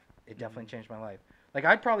my life. It definitely changed my life. Like,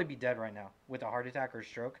 I'd probably be dead right now with a heart attack or a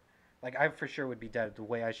stroke. Like, I for sure would be dead the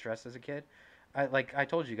way I stressed as a kid. I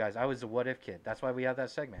told you guys, I was the what if kid. That's why we had that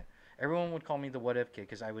segment. Everyone would call me the what if kid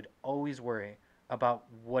because I would always worry about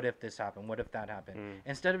what if this happened, what if that happened,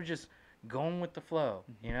 instead of just going with the flow,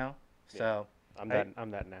 you know. So I'm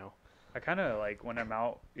that now. I kind of like when I'm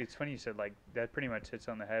out. It's funny you said like that. Pretty much hits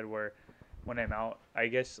on the head. Where when I'm out, I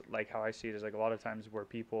guess like how I see it is like a lot of times where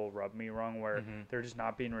people rub me wrong, where they're just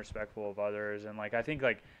not being respectful of others, and like I think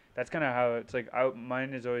like that's kind of how it's like.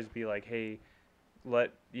 Mine is always be like, hey,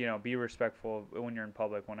 be respectful when you're in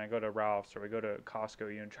public. When I go to Ralph's or we go to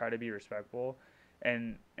Costco, try to be respectful,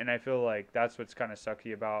 and I feel like that's what's kind of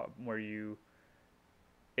sucky about where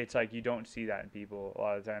it's like you don't see that in people a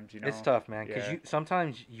lot of times. it's tough, man, because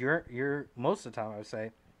sometimes you're most of the time I would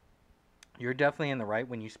say you're definitely in the right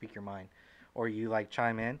when you speak your mind or you like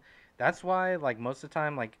chime in. That's why like most of the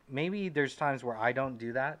time, like maybe there's times where I don't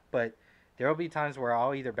do that, but there will be times where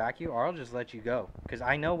I'll either back you or I'll just let you go because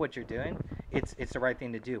I know what you're doing. It's the right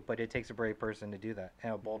thing to do, but it takes a brave person to do that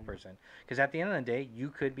and a bold person. Because at the end of the day, you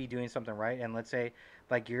could be doing something right, and let's say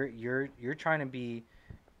like you're trying to be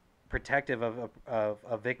protective of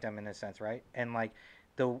a victim in a sense, right? And like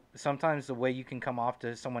sometimes the way you can come off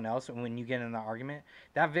to someone else when you get in an argument,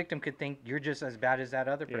 that victim could think you're just as bad as that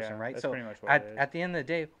other person, right? That's So pretty much what it is. at the end of the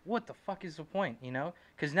day, what the fuck is the point, you know?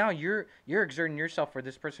 Because now you're exerting yourself for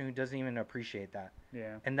this person who doesn't even appreciate that.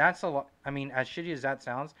 Yeah. And that's a lot. I mean, as shitty as that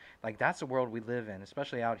sounds, like that's the world we live in,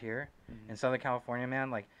 especially out here in Southern California,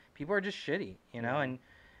 man. Like people are just shitty, you know,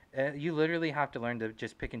 and you literally have to learn to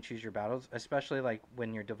just pick and choose your battles, especially like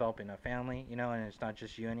when you're developing a family, you know, and it's not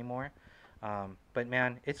just you anymore. But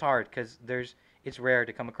man, it's hard because it's rare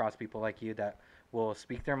to come across people like you that will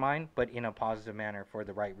speak their mind, but in a positive manner for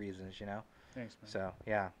the right reasons, you know. Thanks, man. So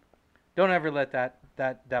yeah, don't ever let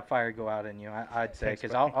that fire go out in you. I'd say Thanks,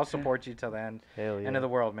 because buddy. I'll support you till the end Hell yeah. of the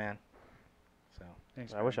world, man. So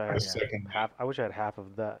Thanks, I wish I I had second half. I wish I had half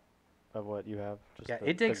of that, of what you have. Just yeah, the-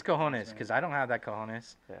 it takes the- cojones because I don't have that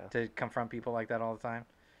cojones Yeah. to confront people like that all the time.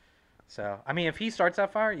 So I mean, if he starts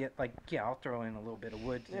that fire, I'll throw in a little bit of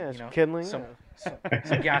wood, Yeah, you some know, kindling. some, yeah.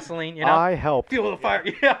 some gasoline, you know. I helped. Fuel the fire,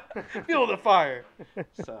 yeah. Fuel the fire.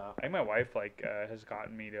 So I think my wife has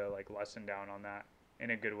gotten me to like lessen down on that in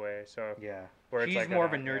a good way. So yeah, where it's she's like more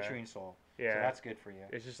of a yeah. nurturing soul. Yeah. So that's good for you.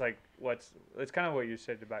 It's just like it's kind of what you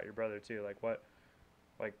said about your brother too.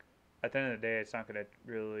 Like at the end of the day, it's not gonna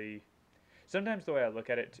really. Sometimes the way I look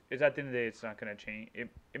at it is at the end of the day, it's not gonna change. It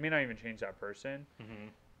may not even change that person.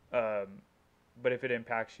 But if it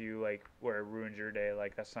impacts you, like where it ruins your day,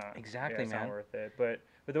 like that's not Exactly, it's man. not worth it. But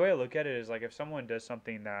the way I look at it is like if someone does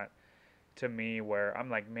something that to me where I'm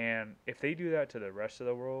like, man, if they do that to the rest of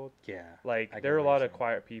the world, Yeah. like I get there are a what you're lot of saying.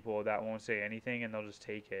 quiet people that won't say anything and they'll just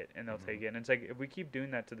take it and they'll take it. And it's like if we keep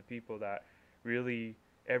doing that to the people that really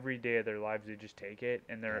every day of their lives they just take it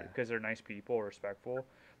and they're because they're nice people, respectful.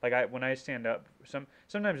 Like when I stand up,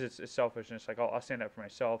 sometimes it's selfishness. Like I'll stand up for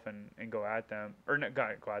myself and go at them or not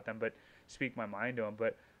go at them, but speak my mind to them.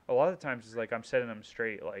 But a lot of the times it's like I'm setting them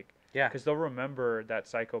straight. Like Yeah. Because they'll remember that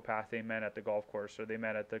psychopath they met at the golf course or they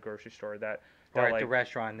met at the grocery store. Or at like, the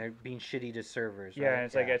restaurant, they're being shitty to servers. yeah, right? and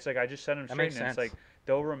it's like I just set them That straight, makes and it's sense. like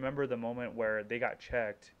they'll remember the moment where they got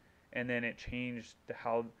checked, and then it changed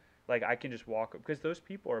how like I can just walk because those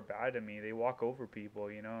people are bad to me. They walk over people,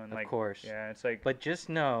 you know, and Of like course. yeah, it's like But just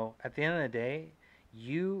know, at the end of the day,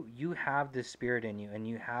 you have this spirit in you, and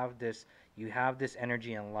you have this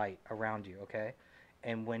energy and light around you. Okay,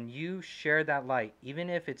 and when you share that light, even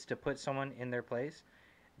if it's to put someone in their place,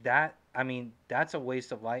 that's a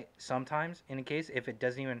waste of light sometimes in a case if it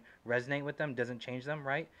doesn't even resonate with them, doesn't change them,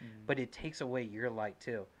 right? But it takes away your light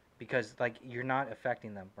too because like you're not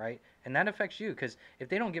affecting them, right? And that affects you because if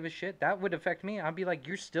they don't give a shit, that would affect me. I'd be like,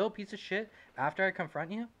 you're still a piece of shit after I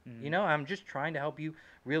confront you. You know, I'm just trying to help you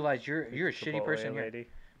realize you're a shitty person here. lady.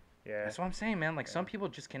 Yeah. That's what I'm saying, man. Like some people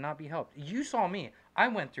just cannot be helped. You saw me. I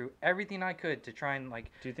went through everything I could to try and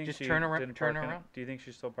like Do you think just she turn around. didn't Turn park in- around. do you think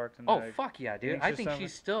she's still parked in? Oh fuck yeah, dude! think I she's think still-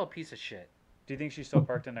 she's still a piece of shit. Do you think she's still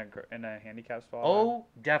parked in a handicap spot? Oh,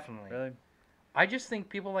 definitely. really? I just think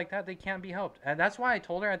people like that they can't be helped, and that's why I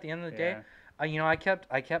told her at the end of the day. Yeah. You know, I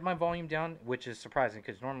kept my volume down, which is surprising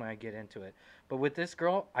because normally I get into it. But with this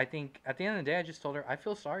girl, I think at the end of the day, I just told her I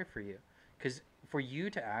feel sorry for you, because for you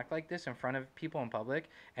to act like this in front of people in public,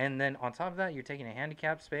 and then on top of that, you're taking a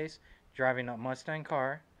handicapped space, driving a Mustang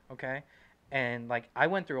car, okay, and like I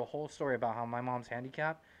went through a whole story about how my mom's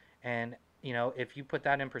handicapped, and you know, if you put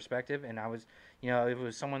that in perspective, and I was, you know, if it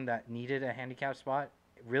was someone that needed a handicap spot,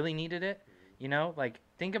 really needed it, you know, like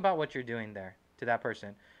think about what you're doing there to that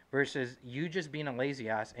person versus you just being a lazy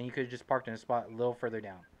ass and you could have just parked in a spot a little further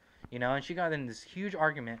down, you know. And she got in this huge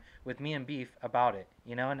argument with me and Beef about it,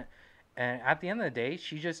 you know. And at the end of the day,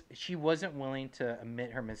 she wasn't willing to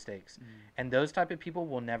admit her mistakes, and those type of people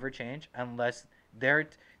will never change unless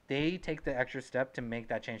they take the extra step to make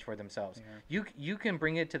that change for themselves. Yeah. You can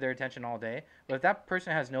bring it to their attention all day, but if that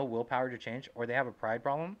person has no willpower to change or they have a pride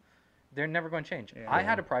problem, they're never going to change. Yeah. I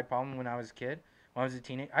had a pride problem when I was a kid, when I was a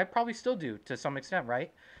teenager. I probably still do to some extent,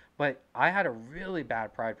 right? But I had a really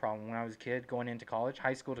bad pride problem when I was a kid going into college,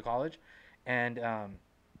 high school to college, and I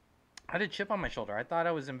had a chip on my shoulder. I thought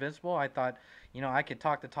I was invincible. I thought, you know, I could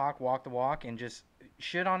talk the talk, walk the walk, and just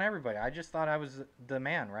shit on everybody. I just thought I was the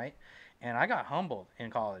man, right? And I got humbled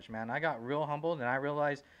in college, man. I got real humbled, and I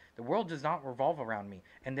realized the world does not revolve around me.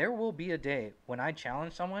 And there will be a day when I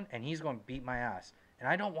challenge someone, and he's going to beat my ass. And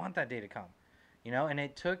I don't want that day to come, you know. And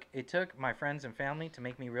it took my friends and family to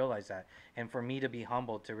make me realize that, and for me to be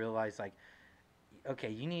humbled to realize, like,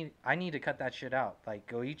 okay, I need to cut that shit out. Like,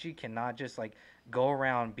 Goichi cannot just like go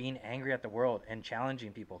around being angry at the world and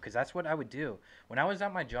challenging people, because that's what I would do when I was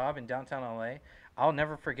at my job in downtown LA. I'll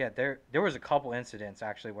never forget, there was a couple incidents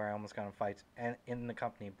actually where I almost got in fights and in the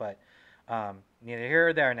company, but neither here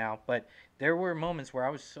or there now. But there were moments where I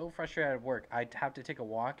was so frustrated at work, I'd have to take a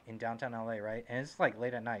walk in downtown LA, right? And it's like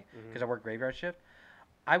late at night because I work graveyard shift.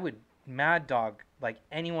 I would mad dog like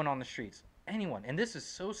anyone on the streets, anyone. And this is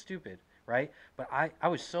so stupid, right? But I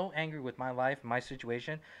was so angry with my life, my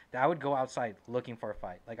situation, that I would go outside looking for a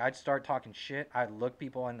fight. Like, I'd start talking shit. I'd look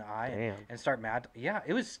people in the eye and start mad. Yeah,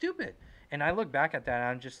 it was stupid. And I look back at that and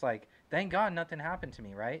I'm just like, thank God nothing happened to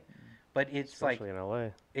me, right? But it's especially in LA.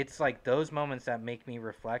 It's like those moments that make me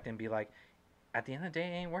reflect and be like, at the end of the day,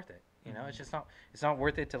 it ain't worth it. You know, it's not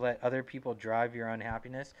worth it to let other people drive your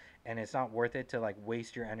unhappiness, and it's not worth it to like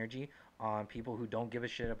waste your energy on people who don't give a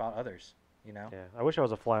shit about others, you know? Yeah, I wish I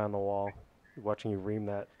was a fly on the wall watching you ream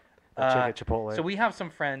that chick at Chipotle. So we have some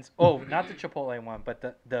friends. Oh, not the Chipotle one, but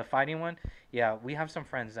the fighting one. Yeah, we have some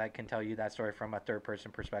friends that can tell you that story from a third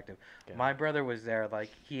person perspective. Yeah. My brother was there. Like,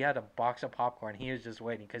 he had a box of popcorn. He was just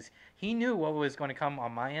waiting because he knew what was going to come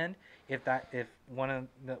on my end if one of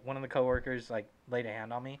the coworkers like laid a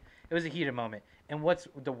hand on me. It was a heated moment. And what's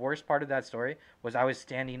the worst part of that story was I was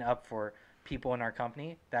standing up for people in our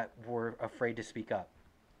company that were afraid to speak up.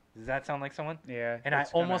 Does that sound like someone? Yeah. And I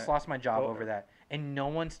it's almost kinda- lost my job Oh. over that. And no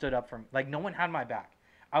one stood up for me. Like, no one had my back.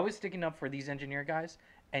 I was sticking up for these engineer guys,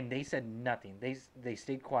 and they said nothing. They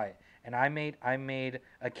stayed quiet. And I made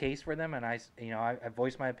a case for them, and I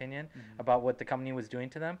voiced my opinion about what the company was doing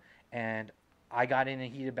to them. And I got in a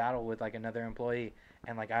heated battle with like another employee,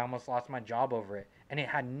 and like I almost lost my job over it. And it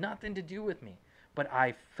had nothing to do with me, but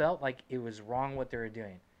I felt like it was wrong what they were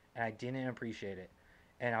doing, and I didn't appreciate it.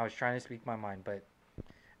 And I was trying to speak my mind, but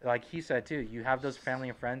like he said too, you have those family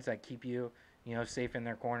and friends that keep you, you know, safe in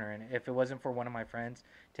their corner. And if it wasn't for one of my friends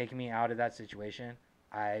taking me out of that situation,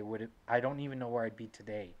 I don't even know where I'd be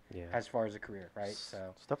today as far as a career, right?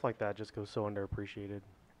 So stuff like that just goes so underappreciated,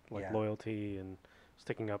 like loyalty and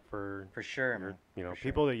sticking up for sure, your, man. you know, For sure.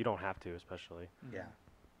 people that you don't have to, especially. Yeah,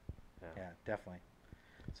 definitely.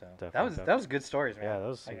 So Definitely, that was good stories, man. Yeah, that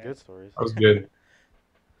was some Okay. good stories. That was good.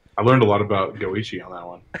 I learned a lot about Goichi on that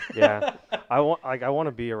one. Yeah, I want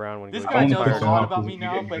to be around when This Goichi guy wanna knows piss a him lot off about because me we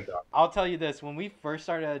now, get but good dog. I'll tell you this: when we first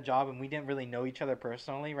started a job and we didn't really know each other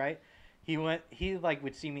personally, right? He like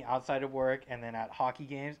would see me outside of work and then at hockey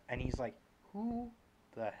games, and he's like, "Who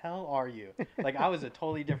the hell are you?" Like I was a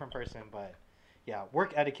totally different person, but yeah,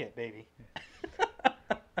 work etiquette, baby.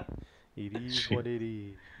 It is what it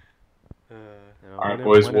is. All right,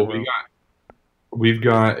 boys. Well, we've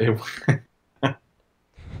got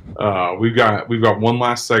we've got one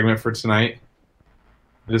last segment for tonight.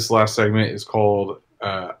 This last segment is called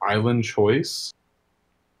Island Choice.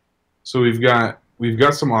 So we've got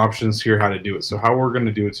some options here how to do it. So how we're going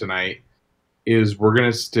to do it tonight is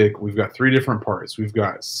we've got 3 different parts. We've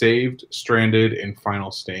got Saved, Stranded, and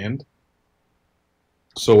Final Stand.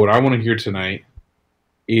 So what I want to hear tonight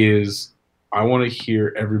is I want to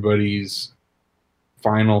hear everybody's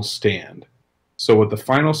final stand. So what the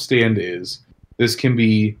final stand is, this can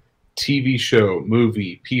be TV show,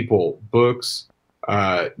 movie, people, books,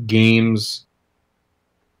 games.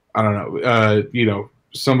 I don't know.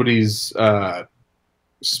 Somebody's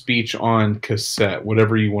speech on cassette,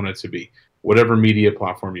 whatever you want it to be, whatever media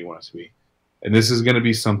platform you want it to be. And this is going to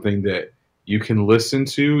be something that you can listen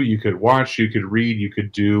to, you could watch, you could read, you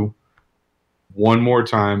could do one more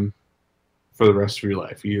time for the rest of your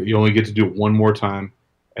life. You only get to do it one more time,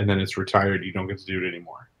 and then it's retired. You don't get to do it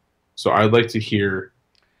anymore. So I'd like to hear.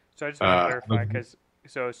 So I just want to clarify, because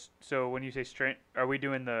so when you say are we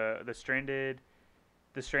doing the stranded?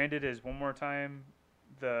 The stranded is one more time.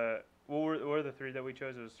 What were the 3 that we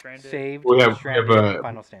chose? It was stranded. Saved, We have Stranded,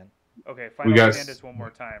 Final Stand. Okay, Final Stand is one more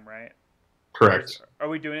time, right? Correct. Are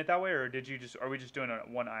we doing it that way, or are we just doing a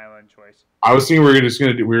one island choice? I was thinking we were just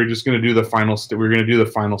gonna do the final. We're gonna do the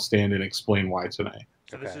final stand and explain why tonight.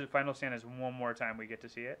 So this is Final Stand is one more time we get to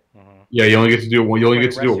see it. Mm-hmm. Yeah, you only get to do it. You only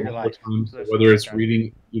get to do it one more life. time. So Whether it's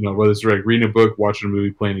reading, whether it's like reading a book, watching a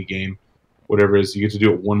movie, playing a game, whatever it is, you get to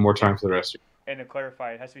do it one more time for the rest of And to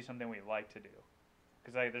clarify, it has to be something we like to do,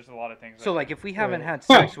 because there's a lot of things. So like if we haven't had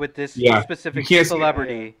sex with this specific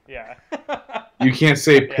celebrity, you can't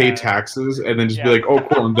say pay taxes and then just be like, oh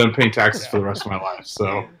cool, I'm done paying taxes for the rest of my life.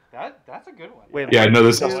 So that's a good one. Wait, yeah, no,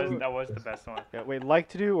 this that was the best one. Yeah, wait, like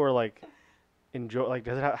to do or like enjoy? Like,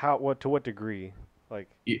 does it to what degree? Like,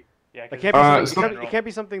 it can't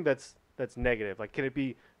be something that's negative. Like, can it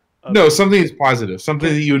be? No, something that's positive,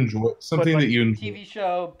 something that you enjoy, something that you enjoy. TV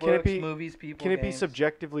show, books, movies, people. Can it be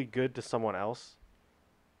subjectively good to someone else?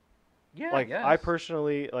 Yeah, like I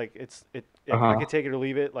personally like I could take it or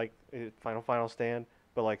leave it. Like final stand,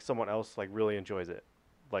 but like someone else like really enjoys it.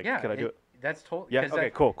 Like, could I do it? That's totally. Yeah.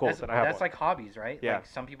 Okay. Cool. That's like hobbies, right? Yeah. Like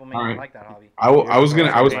some people may not like that hobby. I was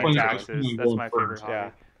playing taxes. That's my favorite hobby.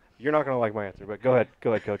 Yeah. You're not gonna like my answer, but go ahead,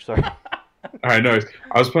 Coach. Sorry. All right, no,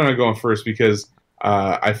 I was planning on going first because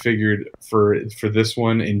I figured for this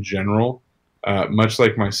one in general, much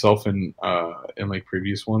like myself in like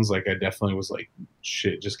previous ones, like I definitely was like,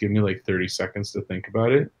 shit, just give me like 30 seconds to think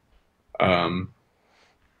about it. And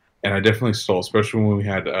I definitely stole, especially when we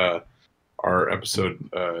had our episode.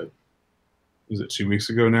 Was it 2 weeks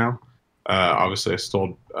ago now? Obviously, I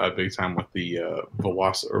stole big time with the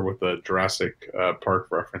with the Jurassic Park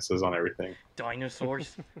references on everything.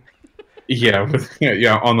 Dinosaurs. Yeah,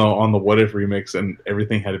 on the What If remix, and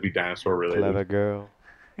everything had to be dinosaur related. Clever girl.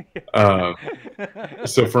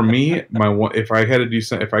 So for me, if I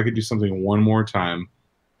could do something one more time,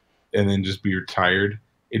 and then just be retired,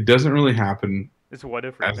 it doesn't really happen. It's What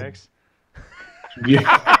If remix. Yeah.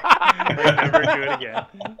 Never do it again.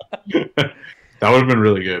 That would have been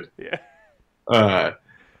really good. Yeah.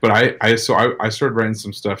 But I started writing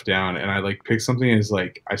some stuff down, and I like picked something as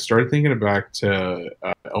like I started thinking back to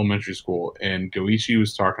elementary school, and Goichi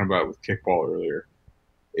was talking about with kickball earlier.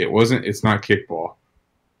 It's not kickball,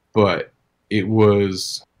 but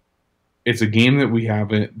it's a game that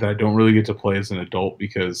I don't really get to play as an adult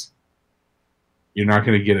because you're not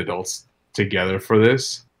going to get adults together for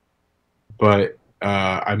this. But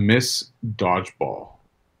I miss dodgeball.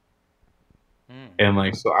 And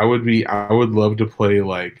like, so I would love to play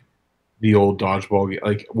like the old dodgeball game,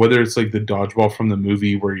 like whether it's like the dodgeball from the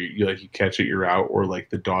movie where you catch it, you're out, or like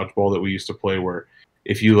the dodgeball that we used to play where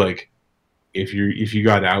if you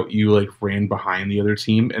got out, you like ran behind the other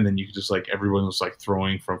team, and then you could just like everyone was like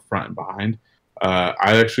throwing from front and behind.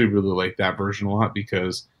 I actually really like that version a lot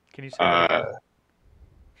because can you say that?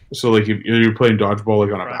 So like if you're playing dodgeball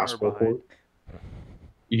like on a basketball court.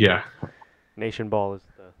 Yeah. Nation ball is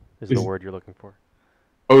the word you're looking for.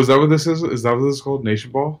 Oh, is that what this is? Is that what this is called? Nation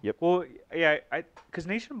ball? Yep. Well, yeah, because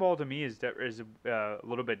Nation Ball to me is a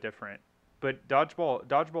little bit different. But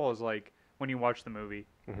dodgeball is like when you watch the movie.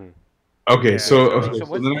 Mm-hmm. Okay, Yeah. so So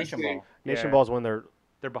what's then I Nation say- Ball? Nation Yeah. Ball is when they're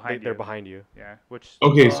behind they're you. behind you. Yeah, which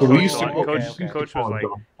Okay, so we Coach used to liked- call- Coach, we used to Coach call was it like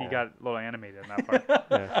dodgeball. he got a little animated in that part.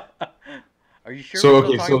 Yeah. Are you sure So we're okay,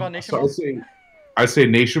 still talking so, about Nation so Ball? I say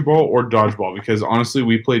Nation Ball or dodgeball because honestly,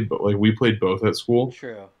 we played both at school,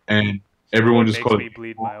 True. and So everyone it just makes called me it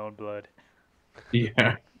bleed my own blood.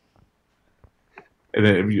 yeah. And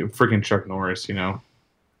then freaking Chuck Norris, I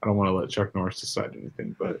don't want to let Chuck Norris decide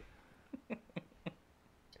anything, but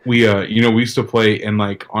we we used to play, and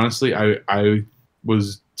like honestly, I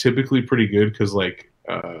was typically pretty good because like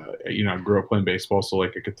I grew up playing baseball, so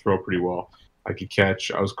like I could throw pretty well. I could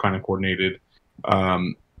catch. I was kind of coordinated.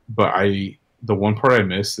 But the one part I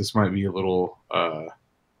missed, this might be a little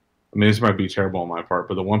this might be terrible on my part,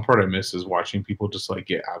 but the one part I miss is watching people just like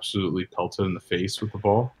get absolutely pelted in the face with the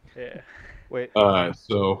ball. Yeah. Wait.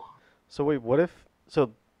 So wait, what if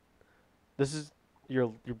this is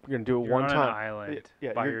you're gonna do it You're one on time? an island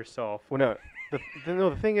Yeah, by you're- yourself. Well, no.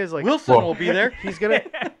 The thing is like Wilson Well- will be there. he's gonna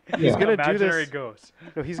Yeah. gonna do Imaginary this. ghost.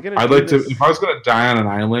 No, he's gonna. I'd do like to. this. If I was gonna die on an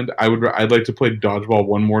island, I'd like to play dodgeball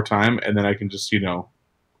one more time, and then I can just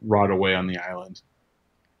rot away on the island.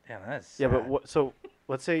 Damn, that's Yeah, but sad. what? So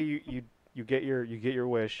let's say you get your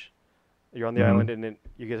wish. You're on the Mhm. island, and then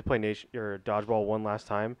you get to play your dodgeball one last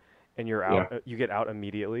time, and you're out. You get out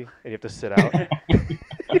immediately, and you have to sit out.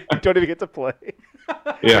 You don't even get to play.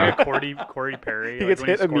 Yeah. Like a Corey Perry. He Like gets when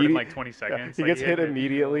he hit scored in immediately. like 20 seconds. He like, gets he hit had to-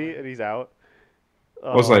 immediately, and he's out.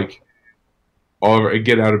 I was like,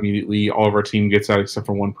 get out immediately. All of our team gets out except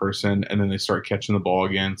for one person, and then they start catching the ball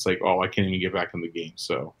again. It's like, oh, I can't even get back in the game,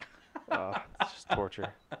 so It's just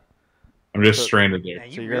torture. I'm just So- stranded Yeah, there.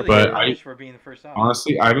 you So you're really gonna- get But punished for being the first out.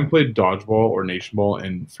 Honestly, I haven't played dodgeball or nation ball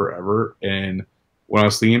in forever, and when I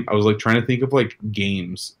was thinking, I was like trying to think of like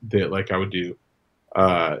games that like I would do,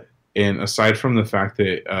 and aside from the fact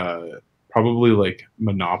that probably like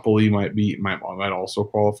Monopoly might also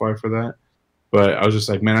qualify for that. But I was just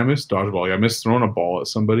like, man, I miss dodgeball. Like, I miss throwing a ball at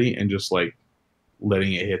somebody and just like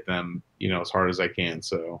letting it hit them, as hard as I can.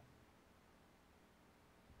 So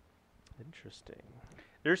Interesting.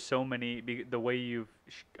 There's so many the way you've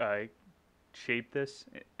shaped this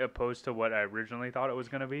opposed to what I originally thought it was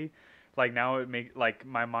gonna be. Like now it like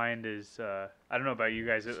my mind is I don't know about you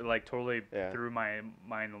guys. It like totally threw my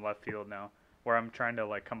mind in left field now, where I'm trying to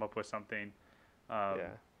like come up with something.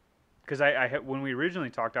 Because when we originally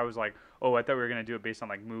talked, I was like, oh, I thought we were gonna do it based on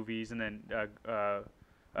like movies, and then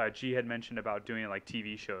G had mentioned about doing like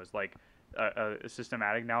TV shows, like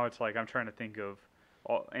systematic. Now it's like I'm trying to think of,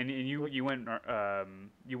 and you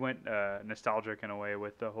went nostalgic in a way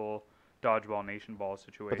with the whole dodgeball nation ball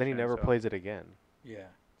situation. But then he never plays it again. Yeah.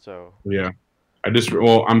 So yeah,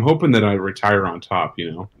 I'm hoping that I retire on top.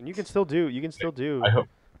 and you can still do I hope.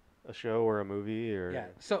 a show or a movie or Yeah.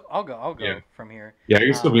 So I'll go Yeah. from here. Yeah, I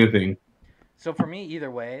can still be a thing. So for me, either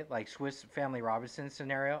way, like Swiss Family Robinson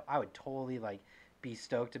scenario, I would totally like be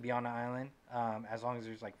stoked to be on an island, as long as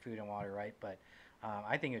there's like food and water, right? But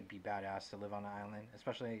I think it would be badass to live on an island,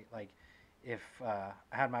 especially like if I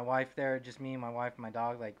had my wife there, just me, my wife, and my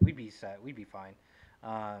dog. Like we'd be set, we'd be fine.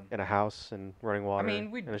 in a house and running I water. mean,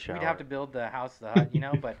 we'd in a shower. have to build the house, the hut,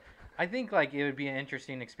 but I think like it would be an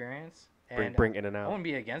interesting experience. And bring in and I out. wouldn't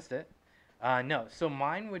be against it. No, so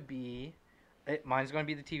mine would be, mine's going to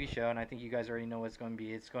be the TV show, and I think you guys already know what it's going to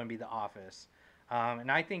be. It's going to be The Office.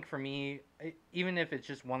 And I think for me, even if it's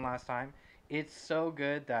just one last time, it's so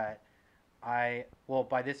good that by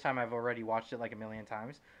this time I've already watched it like a million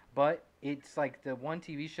times, but it's like the one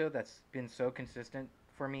TV show that's been so consistent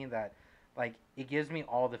for me that like it gives me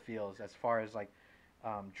all the feels as far as like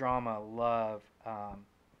drama, love,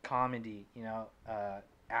 comedy,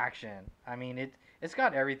 action. I mean, it's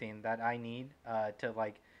got everything that I need to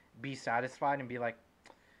like be satisfied and be like,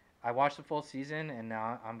 I watched the full season and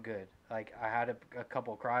now I'm good. Like I had a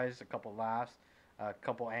couple cries, a couple laughs, a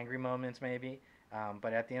couple angry moments maybe,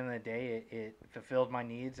 but at the end of the day, it fulfilled my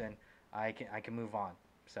needs and I can move on.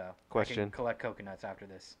 So I Question. can collect coconuts after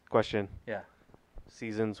this. Question. Yeah.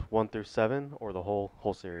 Seasons 1 through 7 or the whole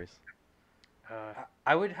series?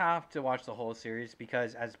 I would have to watch the whole series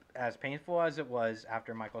because as painful as it was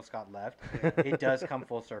after Michael Scott left, it does come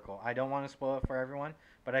full circle. I don't want to spoil it for everyone,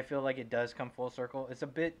 but I feel like it does come full circle. It's a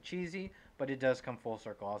bit cheesy, but it does come full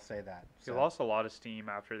circle. I'll say that. It lost a lot of steam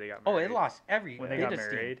after they got married. Oh, it lost every when they bit got of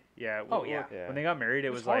steam. married. Yeah. Oh, yeah. When they got married, it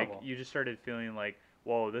was like horrible. you just started feeling like,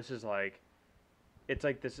 whoa, this is like, it's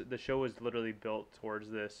like this. The show was literally built towards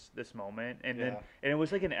this moment, and then it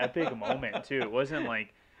was like an epic moment too. It wasn't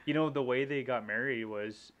like You know, the way they got married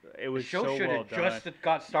was The show so should well have done. just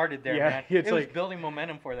got started there, Yeah, man. it's It was like- building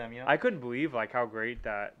momentum for them, you know. I couldn't believe like how great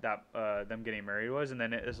that them getting married was, and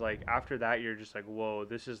then it was like after that you're just like, whoa,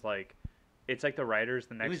 this is like, it's like the writers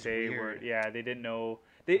the next was day weird. they didn't know.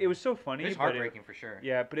 It was so funny. It was but heartbreaking for sure.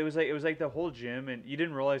 Yeah, but it was like the whole Jim, and you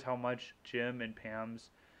didn't realize how much Jim and Pam's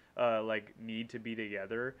like need to be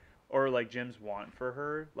together, or like Jim's want for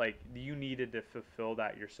her. Like you needed to fulfill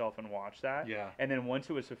that yourself and watch that. Yeah. And then once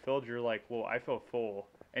it was fulfilled, you're like, well, I feel full,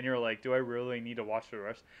 and you're like, do I really need to watch the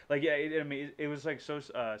rest? Like yeah, I mean, it was like so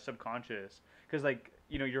subconscious, because like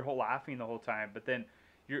you're laughing the whole time, but then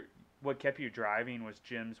what kept you driving was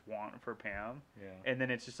Jim's want for Pam. Yeah. And then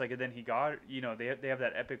it's just like, and then he got, they have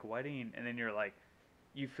that epic wedding, and then you're like,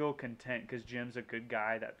 you feel content because Jim's a good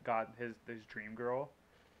guy that got his dream girl,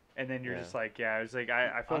 and then you're just like, yeah, I was like,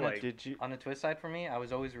 I feel like On the twist side for me, I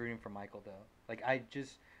was always rooting for Michael though. Like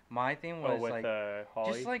my thing was with like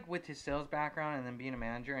Holly. just like with his sales background and then being a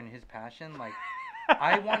manager and his passion, like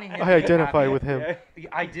I wanted him. I to be identify happy. with him. Yeah.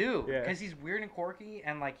 I do, Yeah. because he's weird and quirky,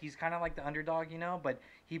 and like he's kind of like the underdog, but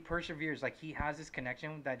he perseveres. Like he has this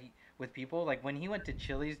connection with people. Like when he went to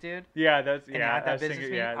Chili's, dude, Yeah, that's and yeah. had that was business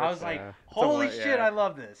thinking- meeting, yeah, I was that's- like, yeah. holy Somewhat, shit, yeah. I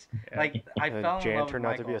love this. Yeah. Like I And fell in Jan love turned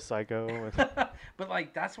with out to be Michael. a psycho. But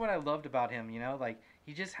like that's what I loved about him, like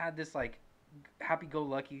he just had this like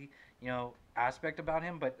happy-go-lucky, aspect about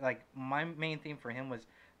him. But like my main theme for him was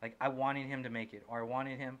like I wanted him to make it, or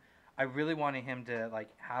I really wanted him to like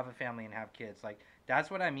have a family and have kids. Like that's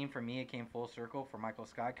what I mean. For me, it came full circle for Michael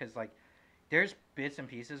Scott, because like there's bits and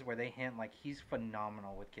pieces where they hint like he's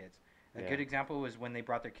phenomenal with kids. A good example was when they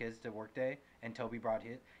brought their kids to work day and Toby brought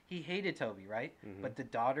his. He hated Toby, right? Mhm. But the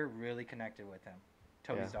daughter really connected with him.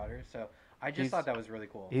 Toby's daughter. So I just He's- thought that was really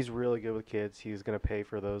cool. He's really good with kids. He's gonna pay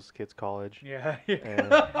for those kids' college. Yeah.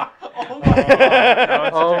 And- Oh my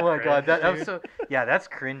God. oh my god, that was so. Yeah, that's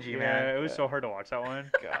cringy, Yeah, man. it was so hard to watch that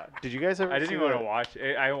one. God, did you guys ever? I didn't see even want the- to watch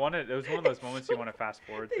it. I wanted. It was one of those moments you want to fast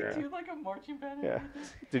forward They through. do like a marching band. and Yeah.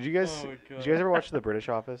 everything. Did you guys? Oh my Did you guys ever watch The British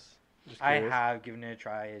Office? Just I curious. have given it a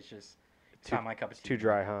try. It's just not my cup of tea. Too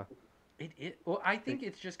dry, huh? Well, I think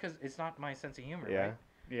it's just because it's not my sense of humor. Yeah. Right?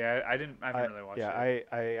 Yeah, I haven't really watched it.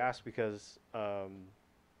 I asked because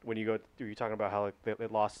when you were you talking about how like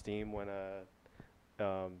it lost steam when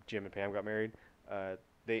Jim and Pam got married.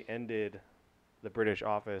 They ended The British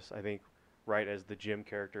Office, I think, right as the Jim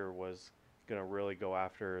character was gonna really go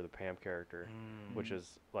after the Pam character, which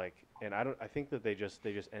is like, and I think that they just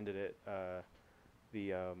ended it.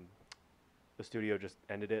 The studio just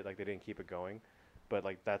ended it, like they didn't keep it going, but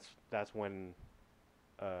like that's when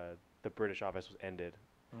The British Office was ended.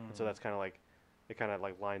 And so that's kind of like, it kind of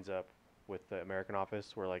like lines up with the American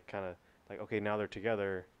Office, where like kind of like, okay, now they're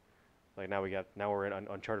together, like now we're in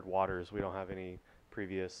uncharted waters. We don't have any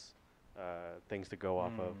previous things to go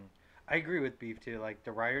off of. I agree with Beef too. Like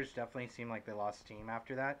the writers definitely seemed like they lost steam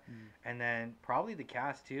after that, and then probably the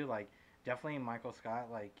cast too. Like definitely Michael Scott.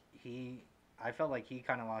 Like I felt like he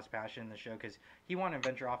kind of lost passion in the show because he wanted to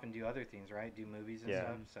venture off and do other things, right? Do movies and Yeah.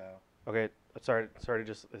 stuff. So Okay, sorry to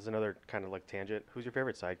just, as another kind of like tangent. Who's your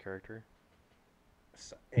favorite side character?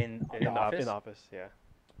 in the Office, In Office, yeah.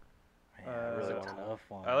 Man, really that's a wanna know. tough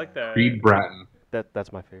one. I like the. Creed Bratton.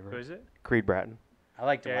 That's my Who favorite. is it? Creed Bratton. I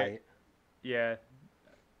like Yeah. Dwight. Yeah,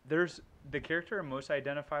 there's the character I most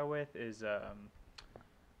identify with is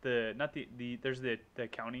there's the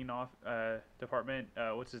accounting department.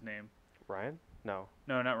 What's his name? Ryan? No.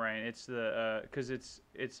 No, not Ryan. It's the because it's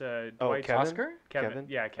Oh, Dwight's- Kevin? Oscar? Kevin. Kevin?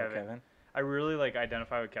 Yeah, Oh, Kevin. I really like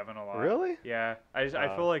identify with Kevin a lot. Really? Yeah. I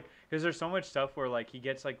feel like because there's so much stuff where like he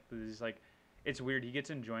gets like these like it's weird. He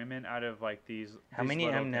gets enjoyment out of like these. How these many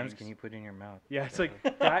little M&Ms things. can you put in your mouth? Yeah, it's like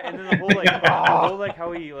that, and then the whole like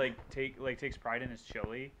how he takes pride in his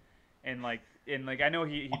chili, and like I know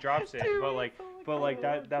he drops it, but like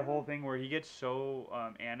that whole thing where he gets so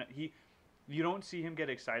you don't see him get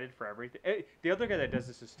excited for everything. The other guy that does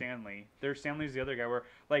this is Stanley. Stanley's the other guy where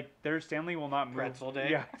like Stanley will not move. Pretzel day?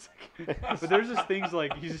 Yeah, it's like, but there's just things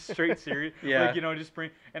like he's just straight serious. Yeah. Like just bring.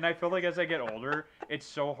 And I feel like as I get older, it's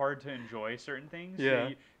so hard to enjoy certain things. Yeah.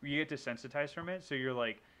 So you get desensitized from it. So you're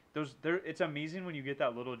like it's amazing when you get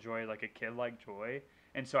that little joy, like a kid like joy.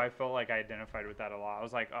 And so I felt like I identified with that a lot. I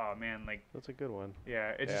was like, oh man, like That's a good one.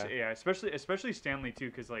 yeah, it's just especially Stanley too,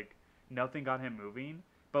 because like nothing got him moving.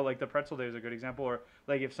 But like the pretzel day is a good example, or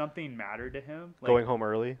like if something mattered to him, like Going home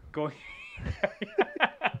early. going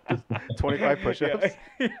 25 push-ups.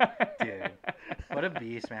 Yeah. Dude, what a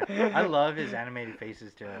beast, man. I love his animated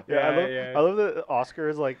faces too. I love the Oscar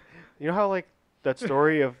is like, you know how like that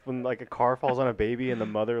story of when like a car falls on a baby and the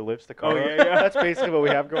mother lifts the car Oh, up? yeah, yeah. That's basically what we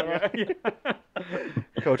have going on.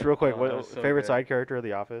 Yeah. Coach, real quick, Oh, that what was so favorite good. side character of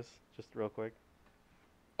The Office? Just real quick.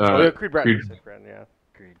 Yeah, Creed Bratton. You said Bratton, yeah.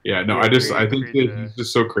 Agreed. Yeah, no, Yeah, I think Creed's that he's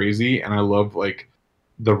just so crazy, and I love like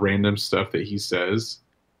the random stuff that he says,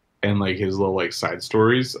 and like his little like side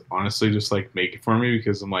stories. Honestly, just like make it for me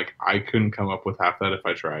because I'm like I couldn't come up with half that if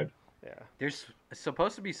I tried. Yeah. There's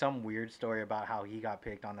supposed to be some weird story about how he got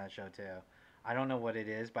picked on that show too. I don't know what it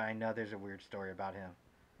is, but I know there's a weird story about him.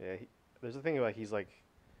 Yeah. There's a thing about he's like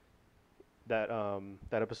that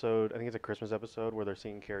episode. I think it's a Christmas episode where they're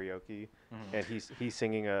singing karaoke, and he's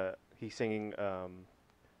singing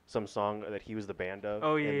some song that he was the band of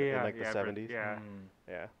Oh yeah, in like the yeah, 70s. yeah,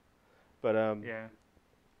 Yeah. But yeah.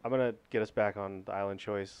 I'm gonna get us back on the island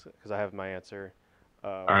choice because I have my answer.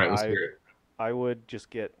 All right, let's hear it. I would just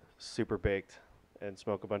get super baked and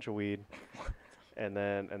smoke a bunch of weed, and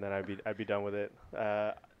then I'd be done with it.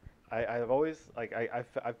 I've always like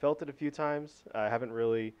I've felt it a few times. I haven't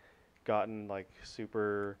really gotten like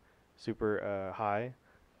super high,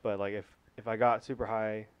 but like if I got super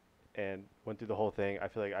high and went through the whole thing, I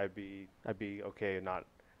feel like I'd be okay. Not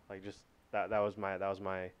like just that was my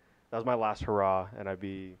last hurrah, and I'd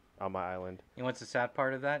be on my island. You know what's the sad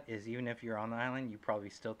part of that is even if you're on the island, you probably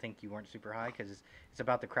still think you weren't super high because it's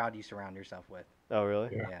about the crowd you surround yourself with. Oh really?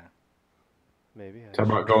 Yeah. Maybe. Talk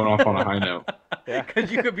about going off on a high note. Yeah. Because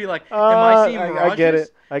you could be like, am I seeing mirages? I get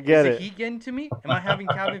it. I get Is it. the heat getting to me? Am I having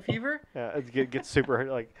cabin fever? Yeah, it get super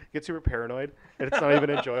paranoid, and it's not even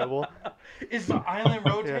enjoyable. Is the island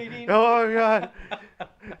rotating? Yeah. Oh god.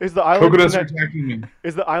 Is the island Coconuts are attacking me.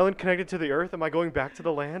 Is the island connected to the earth? Am I going back to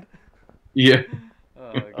the land? Yeah.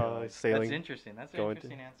 Oh, God. Sailing. That's interesting. That's an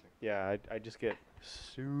interesting answer. Yeah, I just get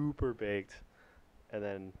super baked, and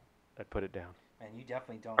then I'd put it down. And you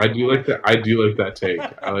definitely don't. I do like that. I do like that take.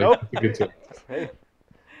 I like Nope. that's a good take. Hey,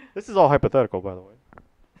 this is all hypothetical, by the way.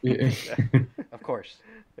 Yeah. Of course.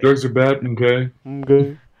 Drugs are bad. Okay.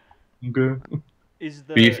 Okay. Okay. Is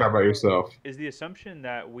the Beef. How about yourself? Is the assumption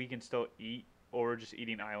that we can still eat, or we're just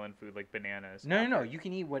eating island food like bananas? No. You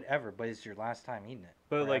can eat whatever, but it's your last time eating it.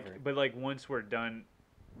 But forever. like once we're done,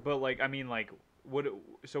 but like I mean like what?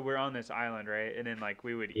 So we're on this island, right? And then like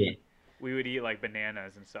we would eat like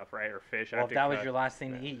bananas and stuff, right? Or fish. Well, if that was your last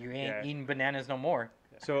thing to eat, you ain't eating bananas no more.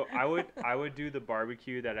 So I would do the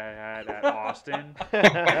barbecue that I had at Austin.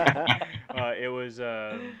 It was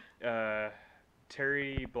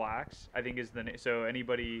Terry Black's, I think is the name. So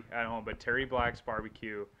anybody at home, but Terry Black's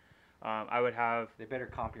barbecue. I would have. They better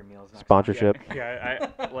comp your meals next Sponsorship. Yeah,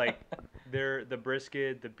 I like the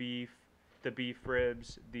brisket, the beef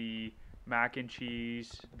ribs, the mac and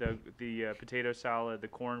cheese, the potato salad, the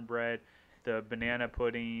cornbread, the banana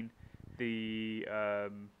pudding, the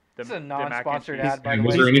It's a mac and non-sponsored cheese. ad, by the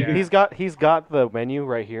Was way. there anything? He's got the menu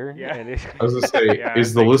right here. Yeah. And I was gonna say, Yeah,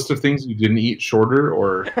 is the list of things you didn't eat shorter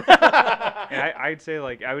or? And I'd say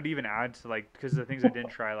like I would even add to like because the things I didn't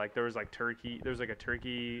try like there was like turkey, there was like a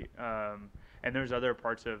turkey, and there's other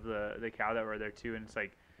parts of the cow that were there too, and it's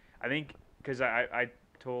like I think because I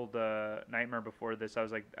told Nightmare before this I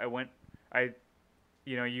was like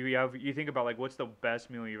you think about like what's the best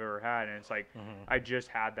meal you've ever had, and it's like I just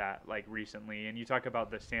had that like recently, and you talk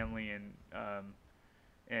about the Stanley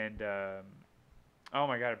and oh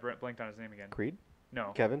my god I blanked on his name again. Creed?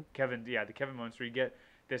 No. Kevin? Yeah, the Kevin moments where you get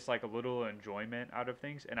this like a little enjoyment out of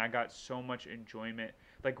things, and I got so much enjoyment.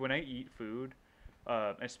 Like when I eat food,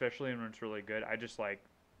 especially when it's really good, I just like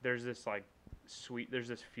there's this like there's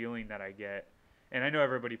this feeling that I get, and I know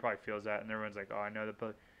everybody probably feels that, and everyone's like, oh, I know that,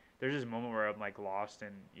 but there's this moment where I'm like lost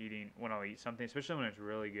in eating when I'll eat something, especially when it's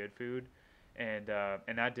really good food, and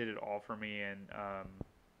that did it all for me, and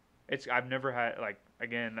I've never had like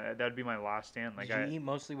again that'd be my last stand. Like Did you eat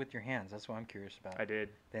mostly with your hands? That's what I'm curious about. I did.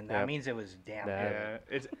 Then that means it was damn good. Yeah,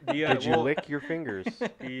 it's Did you lick your fingers?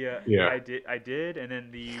 Yeah. I did, and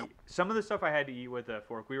then some of the stuff I had to eat with a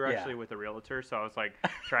fork. We were actually with a realtor, so I was like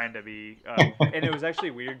trying to be, and it was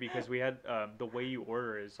actually weird because we had the way you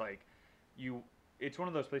order is like it's one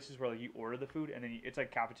of those places where like you order the food and then it's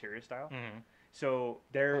like cafeteria style. Mm-hmm. So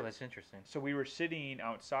Oh, that's interesting. So we were sitting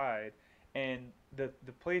outside, and the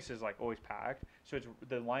place is like always packed, so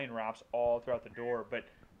the line wraps all throughout the door, but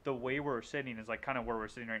the way we're sitting is like kind of where we're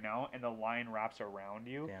sitting right now, and the line wraps around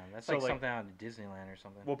you. Yeah, that's so like something out of Disneyland or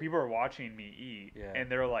something. Well, people are watching me eat, Yeah. and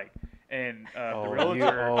they're like, and the Oh,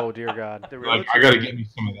 realtor. oh dear God. The Like, realtor, I gotta get me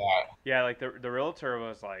some of that. Yeah, like the realtor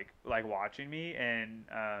was like watching me, and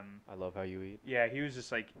I love how you eat. yeah, he was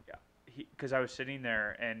just like, because I was sitting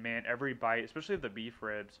there, and man, every bite, especially the beef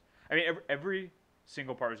ribs. I mean, every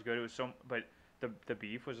single part was good. It was but the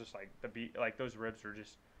beef was just like those ribs were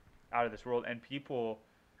just out of this world, and people.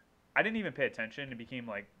 I didn't even pay attention. It became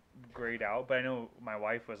like grayed out, but I know my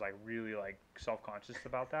wife was like really like self-conscious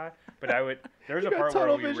about that. But there was a got part where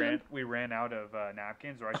tunnel vision. we ran out of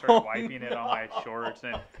napkins, where I started wiping it on my shorts,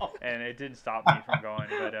 and it didn't stop me from going.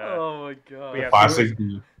 But Oh my god. but yeah, Classic.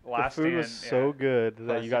 The last food was stand, so good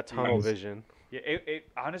that you got Classic tunnel cheese. vision. yeah, it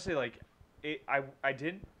honestly like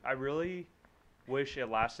I really wish it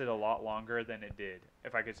lasted a lot longer than it did,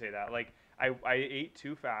 if I could say that. Like I ate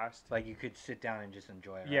too fast. Like you could sit down and just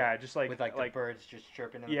enjoy it. Right? Yeah, just like with like the birds just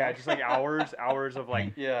chirping. In the yeah, back. just like hours of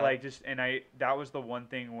like Yeah. like just and that was the one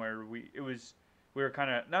thing where we were kind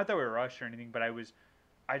of, not that we were rushed or anything, but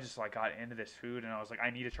I just like got into this food and I was like, I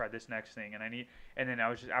need to try this next thing, and then I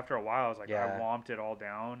was just, after a while I was like, Yeah. I womped it all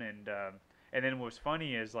down, and then what was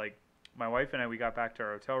funny is like my wife and I, we got back to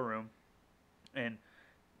our hotel room, and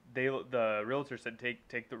the realtor said take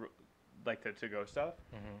the like the to-go stuff,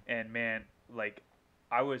 and man, like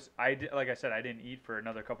like I said, I didn't eat for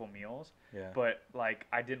another couple meals, Yeah. but like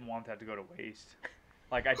I didn't want that to go to waste.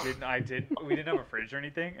 Like we didn't have a fridge or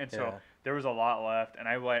anything, and so Yeah. there was a lot left, and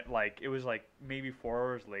I went like, it was like maybe 4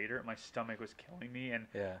 hours later, my stomach was killing me, and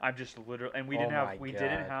Yeah. I'm just literally, and Oh didn't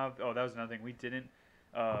my have, oh, that was another thing, we didn't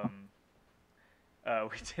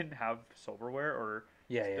have silverware, or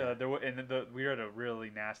Yeah. Yeah. we were at a really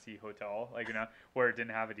nasty hotel, like, where it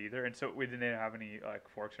didn't have it either, and so we didn't have any like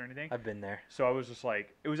forks or anything. I've been there. So I was just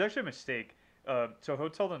like, it was actually a mistake. So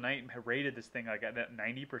Hotel Tonight rated this thing like at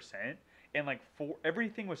 90%, and like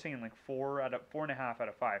everything was saying like 4.5 out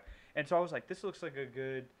of 5. And so I was like, this looks like a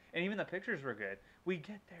good, and even the pictures were good. We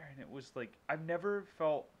get there and it was like, I've never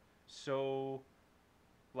felt so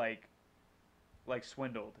like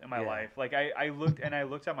swindled in my Yeah. life. Like I looked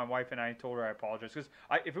at my wife and I told her I apologize, because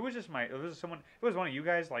if it was one of you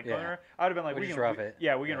guys like Yeah. going around, I would have been like, We'll we just can rough it.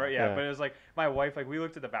 Yeah, we can Yeah. But it was like my wife, like we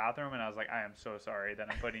looked at the bathroom and I was like, I am so sorry that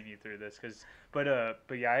I'm putting you through this, but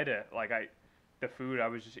yeah, I had to the food I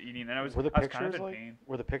was just eating, and I was Were the kind of pictures in like? pain.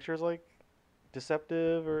 Were the pictures like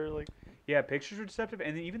deceptive or like? Yeah, pictures were deceptive,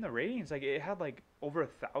 and then even the ratings, like it had like over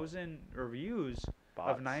 1,000 reviews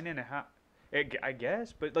Bots? of 9.5. I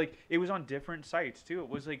guess, but like it was on different sites too. It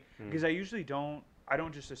was like, because I usually don't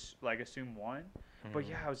just assume one, but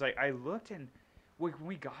yeah, I looked, and when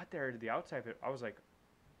we got there to the outside of it, I was like,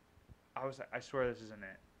 I swear this isn't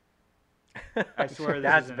it. I swear this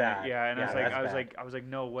That's isn't bad. it. Yeah, and Yeah, that's I was like,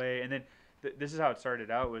 no way. And then this is how it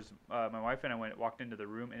started out. Was my wife and I walked into the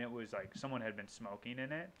room, and it was like someone had been smoking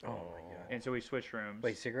in it, Oh my god. and so we switched rooms.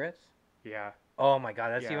 Wait, cigarettes? Yeah, Oh my god,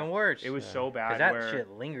 that's Yeah. even worse. it was so 'Cause bad. that where, shit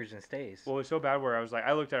lingers and stays. Well, it was so bad where I was like,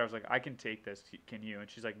 I looked at her, I was like, I can take this. Can you? And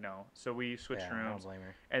she's like, no. So we switched yeah, I don't rooms, blame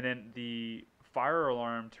her. and then the fire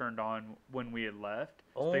alarm turned on when we had left.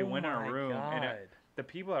 So Oh they went in my our room, god. and the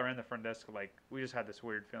people that ran the front desk, like, we just had this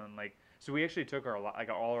weird feeling, like, so we actually took all our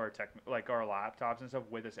our laptops and stuff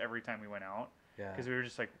with us every time we went out, Yeah. because we were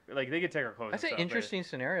just like they could take our clothes. That's and an stuff, but- interesting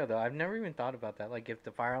scenario, though. I've never even thought about that. Like, if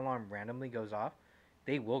the fire alarm randomly goes off,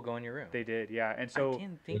 they will go in your room. They did, yeah. And so I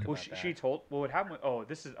didn't think well, about that. she told. Well, what happened?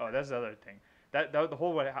 That's the other thing. That the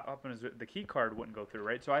whole what happened is the key card wouldn't go through,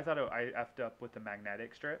 right? So I thought I effed up with the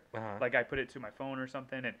magnetic strip. Uh-huh. Like I put it to my phone or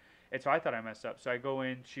something, and so I thought I messed up. So I go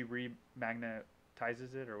in, she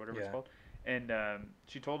remagnetizes it or whatever it's Yeah. called, and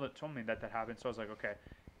she told me that happened. So I was like, okay.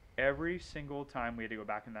 Every single time we had to go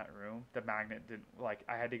back in that room, the magnet didn't, like,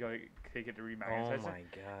 I had to go take it to remagnetize Oh it. my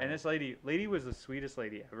god. And this lady was the sweetest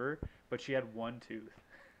lady ever, but she had one tooth.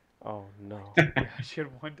 Oh no. Yeah, she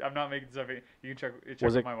had one. I'm not making stuff. You can check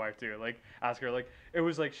Was with it- my wife too. Like, ask her. Like, it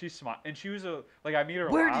was like she smiled, and she was I made her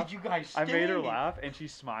Where laugh. did you guys stay? I made her laugh, and she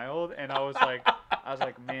smiled, and I was like,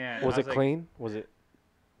 man. Was I it like, clean? Was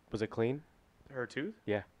it clean? Her tooth?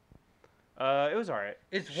 Yeah. It was alright.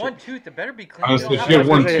 It's one tooth. It better be clean. Honestly, You don't she have had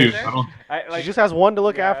one to tooth. there. I don't, I like. She just has one to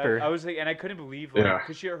look yeah, after. I was like, and I couldn't believe, like, Yeah.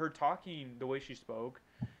 because her talking, the way she spoke,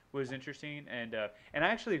 was interesting, and I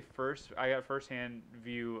actually I got firsthand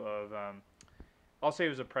view of I'll say it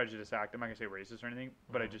was a prejudice act. I'm not gonna say racist or anything,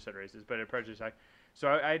 but I just said racist. But a prejudice act. So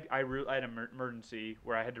I had an emergency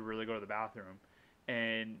where I had to really go to the bathroom,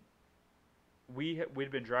 and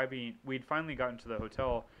we'd been driving. We'd finally gotten to the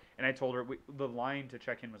hotel, and I told her the line to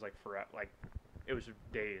check in was like forever, like it was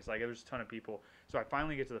days. Like there was a ton of people. So I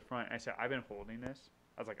finally get to the front, and I said, I've been holding this.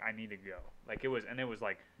 I was like, I need to go. Like it was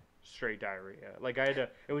like straight diarrhea. Like I had to.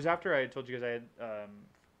 It was after I had told you guys I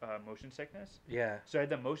had motion sickness. Yeah. So I had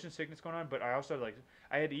the motion sickness going on, but I also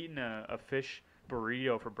I had eaten a fish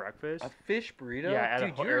burrito for breakfast. A fish burrito? Yeah, at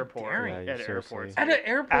Dude, an you're airport. daring. Yeah, you At seriously- airports. At an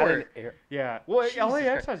airport. Yeah. Well, Jesus LAX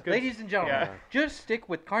Christ. has good. Ladies and gentlemen, Yeah. just stick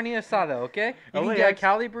with carne asada, okay? You can get a LAX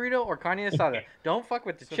Cali burrito or carne asada. Don't fuck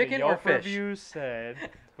with the So chicken the or Yelp fish. review said,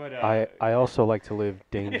 but I also like to live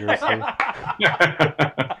dangerously.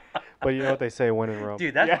 But you know what they say, when in Rome.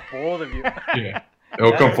 Dude, that's Yeah. bold of you. Yeah.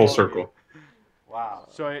 It'll come That's full bold of you. circle. Wow.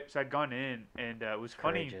 So I'd gone in, and it was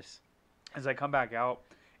funny Courageous. as I come back out,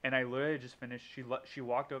 and I literally just finished. She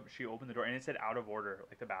walked up, she opened the door, and it said out of order,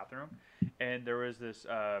 like the bathroom, and there was this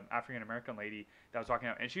African American lady that was walking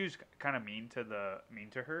out, and she was kind of mean to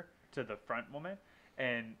her, to the front woman,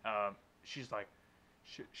 and she's like,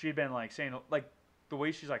 she had been like saying like the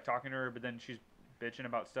way she's like talking to her, but then she's bitching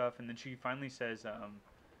about stuff, and then she finally says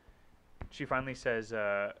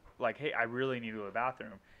like, hey, I really need to go to the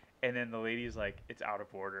bathroom. And then the lady's like, it's out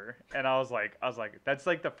of order. And I was like, that's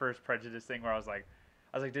like the first prejudice thing where I was like,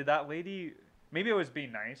 did that lady, maybe it was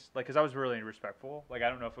being nice, like, cause I was really respectful. Like, I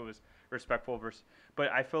don't know if it was respectful versus,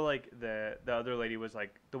 but I feel like the other lady was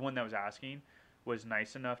like, the one that was asking was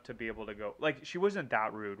nice enough to be able to go, like, she wasn't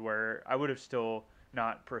that rude where I would have still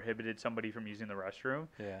not prohibited somebody from using the restroom.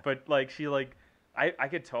 Yeah. But like, she like, I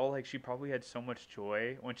could tell like she probably had so much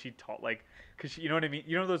joy when she taught, like, cause you know what I mean.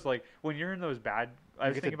 You know those, like, when you're in those bad. I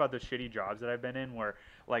was thinking about those shitty jobs that I've been in where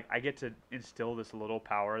like I get to instill this little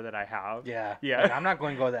power that I have. Yeah. Yeah. Like, I'm not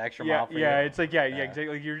going to go the extra mile for you. It's like yeah, Yeah.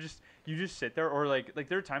 exactly. Like you just sit there, or like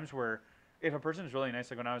there are times where if a person is really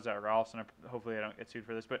nice, like when I was at Ralph's, and hopefully I don't get sued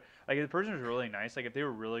for this, but like if the person was really nice, like if they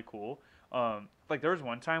were really cool, like there was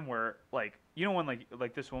one time where like, you know, when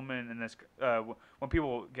like this woman and this when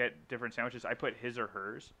people get different sandwiches, I put his or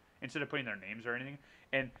hers instead of putting their names or anything,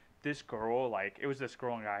 and this girl, like, it was this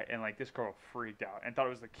girl and guy, and like this girl freaked out and thought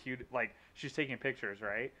it was the cute, like she's taking pictures,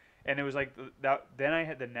 right? And it was like that. Then I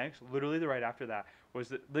had the next, literally the right after that was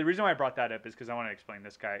the reason why I brought that up is because I want to explain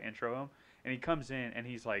this guy, intro him, and he comes in and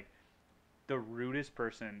he's like the rudest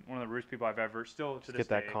person, one of the rudest people I've ever, still to this Get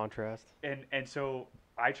that day. contrast. And so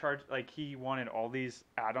I charged, like, he wanted all these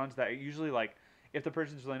add-ons that usually, like, if the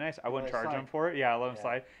person's really nice, I wouldn't charge them for it. Yeah, I let them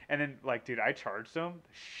slide. And then, like, dude, I charged them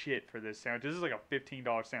shit for this sandwich. This is like a $15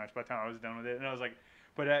 sandwich by the time I was done with it. And I was like,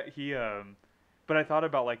 but but I thought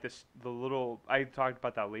about, like, I talked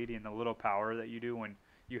about that lady and the little power that you do when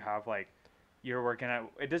you have, like, you're working at,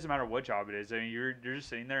 it doesn't matter what job it is. I mean, you're just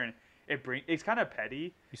sitting there and it's kind of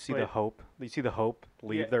petty. You see the hope. You see the hope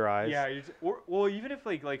leave their eyes. Yeah. Well, even if,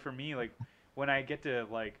 like for me, like, when I get to,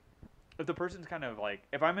 like, if the person's kind of like,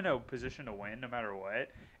 if I'm in a position to win no matter what,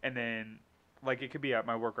 and then like it could be at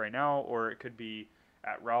my work right now, or it could be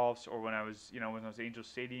at Ralph's, or when I was at Angel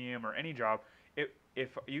Stadium or any job,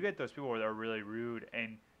 if you get those people where they're really rude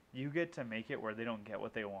and you get to make it where they don't get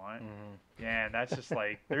what they want, yeah, that's just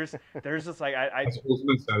like there's just like That's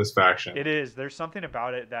ultimate satisfaction. it is. There's something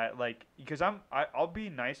about it that, like, because I'll be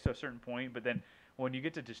nice to a certain point, but then when you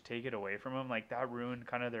get to just take it away from them, like, that ruined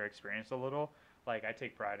kind of their experience a little. Like, I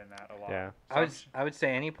take pride in that a lot. Yeah. So I would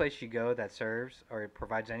say any place you go that serves or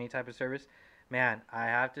provides any type of service, man, I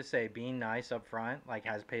have to say being nice up front, like,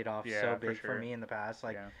 has paid off so big for me in the past.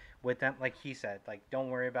 Like, with them, like he said, like, don't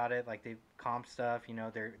worry about it. Like, they comp stuff, you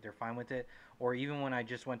know, they're fine with it. Or even when I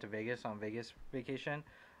just went to Vegas on Vegas vacation,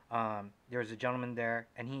 there was a gentleman there,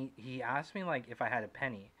 and he asked me, like, if I had a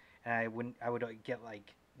penny, and I would get,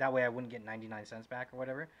 like, that way I wouldn't get 99 cents back or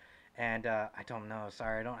whatever. And I don't know.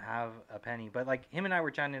 Sorry, I don't have a penny. But, like, him and I were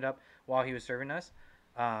chatting it up while he was serving us.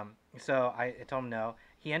 So I told him no.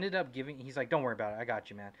 He ended up he's like, don't worry about it. I got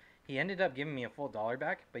you, man. He ended up giving me a full $1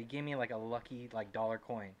 back, but he gave me, like, a lucky, like, dollar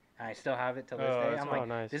coin. And I still have it till this day. I'm like,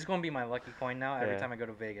 nice. this is going to be my lucky coin now every time I go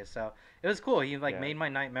to Vegas. So it was cool. He, like, made my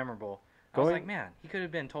night memorable. I was like, man, he could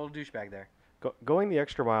have been total douchebag there. Going the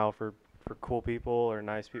extra mile for cool people or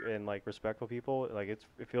nice people and, like, respectful people, like, it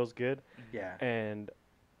feels good. Yeah. And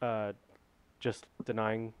just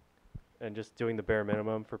denying and just doing the bare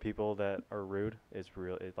minimum for people that are rude is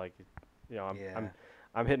real. It's like, you know,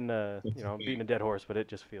 I'm hitting I'm beating a dead horse, but it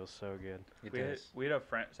just feels so good. We had a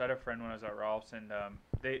friend. So I had a friend when I was at Ralph's, and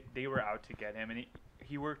they were out to get him, and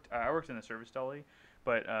he worked. I worked in the service deli,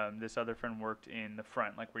 but this other friend worked in the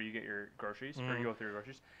front, like where you get your groceries or you go through your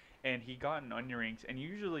groceries, and he got an onion rings. And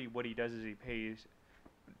usually, what he does is he pays.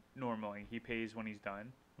 Normally, he pays when he's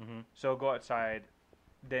done. So he'll go outside.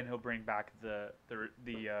 Then he'll bring back the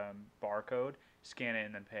barcode, scan it,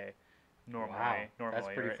 and then pay. Normally, that's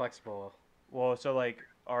pretty flexible. Well, so, like,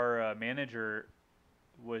 our manager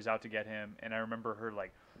was out to get him, and I remember her,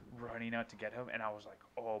 like, running out to get him, and I was like,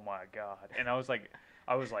 oh my god. And I was like,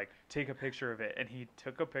 take a picture of it, and he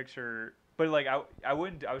took a picture. But, like, I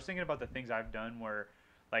was thinking about the things I've done where,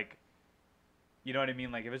 like, you know what I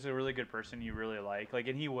mean? Like, if it's a really good person you really like,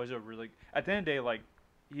 and he was at the end of the day, like,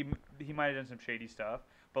 he might have done some shady stuff,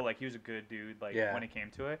 but, like, he was a good dude, like, when it came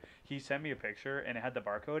to it. He sent me a picture, and it had the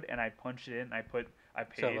barcode, and I punched it in, I paid.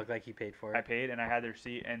 So it looked like he paid for it. I paid, and I had the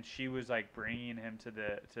receipt, and she was, like, bringing him to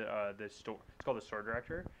the store. It's called the store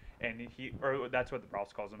director, and or that's what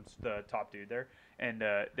Ralph's calls him, the top dude there, and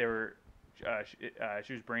they were,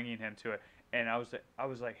 she was bringing him to it, and I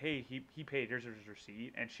was like, hey, he paid. Here's his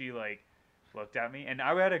receipt, and she like looked at me, and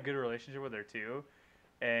I had a good relationship with her too,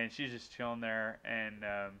 and she's just chilling there, and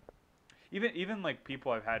even like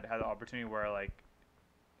people I've had the opportunity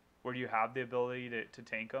where you have the ability to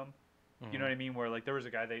tank them. You know what I mean? Where like there was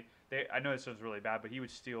a guy they I know this sounds really bad, but he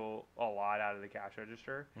would steal a lot out of the cash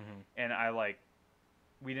register, and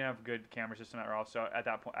we didn't have a good camera system at Ralph, so at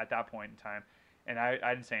that point in time, and I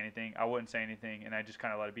didn't say anything. I wouldn't say anything, and I just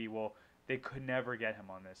kind of let it be. Well, they could never get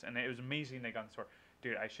him on this, and it was amazing they got in the store.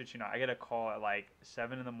 Dude, I shit you not. I get a call at like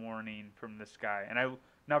 7 a.m. from this guy, and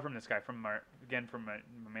not from this guy, from my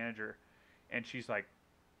manager, and she's like,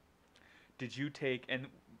 "Did you take?" And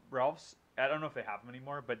Ralph's, I don't know if they have them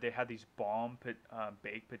anymore, but they had these bomb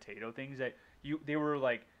baked potato things that they were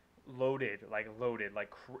like loaded,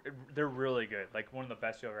 they're really good, like one of the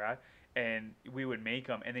best you ever had. And we would make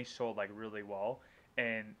them, and they sold like really well.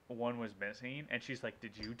 And one was missing, and she's like,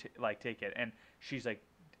 "Did you take it?" And she's like,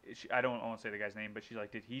 I don't want to say the guy's name, but she's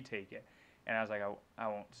like, "Did he take it?" And I was like, I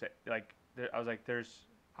won't say, like, I was like,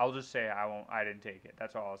 I'll just say I didn't take it.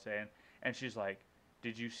 That's all I'll say. And she's like,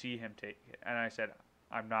 "Did you see him take it?" And I said,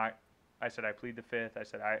 "I'm not." I said, "I plead the fifth." I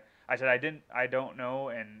said, I don't know,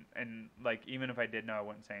 and like even if I did know, I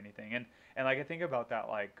wouldn't say anything. And like I think about that,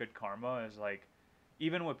 like good karma is like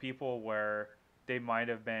even with people where they might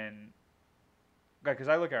have been, because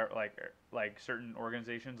I look at like certain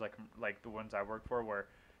organizations like the ones I work for where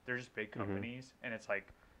they're just big companies, and it's like,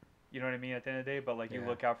 you know what I mean, at the end of the day. But like you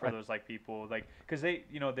look out for those like people, like because they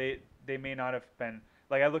they may not have been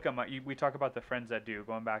like, I look at we talk about the friends that do,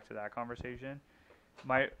 going back to that conversation.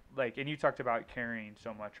 And you talked about caring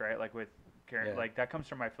so much, right? Like with caring, like that comes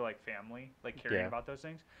from, I feel like, family, like caring about those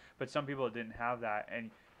things. But some people didn't have that, and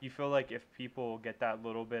you feel like if people get that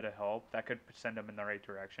little bit of help, that could send them in the right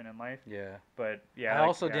direction in life. Yeah. But yeah, I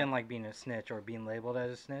also didn't like being a snitch or being labeled as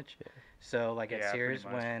a snitch. Yeah. So like at Sears,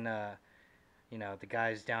 when the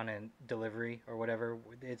guys down in delivery or whatever,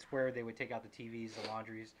 it's where they would take out the TVs, the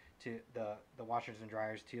laundries, to the washers and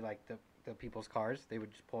dryers to like the people's cars. They would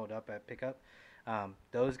just pull it up at pickup.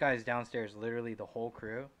 Those guys downstairs, literally the whole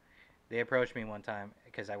crew, they approached me one time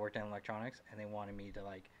because I worked in electronics, and they wanted me to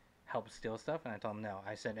like help steal stuff, and I told them no.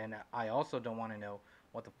 I said, and I also don't want to know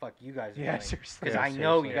what the fuck you guys are doing, because I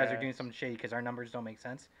know you guys are doing something shady, because our numbers don't make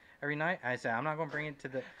sense every night. I said, I'm not going to bring it to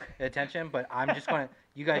the attention, but I'm just going to,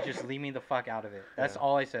 you guys just leave me the fuck out of it. That's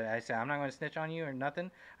all I said. I said, I'm not going to snitch on you or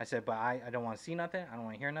nothing. I said, but I don't want to see nothing. I don't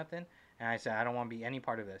want to hear nothing. And I said, I don't want to be any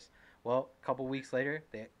part of this. Well, a couple weeks later,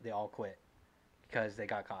 they all quit because they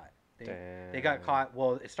got caught. They got caught.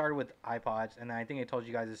 Well, it started with iPods, and I think I told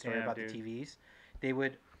you guys the story about the TVs. They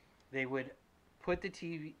would put the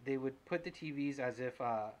TVs as if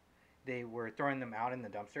they were throwing them out in the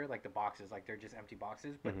dumpster, like the boxes, like they're just empty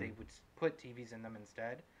boxes, but they would put TVs in them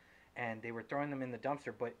instead, and they were throwing them in the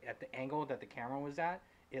dumpster, but at the angle that the camera was at,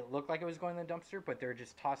 it looked like it was going in the dumpster, but they were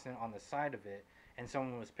just tossing it on the side of it, and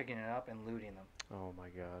someone was picking it up and looting them. Oh my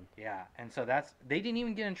god. Yeah, and so they didn't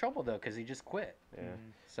even get in trouble though, because they just quit. Yeah.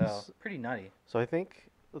 So pretty nutty. So I think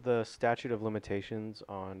the statute of limitations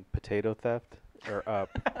on potato theft are up.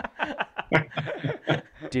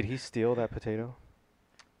 Did he steal that potato?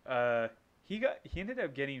 He ended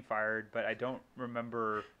up getting fired, but I don't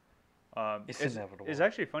remember. It's inevitable. It's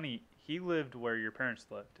actually funny. He lived where your parents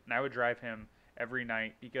lived, and I would drive him every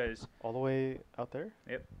night because all the way out there.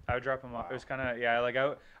 Yep, I would drop him off. It was kind of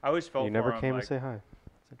I always felt. You never for him, came to say hi.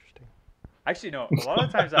 That's interesting. Actually, no. A lot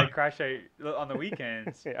of times I'd crash on the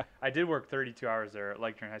weekends. Yeah. I did work 32 hours there,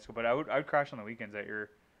 like during high school, but I would crash on the weekends at your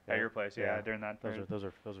place. Yeah, during that. Those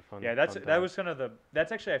are fun. Yeah, that was kind of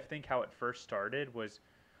that's actually, I think, how it first started was,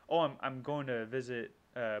 I'm going to visit.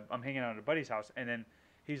 I'm hanging out at a buddy's house, and then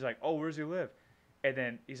he's like, "Oh, where does he live?" And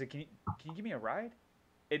then he's like, "Can you give me a ride?"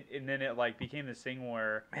 And then it like became this thing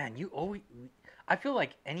where, man, I feel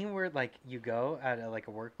like anywhere like you go at a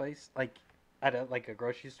workplace, like at a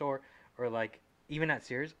grocery store, or like even at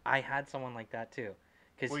Sears, I had someone like that too.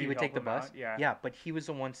 Because he would take the bus. Yeah, but he was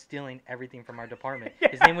the one stealing everything from our department.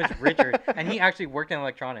 His name was Richard, and he actually worked in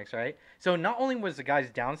electronics, right? So not only was the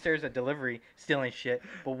guys downstairs at delivery stealing shit,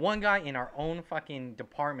 but one guy in our own fucking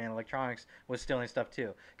department, electronics, was stealing stuff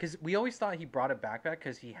too. Because we always thought he brought a backpack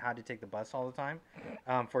because he had to take the bus all the time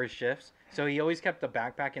for his shifts. So he always kept the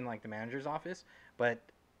backpack in like the manager's office. But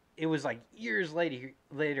it was like years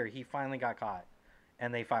later he finally got caught,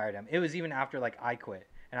 and they fired him. It was even after like I quit.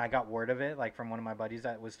 And I got word of it, like, from one of my buddies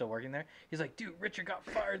that was still working there. He's like, dude, Richard got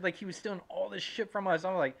fired. Like, he was stealing all this shit from us.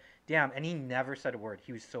 I'm like, damn. And he never said a word.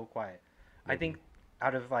 He was so quiet. I think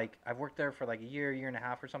out of like I've worked there for like a year and a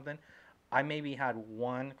half or something. I maybe had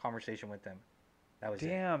one conversation with them. That was it.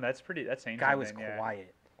 Damn, that's pretty. That's saying Guy was something, yeah.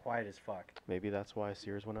 quiet as fuck. Maybe that's why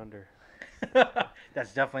Sears went under.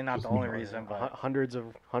 That's definitely not the only reason, but Hundreds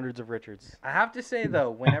of Richards. I have to say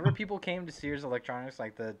though, whenever people came to Sears Electronics,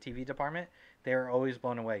 like the TV department, they were always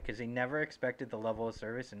blown away because they never expected the level of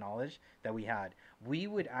service and knowledge that we had. We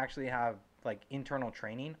would actually have like internal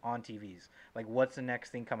training on TVs, like what's the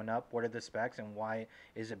next thing coming up, what are the specs, and why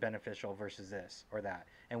is it beneficial versus this or that.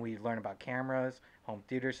 And we learn about cameras, home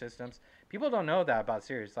theater systems. People don't know that about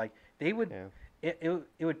Sears. Like they would, it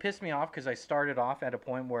would piss me off because I started off at a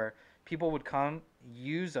point where people would come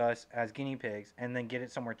use us as guinea pigs and then get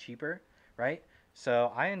it somewhere cheaper, right?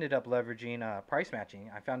 So I ended up leveraging price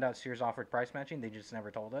matching. I found out Sears offered price matching. They just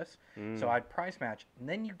never told us. So I'd price match, and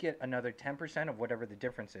then you get another 10% of whatever the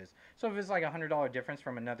difference is. So if it's like $100 difference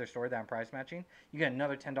from another store that I'm price matching, you get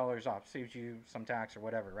another $10 off. Saves you some tax or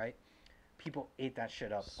whatever, right? People ate that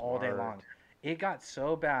shit up all day long. It got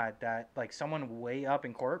so bad that like someone way up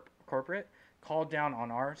in corporate called down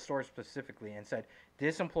on our store specifically and said,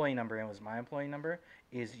 this employee number, and it was my employee number,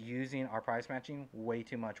 is using our price matching way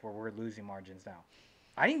too much where we're losing margins now.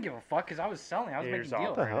 I didn't give a fuck because I was selling. I was making deals.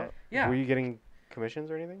 What the hell? Yeah. Were you getting commissions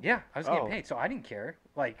or anything? Yeah, I was getting paid, so I didn't care.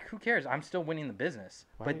 Like, who cares? I'm still winning the business.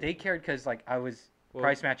 But they cared because like I was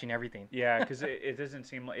price matching everything. Yeah, because it doesn't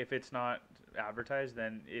seem like if it's not advertised,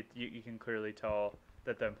 then you can clearly tell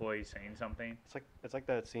that the employee's saying something. It's like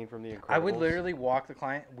that scene from The Incredibles. I would literally walk the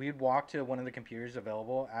client. We'd walk to one of the computers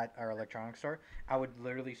available at our electronics store. I would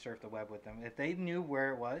literally surf the web with them. If they knew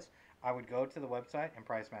where it was, I would go to the website and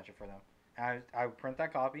price match it for them. I would print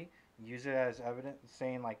that copy, use it as evidence,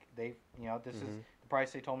 saying like this is the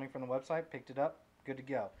price they told me from the website. Picked it up, good to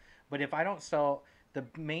go. But if I don't sell, the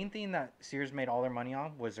main thing that Sears made all their money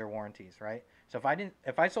on was their warranties, right? So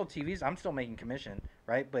if I sold TVs, I'm still making commission,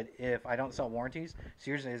 right? But if I don't sell warranties,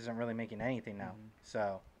 Sears isn't really making anything now.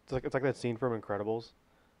 So it's like that scene from Incredibles,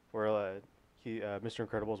 where Mr.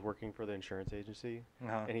 Incredible's working for the insurance agency,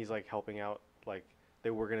 and he's like helping out. Like they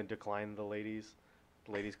were gonna decline the lady's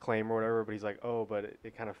claim or whatever, but he's like, oh, but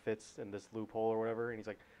it kind of fits in this loophole or whatever, and he's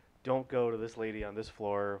like, don't go to this lady on this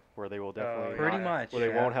floor where they will definitely where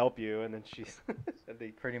they won't help you, and then she's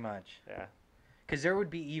pretty much. Yeah. Because there would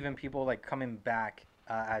be even people like coming back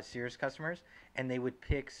as Sears customers, and they would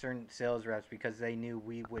pick certain sales reps because they knew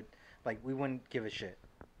we wouldn't give a shit.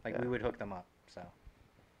 We would hook them up. So,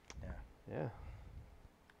 yeah.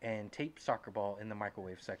 And tape soccer ball in the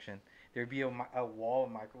microwave section. There'd be a wall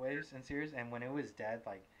of microwaves in Sears, and when it was dead,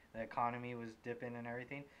 like the economy was dipping and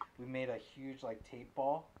everything, we made a huge like tape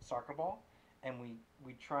ball, soccer ball, and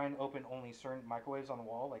we try and open only certain microwaves on the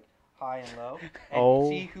wall, like high and low, and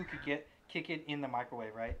see who could kick it in the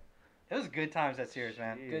microwave, right? It was good times at Sears,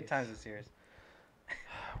 man. Jeez. Good times at Sears.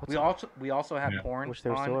 We also had porn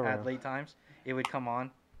on at late times. It would come on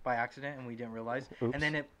by accident, and we didn't realize. Oops. And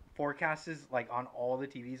then it forecasts like on all the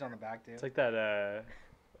TVs on the back too. It's like that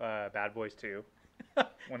Bad Boys 2.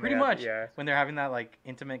 Pretty much. Yeah. When they're having that like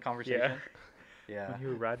intimate conversation. Yeah. When you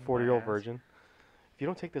were riding 40-year-old virgin. If you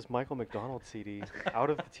don't take this Michael McDonald CD out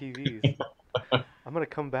of the TVs, I'm gonna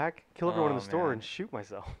come back, kill everyone in the store, and shoot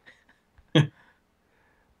myself.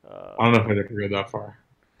 I don't know if I'd ever go that far.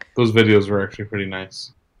 Those videos were actually pretty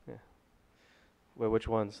nice. Yeah. Wait, which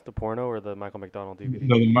ones? The porno or the Michael McDonald DVD?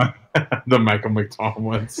 No, the Michael McDonald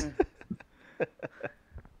ones.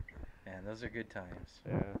 Man, those are good times.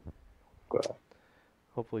 Yeah. But,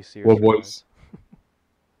 hopefully Sears. Well, boys,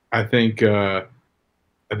 I think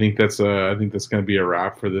that's gonna be a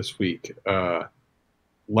wrap for this week.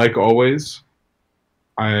 Like always,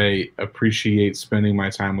 I appreciate spending my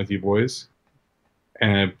time with you boys.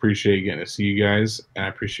 And I appreciate getting to see you guys, and I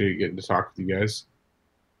appreciate getting to talk with you guys.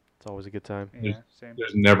 It's always a good time. Yeah, same.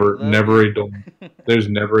 There's never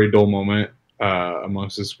a dull moment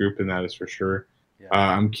amongst this group, and that is for sure. Yeah.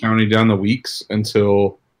 I'm counting down the weeks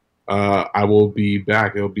until I will be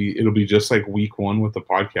back. It'll be just like week 1 with the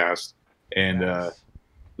podcast, and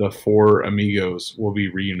the 4 amigos will be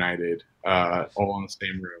reunited, all in the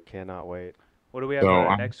same room. Cannot wait. What do we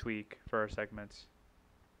have next week for our segments?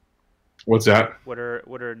 What's that? What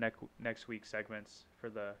are next week's segments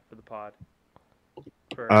for the pod?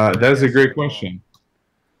 That is a great question.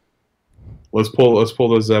 Let's pull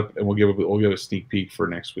those up, and we'll give a sneak peek for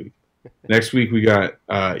next week. Next week we got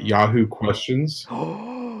Yahoo questions.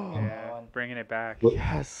 Yeah, bringing it back.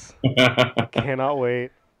 Yes. Cannot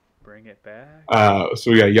wait. Bring it back.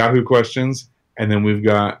 So we got Yahoo questions, and then we've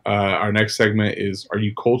got our next segment is: Are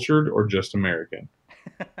you cultured or just American?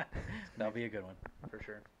 That'll be a good one for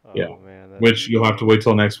sure. Oh, yeah, man, which you'll have to wait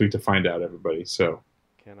till next week to find out, everybody. So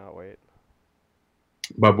cannot wait.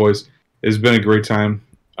 But boys, it's been a great time.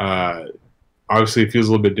 Obviously, it feels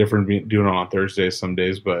a little bit different doing it on Thursdays some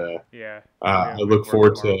days, but Yeah. I we look work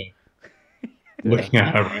forward tomorrow. to looking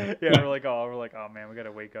at it. Yeah, we're like, oh man, we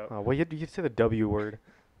gotta wake up. Well, you say the W word.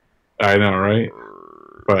 I know, right?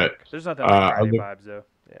 But There's nothing like Friday vibes though.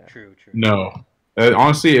 Yeah. True. no,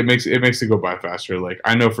 honestly, it makes it go by faster. Like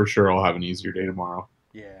I know for sure I'll have an easier day tomorrow.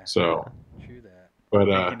 Yeah. So, True that. but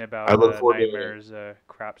Thinking about I look forward Nightmare's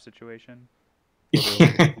crap situation.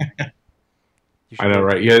 to. I know,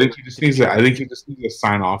 right? Yeah, I think he just needs to. I think he just needs to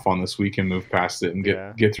sign off on this week and move past it and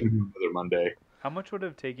get through another Monday. How much would it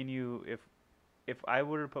have taken you if I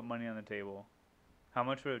would have put money on the table? How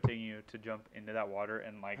much would it have taken you to jump into that water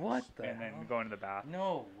and then go into the bath?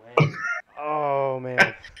 No way. Oh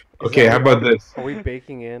man. Okay, how about this? Are we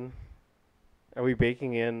baking in? Are we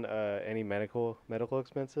baking in any medical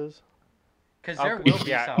expenses? Because there will be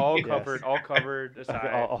yeah, some. all covered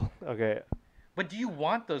aside. Okay. But do you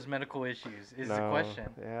want those medical issues? Is the question.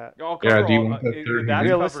 Yeah. All cover do you all, want that third that's hand? covered, but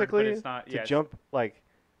Realistically, it's not, to jump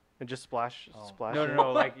and just splash.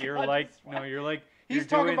 No, like you're God, like just you're like He's you're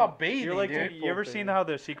talking doing, about bathing, You're like, dude. you ever seen how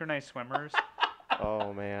the synchronized swimmers?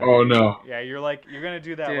 Oh man. Oh no! Yeah, you're gonna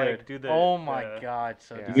do that. Dude, Like do the. oh my god!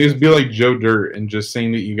 So Yeah. You just be like Joe Dirt and just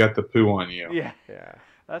saying that you got the poo on you. Yeah. Yeah.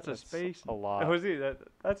 That's a space. A lot. What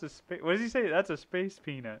that's a space. What does he say? That's a space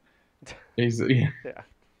peanut. Yeah. Yeah.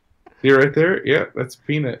 See right there? Yeah, that's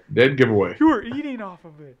peanut. Dead giveaway. You were eating off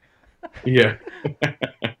of it. Yeah.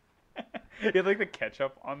 You had like the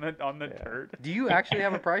ketchup on the turd. Do you actually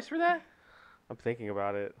have a price for that? I'm thinking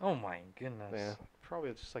about it. Oh my goodness. Yeah.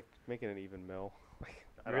 Probably just like making an even mill.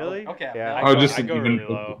 I don't Really? Okay. Yeah. I just go even- really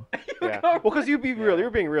low. Yeah. Well, because you'd be real. Yeah. You're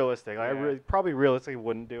being realistic. Like, Yeah. probably realistically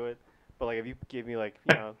wouldn't do it. But like if you gave me like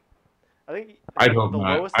I think I'd hope the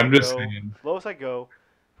not. lowest I'm I just go, saying. lowest I go,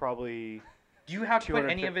 probably. Do you have to put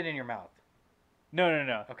any 250 of it in your mouth? No.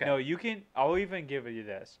 Okay. No, you can. I'll even give you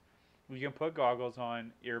this. You can put goggles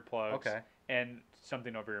on, earplugs, Okay. and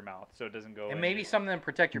something over your mouth so it doesn't go. And in maybe your something to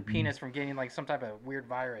protect your penis from getting like some type of weird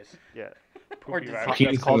virus. Yeah. Or poopy disease. virus.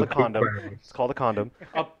 Penis It's called in a the condom. poop It's called a condom.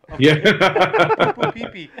 Yeah. Poo pee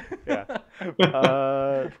pee. Yeah. You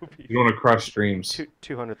don't want to cross streams.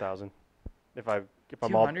 200,000. If I'm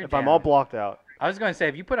 200? all blocked out. I was gonna say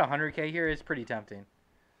if you put 100K here, it's pretty tempting.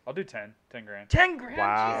 I'll do 10 grand. 10 grand.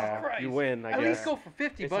 Wow. Jesus Christ. You win. I At guess. least go for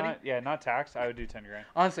 50, It's buddy. not taxed. I would do 10 grand.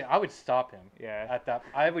 Honestly, I would stop him. Yeah. At that,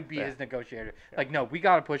 I would be his negotiator. Like, no, we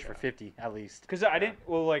gotta push for 50 at least. Because I didn't.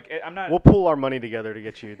 Well, like I'm not. We'll pool our money together to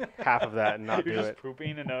get you half of that and not You're do just it.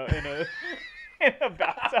 pooping in a in a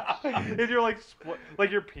bathtub. If you're like like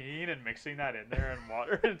you're peeing and mixing that in there in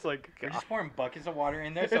water, it's like We're just pouring buckets of water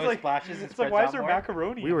in there it's so like, it splashes and It's spreads like why is out there more.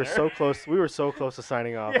 macaroni? We in were there? so close. We were so close to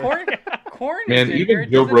signing off. Corn, corn Man, is in here. even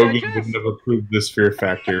It Joe doesn't Rogan digest. wouldn't have approved this fear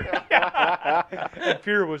factor. And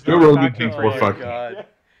fear was Joe not a Rogan factor thinks in we're my- fucking. God.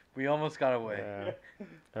 We almost got away. Yeah.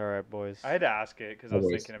 All right, boys. I had to ask it because I was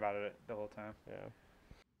Always. thinking about it the whole time. Yeah.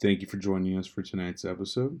 Thank you for joining us for tonight's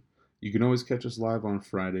episode. You can always catch us live on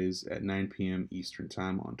Fridays at 9 p.m. Eastern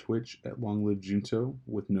Time on Twitch at Long Live Junto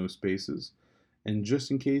with no spaces. And just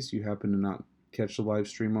in case you happen to not catch the live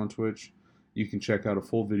stream on Twitch, you can check out a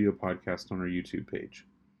full video podcast on our YouTube page.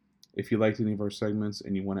 If you liked any of our segments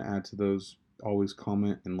and you want to add to those, always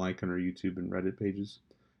comment and like on our YouTube and Reddit pages.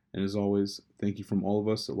 And as always, thank you from all of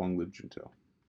us at Long Live Junto.